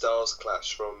take the Stars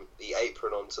Clash from the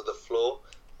apron onto the floor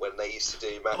when they used to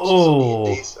do matches on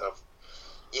the Indies.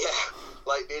 Yeah,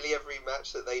 like nearly every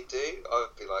match that they do, I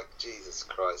would be like, Jesus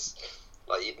Christ.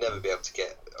 Like, you'd never be able to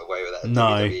get away with that in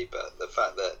WWE, but the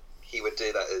fact that he would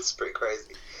do that is pretty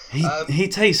crazy. He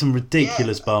takes some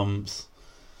ridiculous bumps.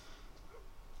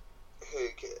 Who?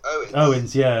 Owens?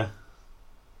 Owens, yeah.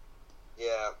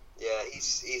 Yeah,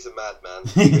 he's a madman.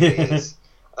 He really is.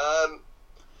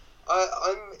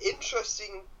 I'd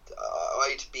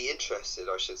be interested,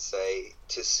 I should say,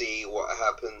 to see what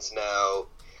happens now,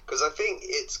 because I think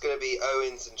it's going to be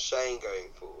Owens and Shane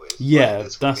going forward. Yeah,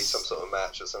 there's going to be some sort of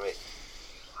match or something.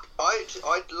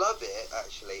 I'd love it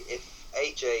actually if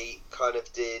AJ kind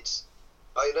of did.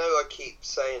 I know I keep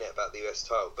saying it about the US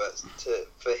title, but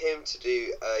for him to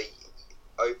do a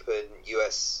open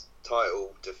US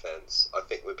title defense, I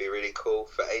think would be really cool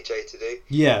for AJ to do.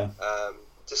 Yeah.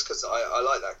 Just because I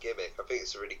like that gimmick. I think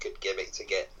it's a really good gimmick to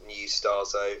get new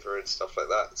stars over and stuff like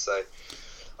that. So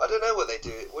I don't know what they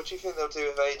do. What do you think they'll do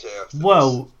with AJ after this?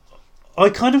 I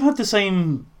kind of had the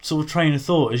same sort of train of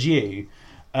thought as you.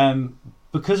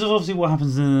 Because of obviously what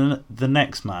happens in the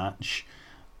next match,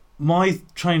 my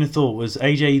train of thought was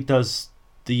AJ does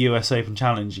the US Open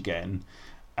Challenge again,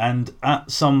 and at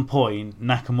some point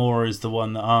Nakamura is the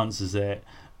one that answers it,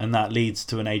 and that leads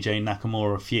to an AJ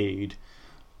Nakamura feud.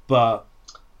 But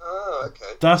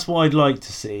that's what I'd like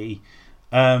to see.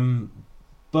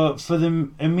 But for the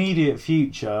immediate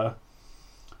future,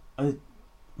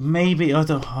 maybe I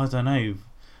don't know.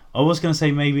 I was going to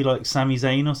say maybe like Sami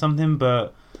Zayn or something,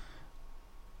 but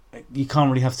you can't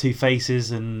really have two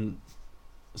faces, and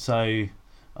so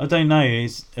I don't know.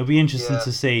 It'll be interesting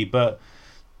to see. But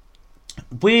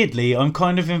weirdly, I'm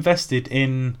kind of invested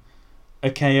in a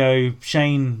KO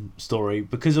Shane story,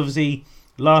 because obviously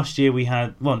this year we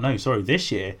had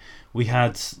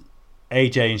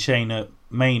AJ and Shane at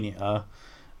Mania,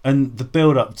 and the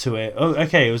build up to it. Oh,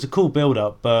 okay, it was a cool build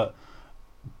up, but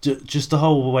just the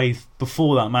whole way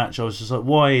before that match, I was just like,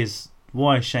 why is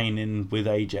Shane in with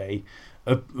AJ?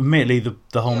 Admittedly,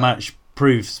 the whole match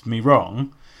proves me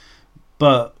wrong,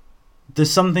 but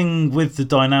there's something with the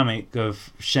dynamic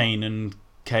of Shane and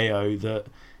KO that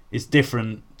is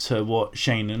different to what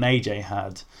Shane and AJ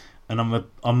had, and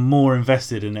I'm more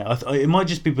invested in it. It might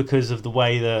just be because of the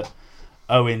way that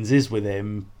Owens is with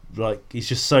him. Like, he's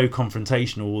just so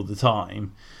confrontational all the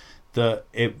time that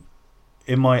it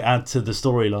might add to the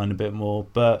storyline a bit more.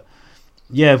 But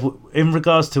yeah, in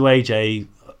regards to AJ,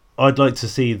 I'd like to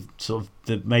see sort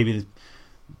of maybe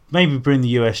bring the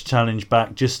US Challenge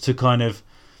back, just to kind of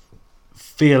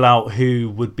feel out who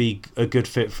would be a good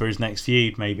fit for his next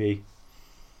feud, maybe.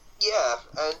 Yeah,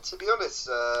 and to be honest,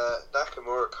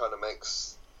 Nakamura kind of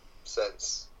makes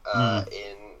sense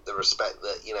in the respect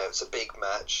that, you know, it's a big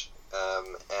match,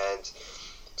 and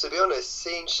to be honest,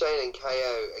 seeing Shane and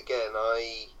KO again,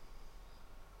 I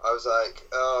was like,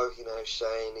 oh, you know,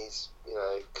 Shane, he's, you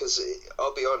know, because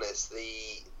I'll be honest,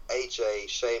 the AJ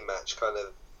Shane match kind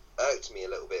of irked me a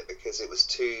little bit because it was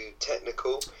too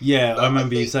technical. Yeah, I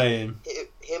remember you saying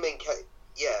him and KO,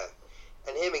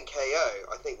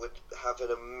 I think would have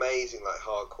an amazing like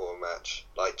hardcore match,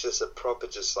 like just a proper,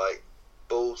 just like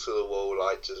balls to the wall,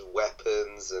 like just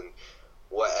weapons and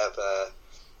whatever.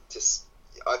 Just,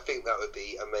 I think that would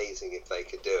be amazing if they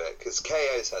could do it, because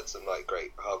KO's had some like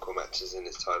great hardcore matches in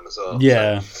his time as well.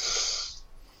 Yeah.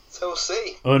 So we'll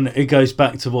see. And it goes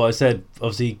back to what I said.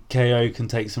 Obviously, KO can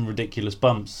take some ridiculous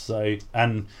bumps. So,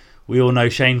 and we all know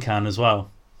Shane can as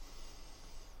well.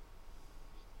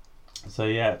 So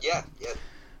yeah. Yeah.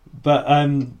 But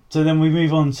so then we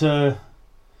move on to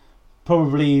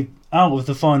probably out of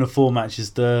the final four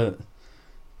matches, the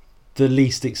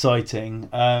least exciting,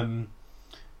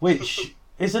 which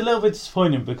is a little bit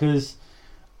disappointing, because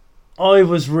I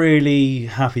was really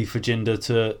happy for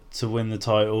Jinder to win the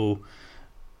title.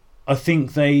 I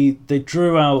think they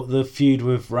drew out the feud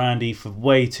with Randy for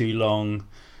way too long,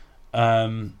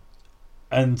 and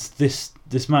this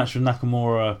match with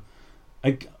Nakamura,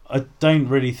 I I don't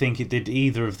really think it did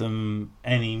either of them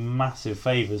any massive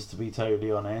favours, to be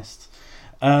totally honest.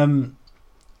 I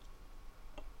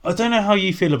don't know how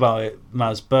you feel about it,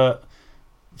 Maz, but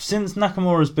since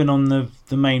Nakamura's been on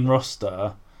the main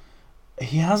roster,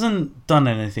 he hasn't done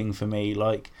anything for me.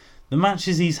 Like, the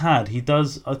matches he's had, he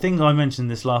does... I think I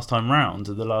mentioned this last time round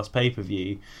at the last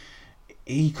pay-per-view.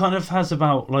 He kind of has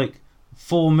about, like,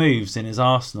 4 moves in his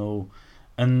arsenal,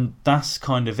 and that's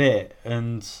kind of it.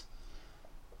 And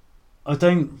I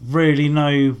don't really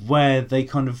know where they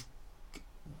kind of...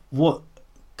 what...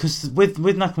 Because with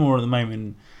Nakamura at the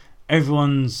moment,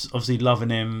 everyone's obviously loving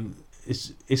him.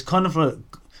 It's kind of like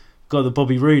got the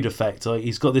Bobby Roode effect. Like,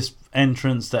 he's got this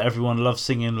entrance that everyone loves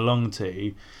singing along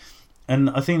to, and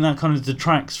I think that kind of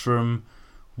detracts from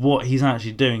what he's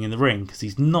actually doing in the ring, because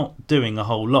he's not doing a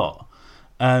whole lot.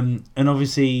 And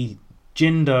obviously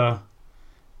Jinder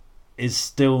is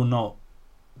still not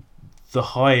the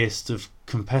highest of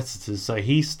competitors, so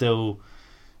he's still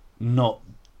not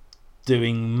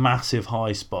doing massive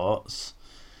high spots.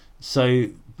 So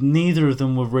neither of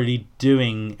them were really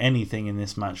doing anything in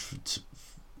this match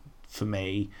for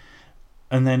me.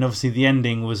 And then obviously the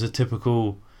ending was a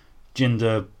typical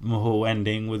Jinder Mahal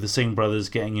ending, with the Singh brothers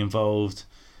getting involved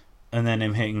and then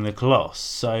him hitting the Colossus.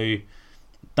 So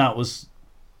that was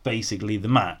basically the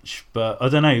match. But I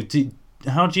don't know,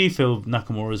 how do you feel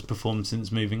Nakamura's performed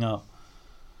since moving up?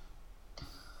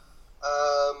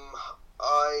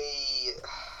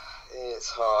 It's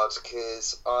hard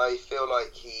because I feel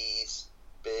like he's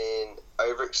been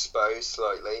overexposed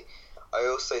slightly. I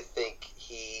also think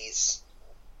you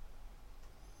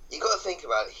got to think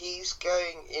about it. He's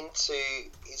gone into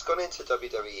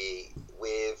WWE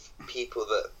with people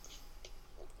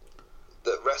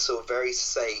that wrestle very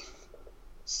safe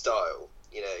style,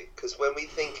 you know, because when we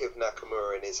think of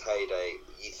Nakamura in his heyday,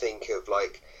 you think of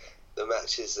like the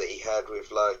matches that he had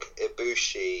with like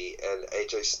Ibushi and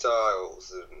AJ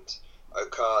Styles and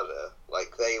Okada.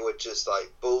 Like, they were just like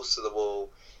balls to the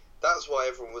wall. That's why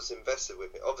everyone was invested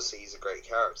with him. Obviously he's a great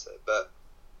character, but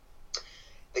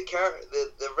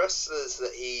the wrestlers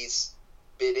that he's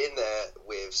been in there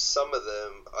with, some of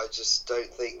them I just don't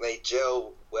think they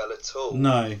gel well at all.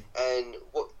 No. And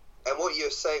what you were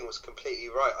saying was completely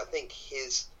right. I think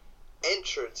his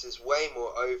entrance is way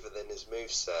more over than his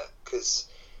moveset, because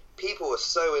people were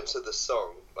so into the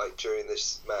song like during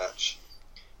this match,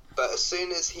 but as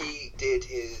soon as he did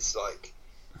his like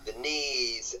the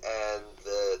knees and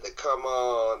the come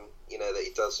on, you know, that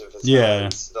he does with his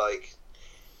hands, like,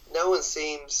 no one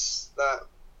seems that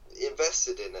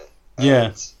invested in it.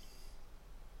 And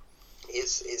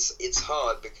it's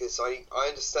hard, because I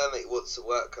understand that he wants to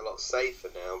work a lot safer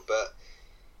now, but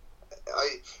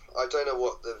I don't know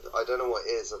what it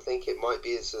is. I think it might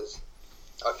be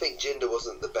I think Jinder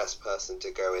wasn't the best person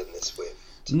to go in this with.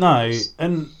 No,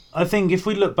 and I think if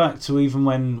we look back to even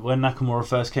when Nakamura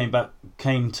first came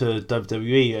to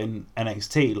WWE and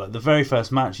NXT, like the very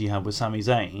first match he had with Sami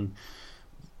Zayn.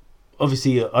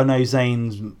 Obviously, I know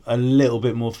Zayn's a little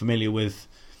bit more familiar with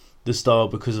the style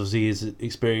because of his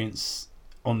experience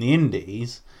on the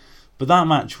Indies, but that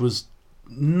match was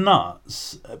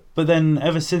nuts. But then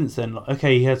ever since then,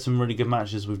 okay, he had some really good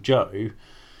matches with Joe,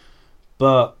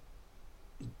 but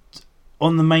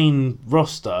on the main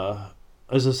roster,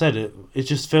 as I said, it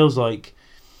just feels like...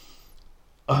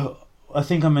 I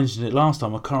think I mentioned it last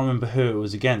time. I can't remember who it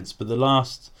was against, but the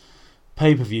last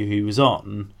pay-per-view he was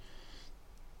on,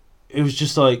 it was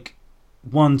just like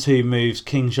 1-2 moves,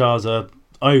 Kinshasa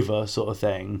over sort of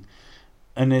thing.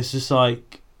 And it's just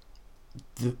like...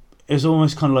 It's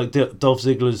almost kind of like Dolph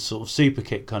Ziggler's sort of super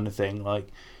kick kind of thing. Like,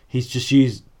 he's just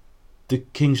used... The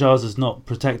Kinshasa's not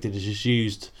protected, it's just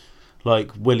used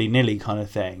like willy-nilly kind of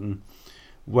thing.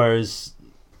 Whereas,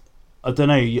 I don't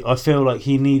know, I feel like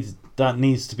needs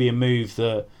to be a move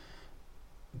that,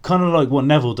 kind of like what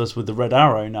Neville does with the Red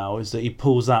Arrow now, is that he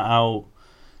pulls that out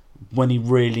when he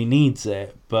really needs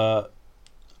it. But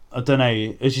I don't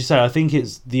know, as you say, I think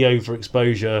it's the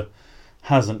overexposure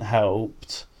hasn't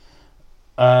helped.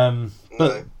 But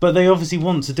they obviously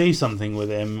want to do something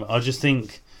with him. I just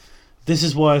think this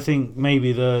is why I think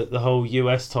maybe the whole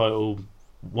US title,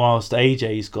 whilst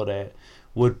AJ's got it,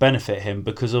 would benefit him,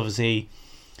 because obviously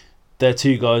they're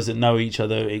two guys that know each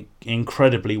other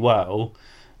incredibly well.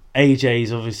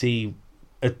 AJ's obviously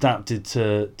adapted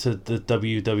to the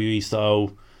WWE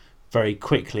style very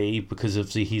quickly, because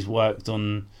obviously he's worked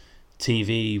on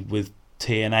TV with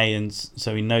TNA, and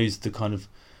so he knows the kind of,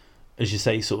 as you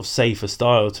say, sort of safer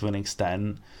style to an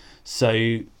extent.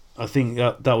 So I think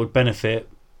that would benefit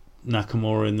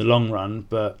Nakamura in the long run,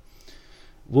 but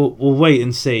we'll wait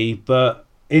and see. But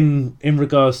in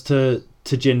regards to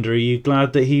to Jinder? Are you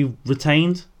glad that he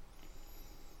retained?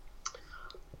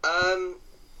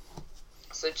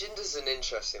 So Jinder's an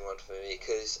interesting one for me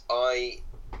because I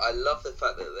love the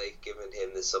fact that they've given him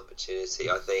this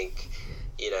opportunity. I think,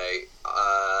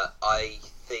 I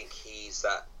think he's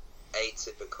that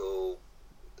atypical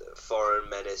foreign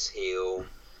menace heel.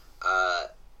 I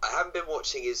haven't been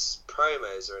watching his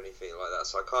promos or anything like that,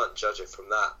 so I can't judge it from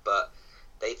that. But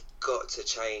they've got to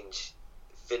change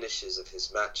finishes of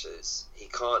his matches. He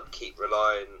can't keep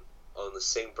relying on the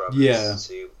Singh brothers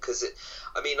because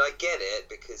I get it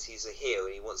because he's a heel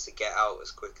and he wants to get out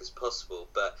as quick as possible,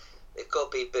 but they've got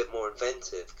to be a bit more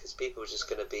inventive because people are just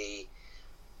going to be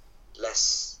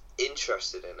less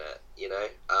interested in it.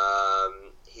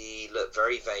 He looked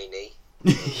very veiny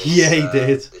in this, he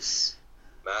did this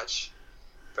match,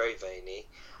 very veiny.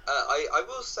 I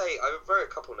will say, I wrote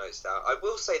a couple notes down. I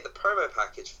will say the promo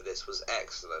package for this was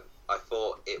excellent. I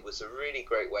thought it was a really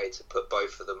great way to put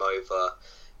both of them over.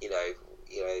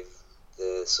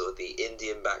 The sort of the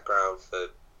Indian background for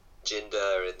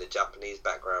Jinder and the Japanese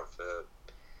background for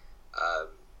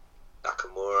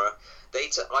Nakamura.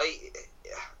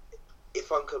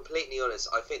 If I'm completely honest,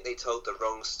 I think they told the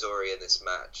wrong story in this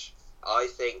match. I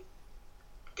think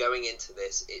going into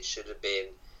this, it should have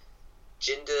been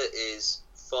Jinder is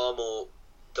far more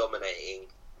dominating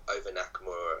over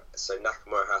Nakamura, so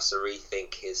Nakamura has to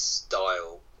rethink his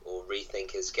style or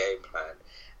rethink his game plan,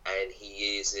 and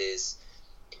he uses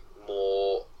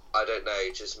more, I don't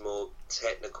know, just more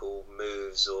technical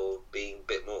moves or being a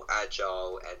bit more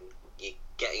agile and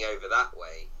getting over that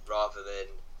way rather than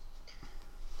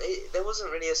there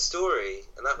wasn't really a story,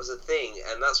 and that was the thing,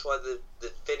 and that's why the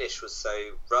finish was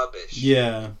so rubbish.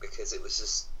 Yeah, because it was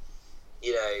just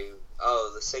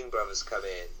the Singh brothers come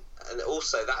in, and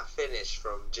also that finish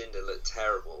from Jinder looked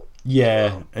terrible.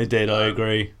 Yeah, it did. I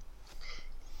agree.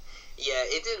 Yeah,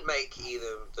 it didn't make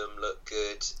either of them look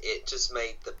good. It just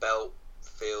made the belt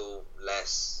feel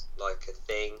less like a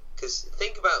thing. Because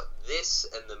think about this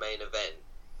and the main event.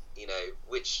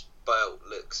 Which belt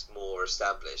looks more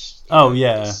established?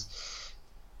 Yeah,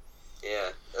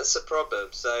 that's the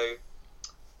problem. So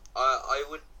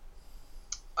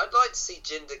I'd like to see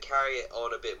Jinder carry it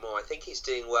on a bit more. I think he's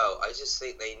doing well. I just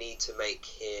think they need to make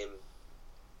him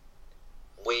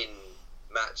win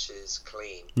matches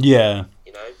clean. Yeah.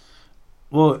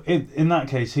 Well, in that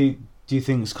case, who do you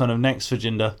think is kind of next for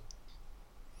Jinder?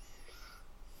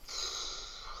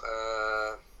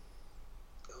 I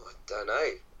don't know.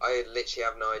 I literally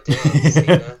have no idea.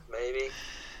 Cena, maybe.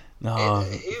 No.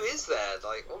 Who is there?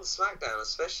 Like on SmackDown,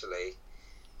 especially.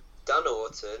 Dunn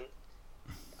Orton.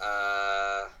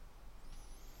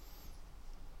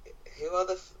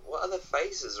 What other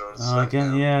faces are on SmackDown?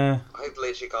 Again, yeah. I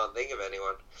literally can't think of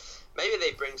anyone. Maybe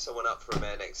they bring someone up from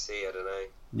NXT. I don't know.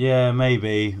 Yeah,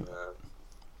 maybe.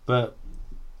 But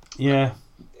yeah.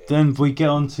 Then we get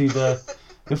on to the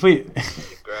Great.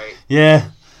 Yeah,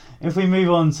 if we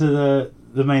move on to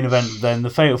the main event, then the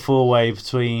Fatal 4-Way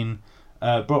between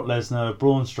Brock Lesnar,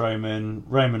 Braun Strowman,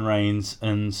 Roman Reigns,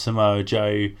 and Samoa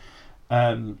Joe,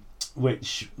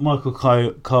 which Michael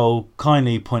Cole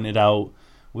kindly pointed out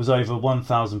was over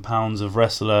 £1,000 of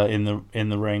wrestler in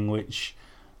the ring, which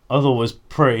I thought was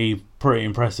pretty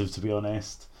impressive, to be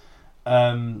honest.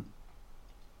 But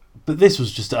this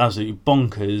was just absolutely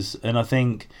bonkers, and I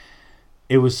think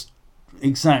it was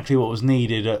exactly what was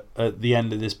needed at the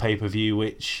end of this pay-per-view,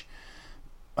 which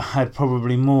had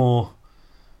probably more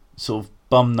sort of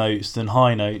bum notes than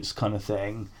high notes kind of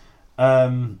thing.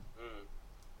 I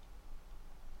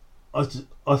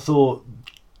thought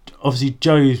obviously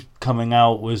Joe coming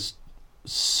out was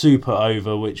super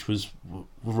over, which was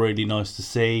really nice to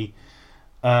see.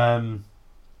 But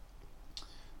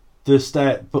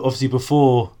obviously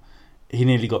before he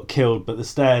nearly got killed, but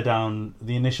the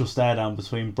initial stare down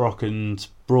between Brock and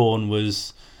Braun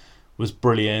was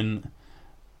brilliant.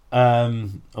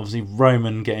 Obviously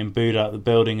Roman getting booed out of the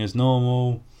building as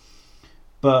normal,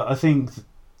 but I think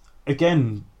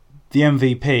again the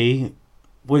MVP,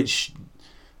 which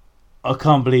I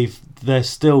can't believe they're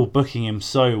still booking him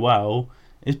so well,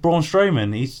 is Braun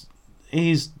Strowman.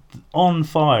 He's on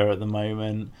fire at the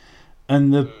moment,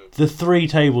 and the 3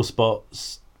 table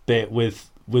spots bit with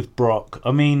Brock.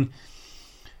 I mean,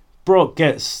 Brock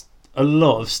gets a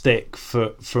lot of stick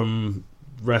from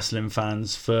wrestling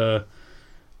fans for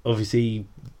obviously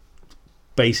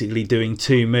basically doing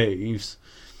 2 moves,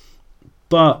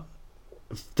 but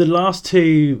the last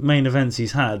 2 main events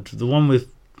he's had, the one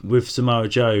with Samoa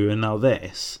Joe and now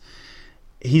this,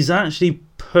 he's actually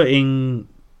putting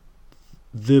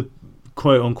the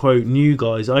quote unquote new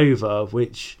guys over,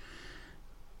 which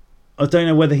I don't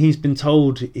know whether he's been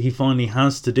told he finally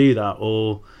has to do that,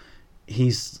 or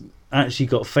he's actually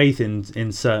got faith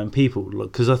in certain people.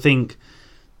 Because I think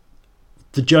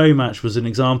the Joe match was an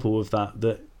example of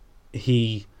that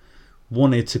he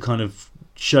wanted to kind of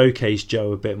showcase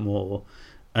Joe a bit more.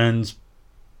 And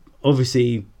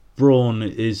obviously Braun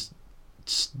is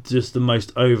just the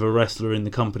most over wrestler in the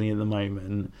company at the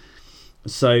moment.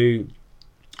 So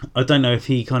I don't know if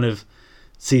he kind of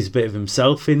sees a bit of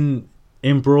himself in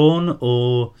Braun,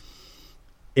 or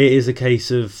it is a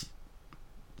case of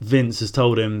Vince has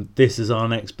told him, this is our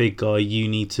next big guy, you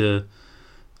need to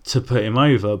put him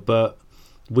over. But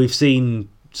we've seen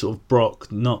sort of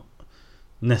Brock not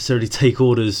necessarily take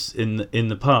orders in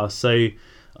the past. So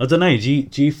I don't know,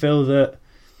 do you feel that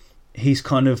he's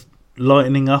kind of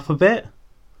lightening up a bit?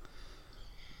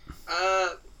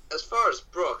 As far as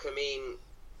Brock, I mean,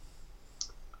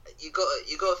 you got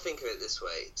to think of it this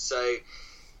way. So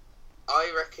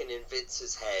I reckon in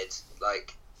Vince's head,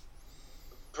 like,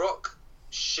 Brock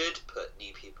should put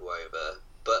new people over,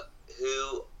 but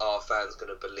who are fans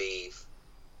going to believe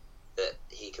that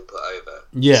he can put over?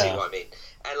 Yeah. See what I mean?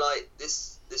 And like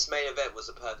this main event was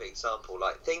a perfect example.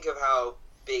 Like, think of how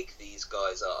big these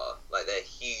guys are. Like, they're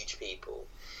huge people,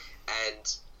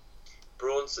 and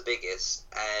Braun's the biggest.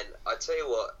 And I tell you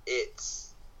what,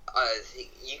 I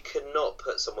think you cannot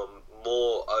put someone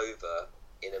more over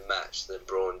in a match than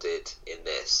Braun did in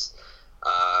this.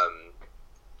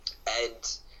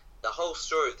 And the whole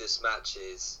story of this match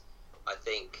is, I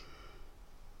think,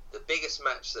 the biggest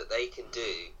match that they can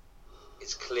do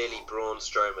is clearly Braun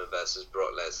Strowman versus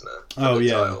Brock Lesnar for the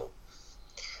title.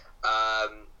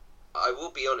 I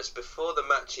will be honest, before the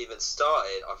match even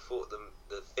started, I thought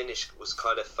the finish was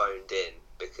kind of phoned in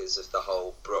because of the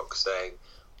whole Brock saying,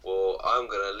 well, I'm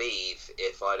going to leave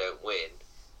if I don't win.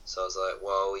 So I was like,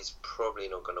 well, he's probably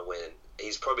not going to win.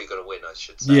 He's probably going to win, I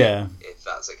should say, if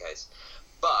that's the case.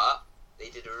 But they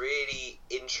did a really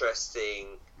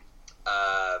interesting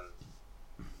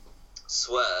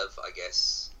swerve, I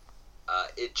guess,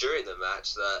 during the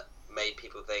match that made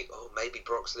people think, oh, maybe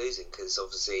Brock's losing, because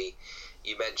obviously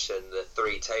you mentioned the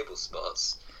 3 table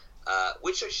spots,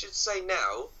 which I should say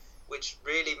now, which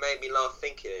really made me laugh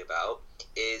thinking about,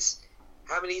 is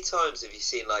how many times have you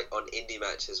seen, like, on indie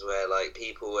matches where, like,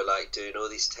 people were, like, doing all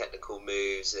these technical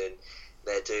moves and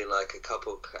they're doing, like, a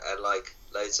couple and, like,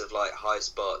 loads of, like, high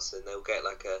spots, and they'll get,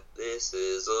 like, this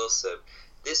is awesome.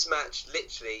 This match,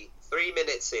 literally 3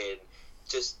 minutes in,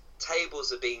 just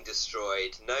tables are being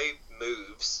destroyed, no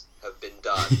moves have been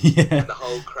done, and the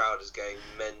whole crowd is going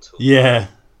mental. Yeah.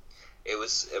 It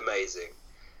was amazing.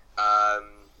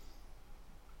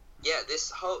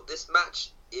 This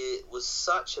match, it was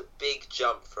such a big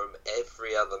jump from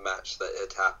every other match that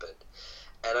had happened.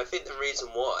 And I think the reason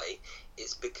why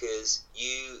is because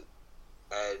you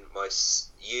and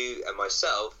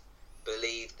myself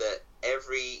believe that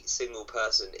every single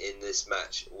person in this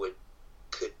match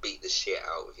could beat the shit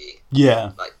out of you.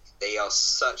 Yeah. Like, they are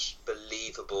such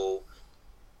believable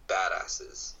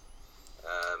badasses.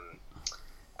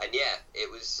 And yeah,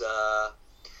 it was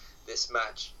this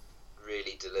match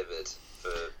really delivered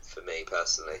for me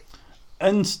personally.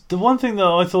 And the one thing that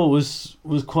I thought was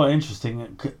quite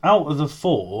interesting, out of the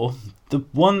 4, the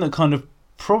one that kind of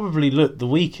probably looked the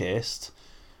weakest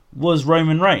was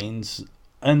Roman Reigns.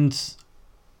 And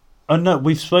I know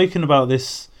we've spoken about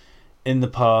this in the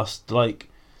past, like,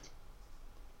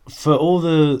 for all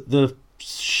the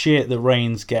shit that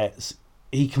Reigns gets,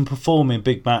 he can perform in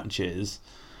big matches.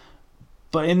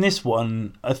 But in this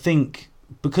one, I think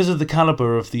because of the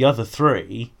caliber of the other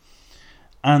 3,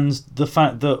 and the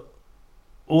fact that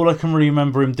all I can really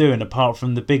remember him doing, apart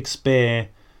from the big spear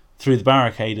through the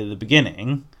barricade at the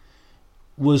beginning,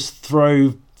 was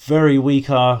throw very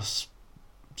weak-ass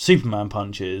Superman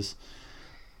punches.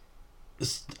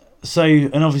 So,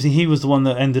 and obviously he was the one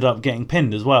that ended up getting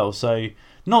pinned as well. So,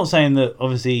 not saying that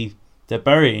obviously they're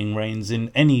burying Reigns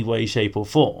in any way, shape or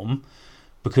form,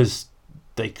 because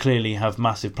they clearly have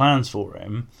massive plans for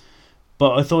him.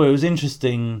 But I thought it was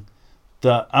interesting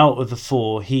that out of the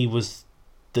 4, he was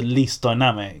the least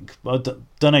dynamic. I don't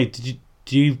know,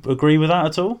 do you agree with that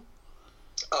at all?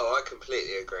 Oh, I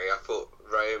completely agree. I thought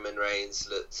Roman Reigns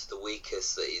looked the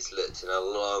weakest that he's looked in a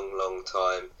long, long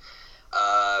time.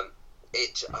 I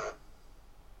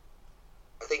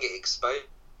think it exposed,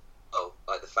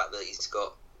 like, the fact that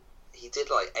he did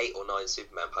like 8 or 9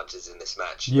 Superman punches in this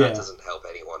match. Yeah. That doesn't help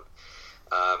anyone.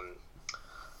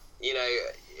 You know,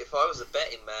 if I was a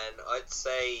betting man, I'd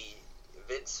say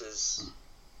Vince has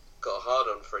got a hard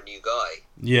on for a new guy.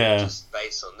 Yeah. Just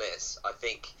based on this, I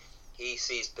think he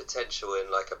sees potential in,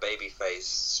 like, a babyface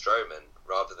Strowman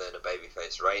rather than a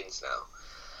babyface Reigns now.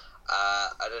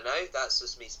 I don't know. That's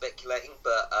just me speculating,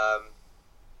 but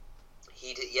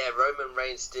he did. Yeah, Roman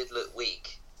Reigns did look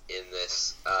weak in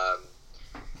this.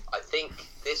 I think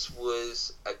this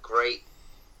was a great,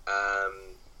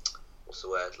 what's the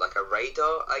word? Like a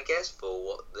radar, I guess, for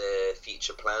what the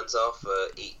future plans are for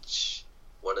each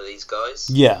one of these guys.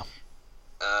 Yeah.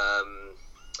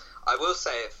 I will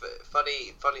say,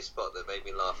 funny spot that made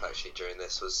me laugh actually during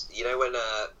this was, you know, when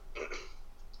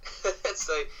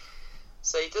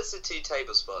so he does the 2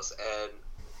 table spots and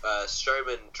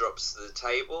Strowman drops the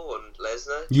table on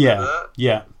Lesnar. Do you remember that?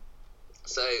 Yeah.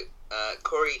 So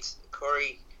Corey,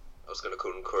 I was going to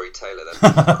call him Corey Taylor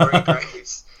then. Corey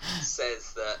Graves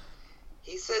says that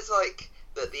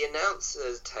the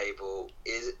announcer's table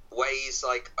weighs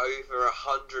like over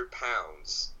 100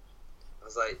 pounds. I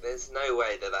was like, there's no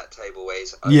way that table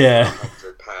weighs over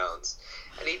 100 pounds.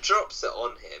 And he drops it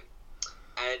on him.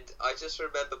 And I just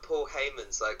remember Paul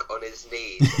Heyman's like on his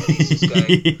knees and he's just going,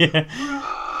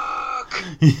 Brock!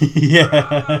 Yeah.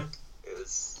 Brock!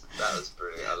 That was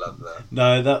brilliant. I love that.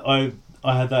 No, that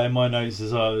I had that in my notes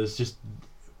as well. It was just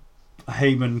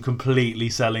Heyman completely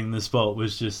selling the spot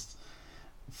was just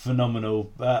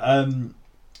phenomenal.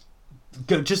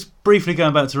 Just briefly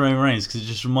going back to Roman Reigns because it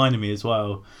just reminded me as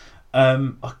well.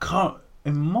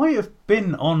 It might have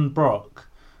been on Brock.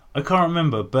 I can't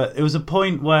remember, but it was a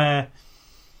point where,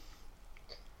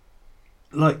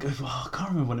 like, I can't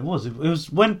remember when it was. It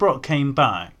was when Brock came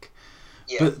back.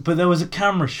 Yeah. But there was a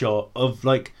camera shot of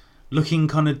like looking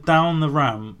kind of down the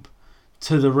ramp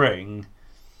to the ring,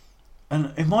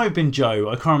 and it might have been Joe.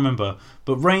 I can't remember,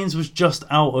 but Reigns was just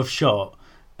out of shot,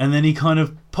 and then he kind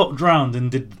of popped round and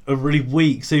did a really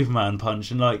weak Superman punch,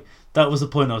 and like that was the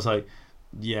point. I was like,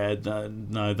 yeah,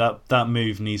 that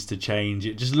move needs to change.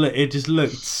 It just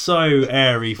looked so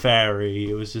airy fairy.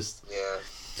 It was just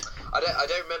I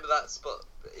don't remember that spot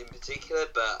in particular,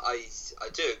 but I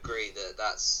do agree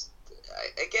that's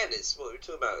again it's what we're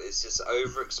talking about. It's just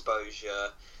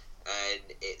overexposure, and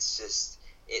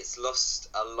it's lost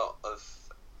a lot of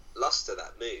luster,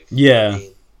 that move. Yeah, I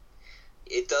mean,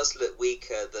 it does look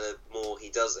weaker the more he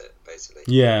does it, basically.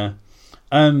 Yeah.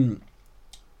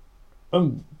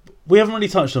 We haven't really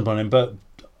touched upon him, but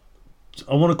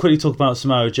I want to quickly talk about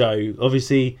Samoa Joe.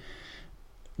 Obviously,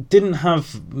 didn't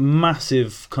have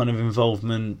massive kind of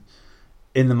involvement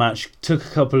in the match. Took a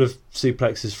couple of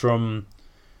suplexes from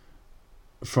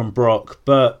Brock,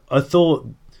 but I thought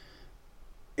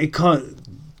it kind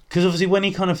because obviously when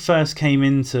he kind of first came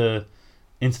into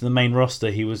the main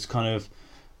roster, he was kind of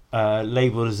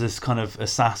labelled as this kind of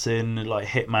assassin, like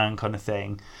hitman kind of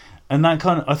thing, and that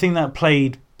kind of I think that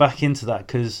played back into that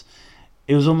because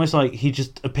it was almost like he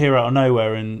just appear out of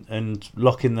nowhere and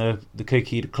lock in the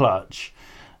Kokida clutch,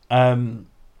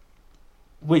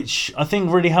 which I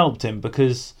think really helped him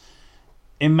because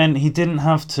it meant he didn't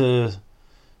have to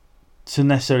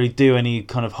necessarily do any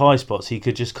kind of high spots. He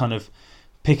could just kind of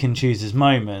pick and choose his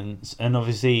moments, and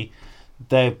obviously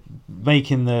they're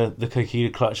making the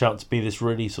Kokida clutch out to be this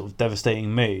really sort of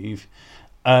devastating move.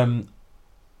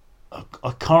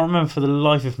 I can't remember for the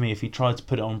life of me if he tried to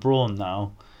put it on Braun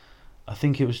now. I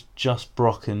think it was just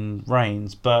Brock and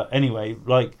Reigns. But anyway,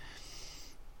 like,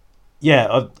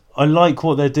 yeah, I like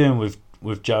what they're doing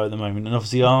with Joe at the moment. And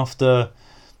obviously after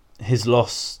his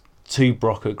loss to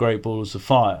Brock at Great Balls of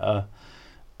Fire,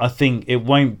 I think it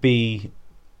won't be...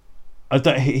 I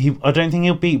don't think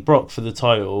he'll beat Brock for the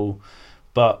title,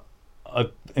 but I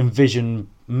envision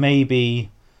maybe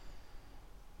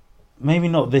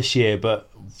not this year, but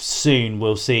soon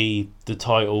we'll see the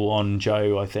title on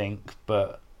Joe, I think.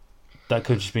 But that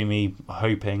could just be me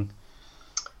hoping.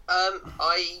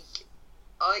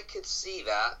 I could see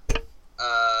that.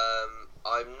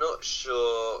 I'm not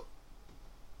sure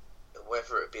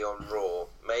whether it be on Raw.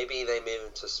 Maybe they move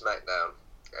him to SmackDown.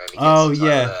 And he gets the title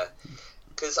there.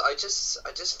 Because I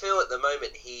just feel at the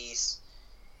moment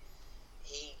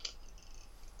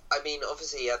I mean,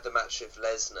 obviously he had the match with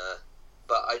Lesnar,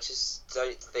 but I just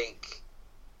don't think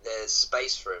there's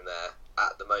space for him there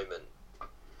at the moment.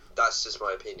 That's just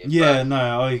my opinion. Yeah,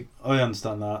 I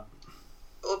understand that.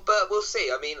 But we'll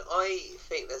see. I mean, I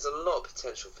think there's a lot of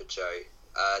potential for Joe.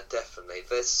 Definitely.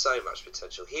 There's so much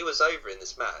potential. He was over in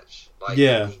this match. Like,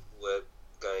 people were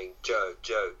going, Joe.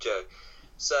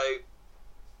 So,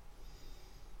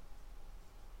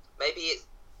 maybe it's a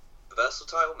Universal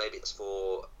title. Maybe it's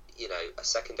for, a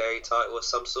secondary title of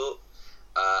some sort.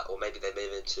 Or maybe they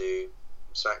move into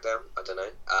SmackDown. I don't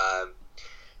know.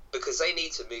 Because they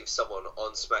need to move someone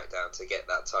on SmackDown to get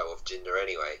that title off Jinder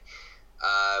anyway.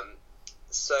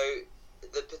 So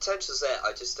the potential's there.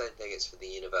 I just don't think it's for the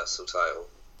Universal title.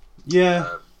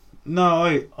 Yeah. No,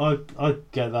 I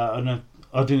get that. And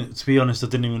I didn't. To be honest, I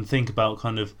didn't even think about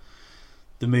kind of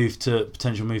the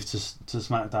potential move to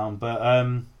SmackDown. But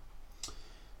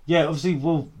yeah, obviously,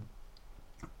 well,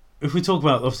 if we talk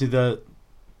about obviously the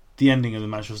ending of the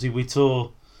match, obviously we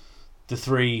saw the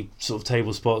 3 sort of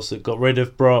table spots that got rid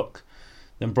of Brock.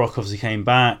 Then Brock obviously came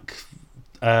back,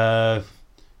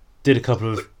 did a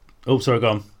couple of. Oh, sorry, go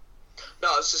on. No,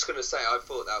 I was just going to say, I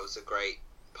thought that was a great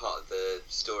part of the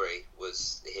story,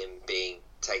 was him being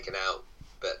taken out,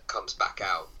 but comes back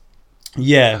out.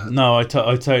 Yeah, no, I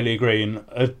totally agree. And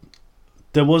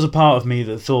there was a part of me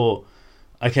that thought,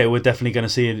 okay, we're definitely going to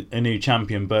see a new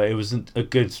champion, but it was a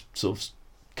good sort of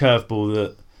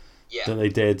curveball that they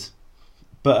did.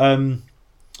 But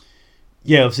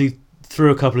yeah, obviously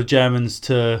threw a couple of Germans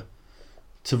to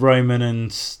Roman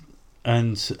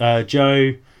and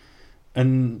Joe,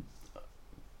 and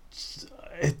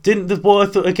it didn't. What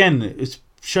I thought, again, it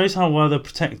shows how well they're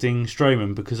protecting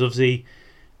Strowman, because obviously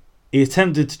he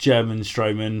attempted to German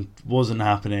Strowman, wasn't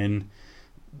happening.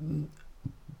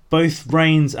 Both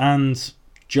Reigns and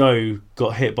Joe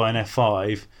got hit by an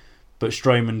F5, but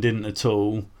Strowman didn't at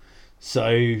all.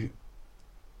 So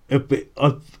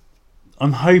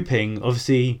I'm hoping,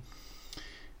 obviously,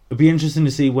 it'll be interesting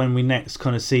to see when we next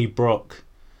kind of see Brock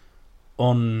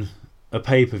on a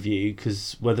pay-per-view,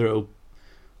 because whether it'll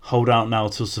hold out now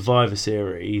till Survivor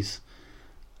Series,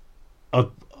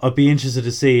 I'd be interested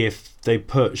to see if they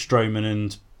put Strowman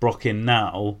and Brock in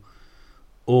now,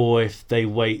 or if they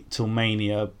wait till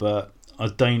Mania. But I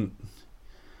don't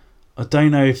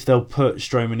know if they'll put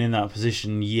Strowman in that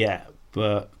position yet.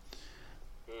 But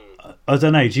I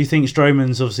don't know. Do you think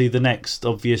Strowman's obviously the next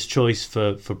obvious choice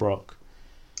for Brock?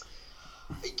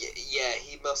 Yeah,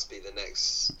 he must be the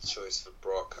next choice for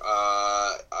Brock.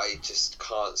 I just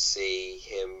can't see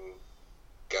him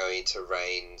going to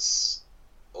Reigns,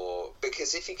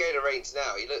 because if you go to Reigns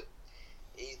now, he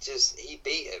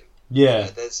beat him. Yeah.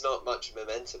 There's not much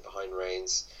momentum behind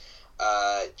Reigns.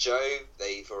 Joe,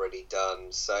 they've already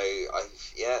done. So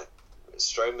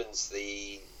Strowman's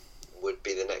would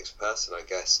be the next person, I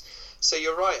guess. So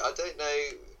you're right. I don't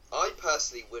know. I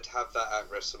personally would have that at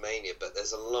WrestleMania, but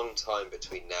there's a long time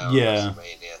between now and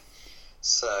WrestleMania.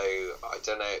 So I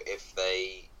don't know if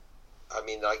they. I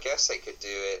mean, I guess they could do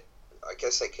it. I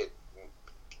guess they could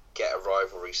get a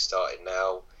rivalry started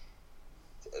now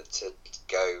to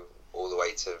go all the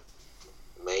way to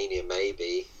Mania,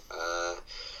 maybe.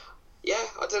 Yeah,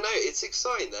 I don't know. It's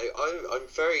exciting though. I'm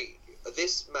very.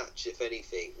 This match, if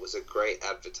anything, was a great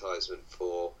advertisement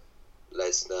for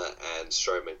Lesnar and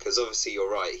Strowman, because obviously you're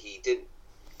right, he didn't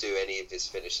do any of his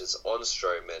finishes on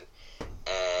Strowman,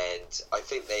 and I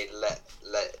think they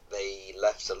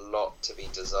left a lot to be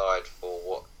desired for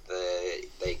what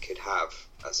they could have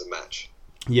as a match.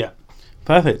 Yeah,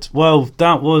 perfect. Well,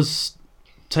 that was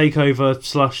Takeover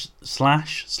slash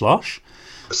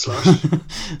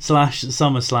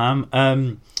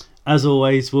SummerSlam. As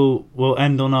always, we'll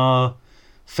end on our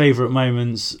favourite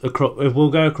moments. We'll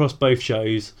go across both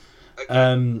shows.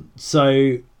 Okay.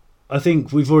 So I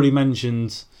think we've already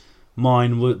mentioned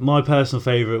mine. My personal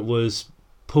favourite was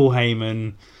Paul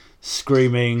Heyman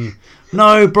screaming,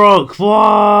 "No, Brock,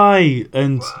 why?"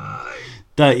 And why?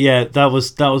 that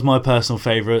was my personal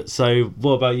favourite. So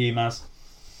what about you, Maz?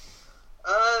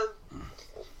 I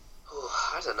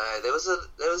don't know. There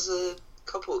was a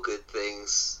couple of good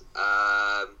things.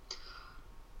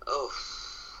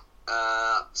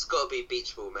 It's got to be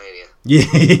Beach Ball Mania.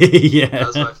 Yeah. That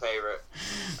was my favourite.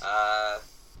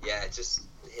 Just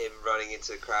him running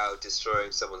into the crowd,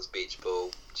 destroying someone's beach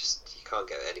ball. Just, you can't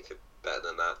get anything better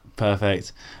than that.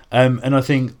 Perfect. And I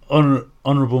think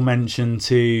honourable mention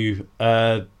to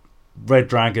Red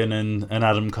Dragon and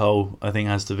Adam Cole, I think,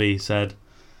 has to be said.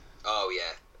 Oh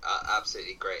yeah,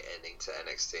 absolutely great ending to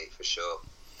NXT for sure.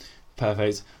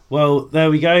 Perfect. Well, there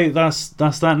we go. That's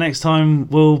that. Next time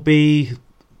will be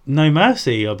No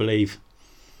Mercy, I believe.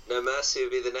 No Mercy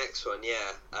will be the next one,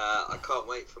 yeah. I can't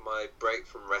wait for my break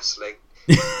from wrestling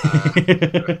for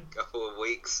a couple of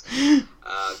weeks.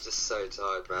 I'm just so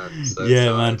tired, man. So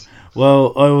tired. Man.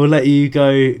 Well, I will let you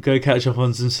go catch up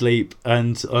on some sleep,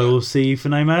 and I will see you for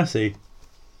No Mercy.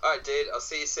 Alright, dude. I'll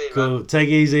see you soon, cool. Man. Take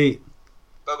it easy.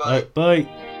 Bye-bye. Bye.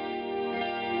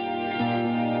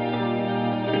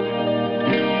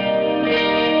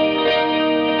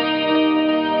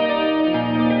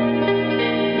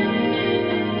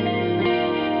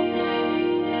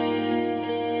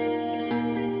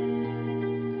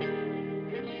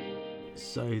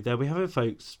 So there we have it,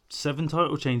 folks. 7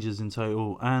 title changes in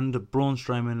total, and Braun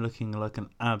Strowman looking like an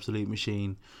absolute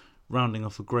machine, rounding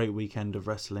off a great weekend of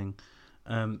wrestling.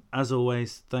 As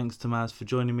always, thanks to Maz for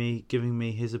joining me, giving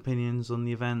me his opinions on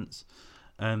the events.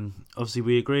 Obviously,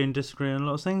 we agree and disagree on a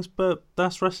lot of things, but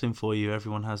that's wrestling for you.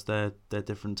 Everyone has their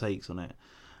different takes on it.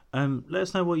 Let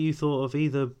us know what you thought of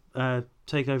either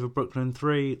TakeOver Brooklyn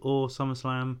 3 or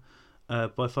SummerSlam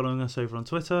by following us over on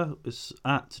Twitter. It's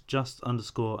at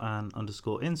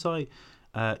 @just_and_insight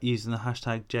using the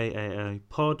hashtag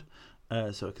JAOpod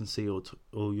so I can see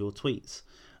all your tweets.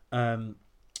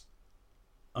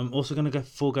 I'm also going to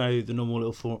forego the normal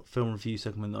little film review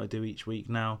segment that I do each week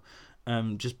now,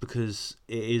 just because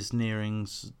it is nearing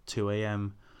 2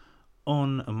 a.m.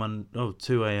 on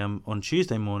 2 a.m. on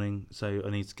Tuesday morning, so I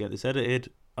need to get this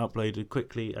edited, uploaded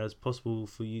quickly as possible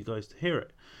for you guys to hear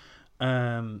it.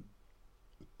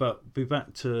 But be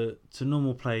back to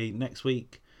normal play next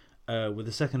week with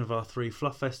the second of our 3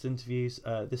 Flufffest interviews.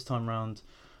 This time round,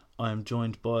 I am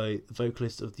joined by the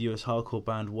vocalist of the US hardcore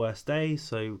band Worst Day,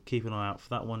 so keep an eye out for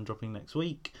that one dropping next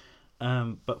week.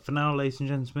 But for now, ladies and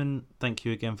gentlemen, thank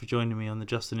you again for joining me on the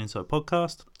Just an Insight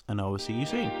podcast, and I will see you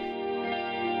soon.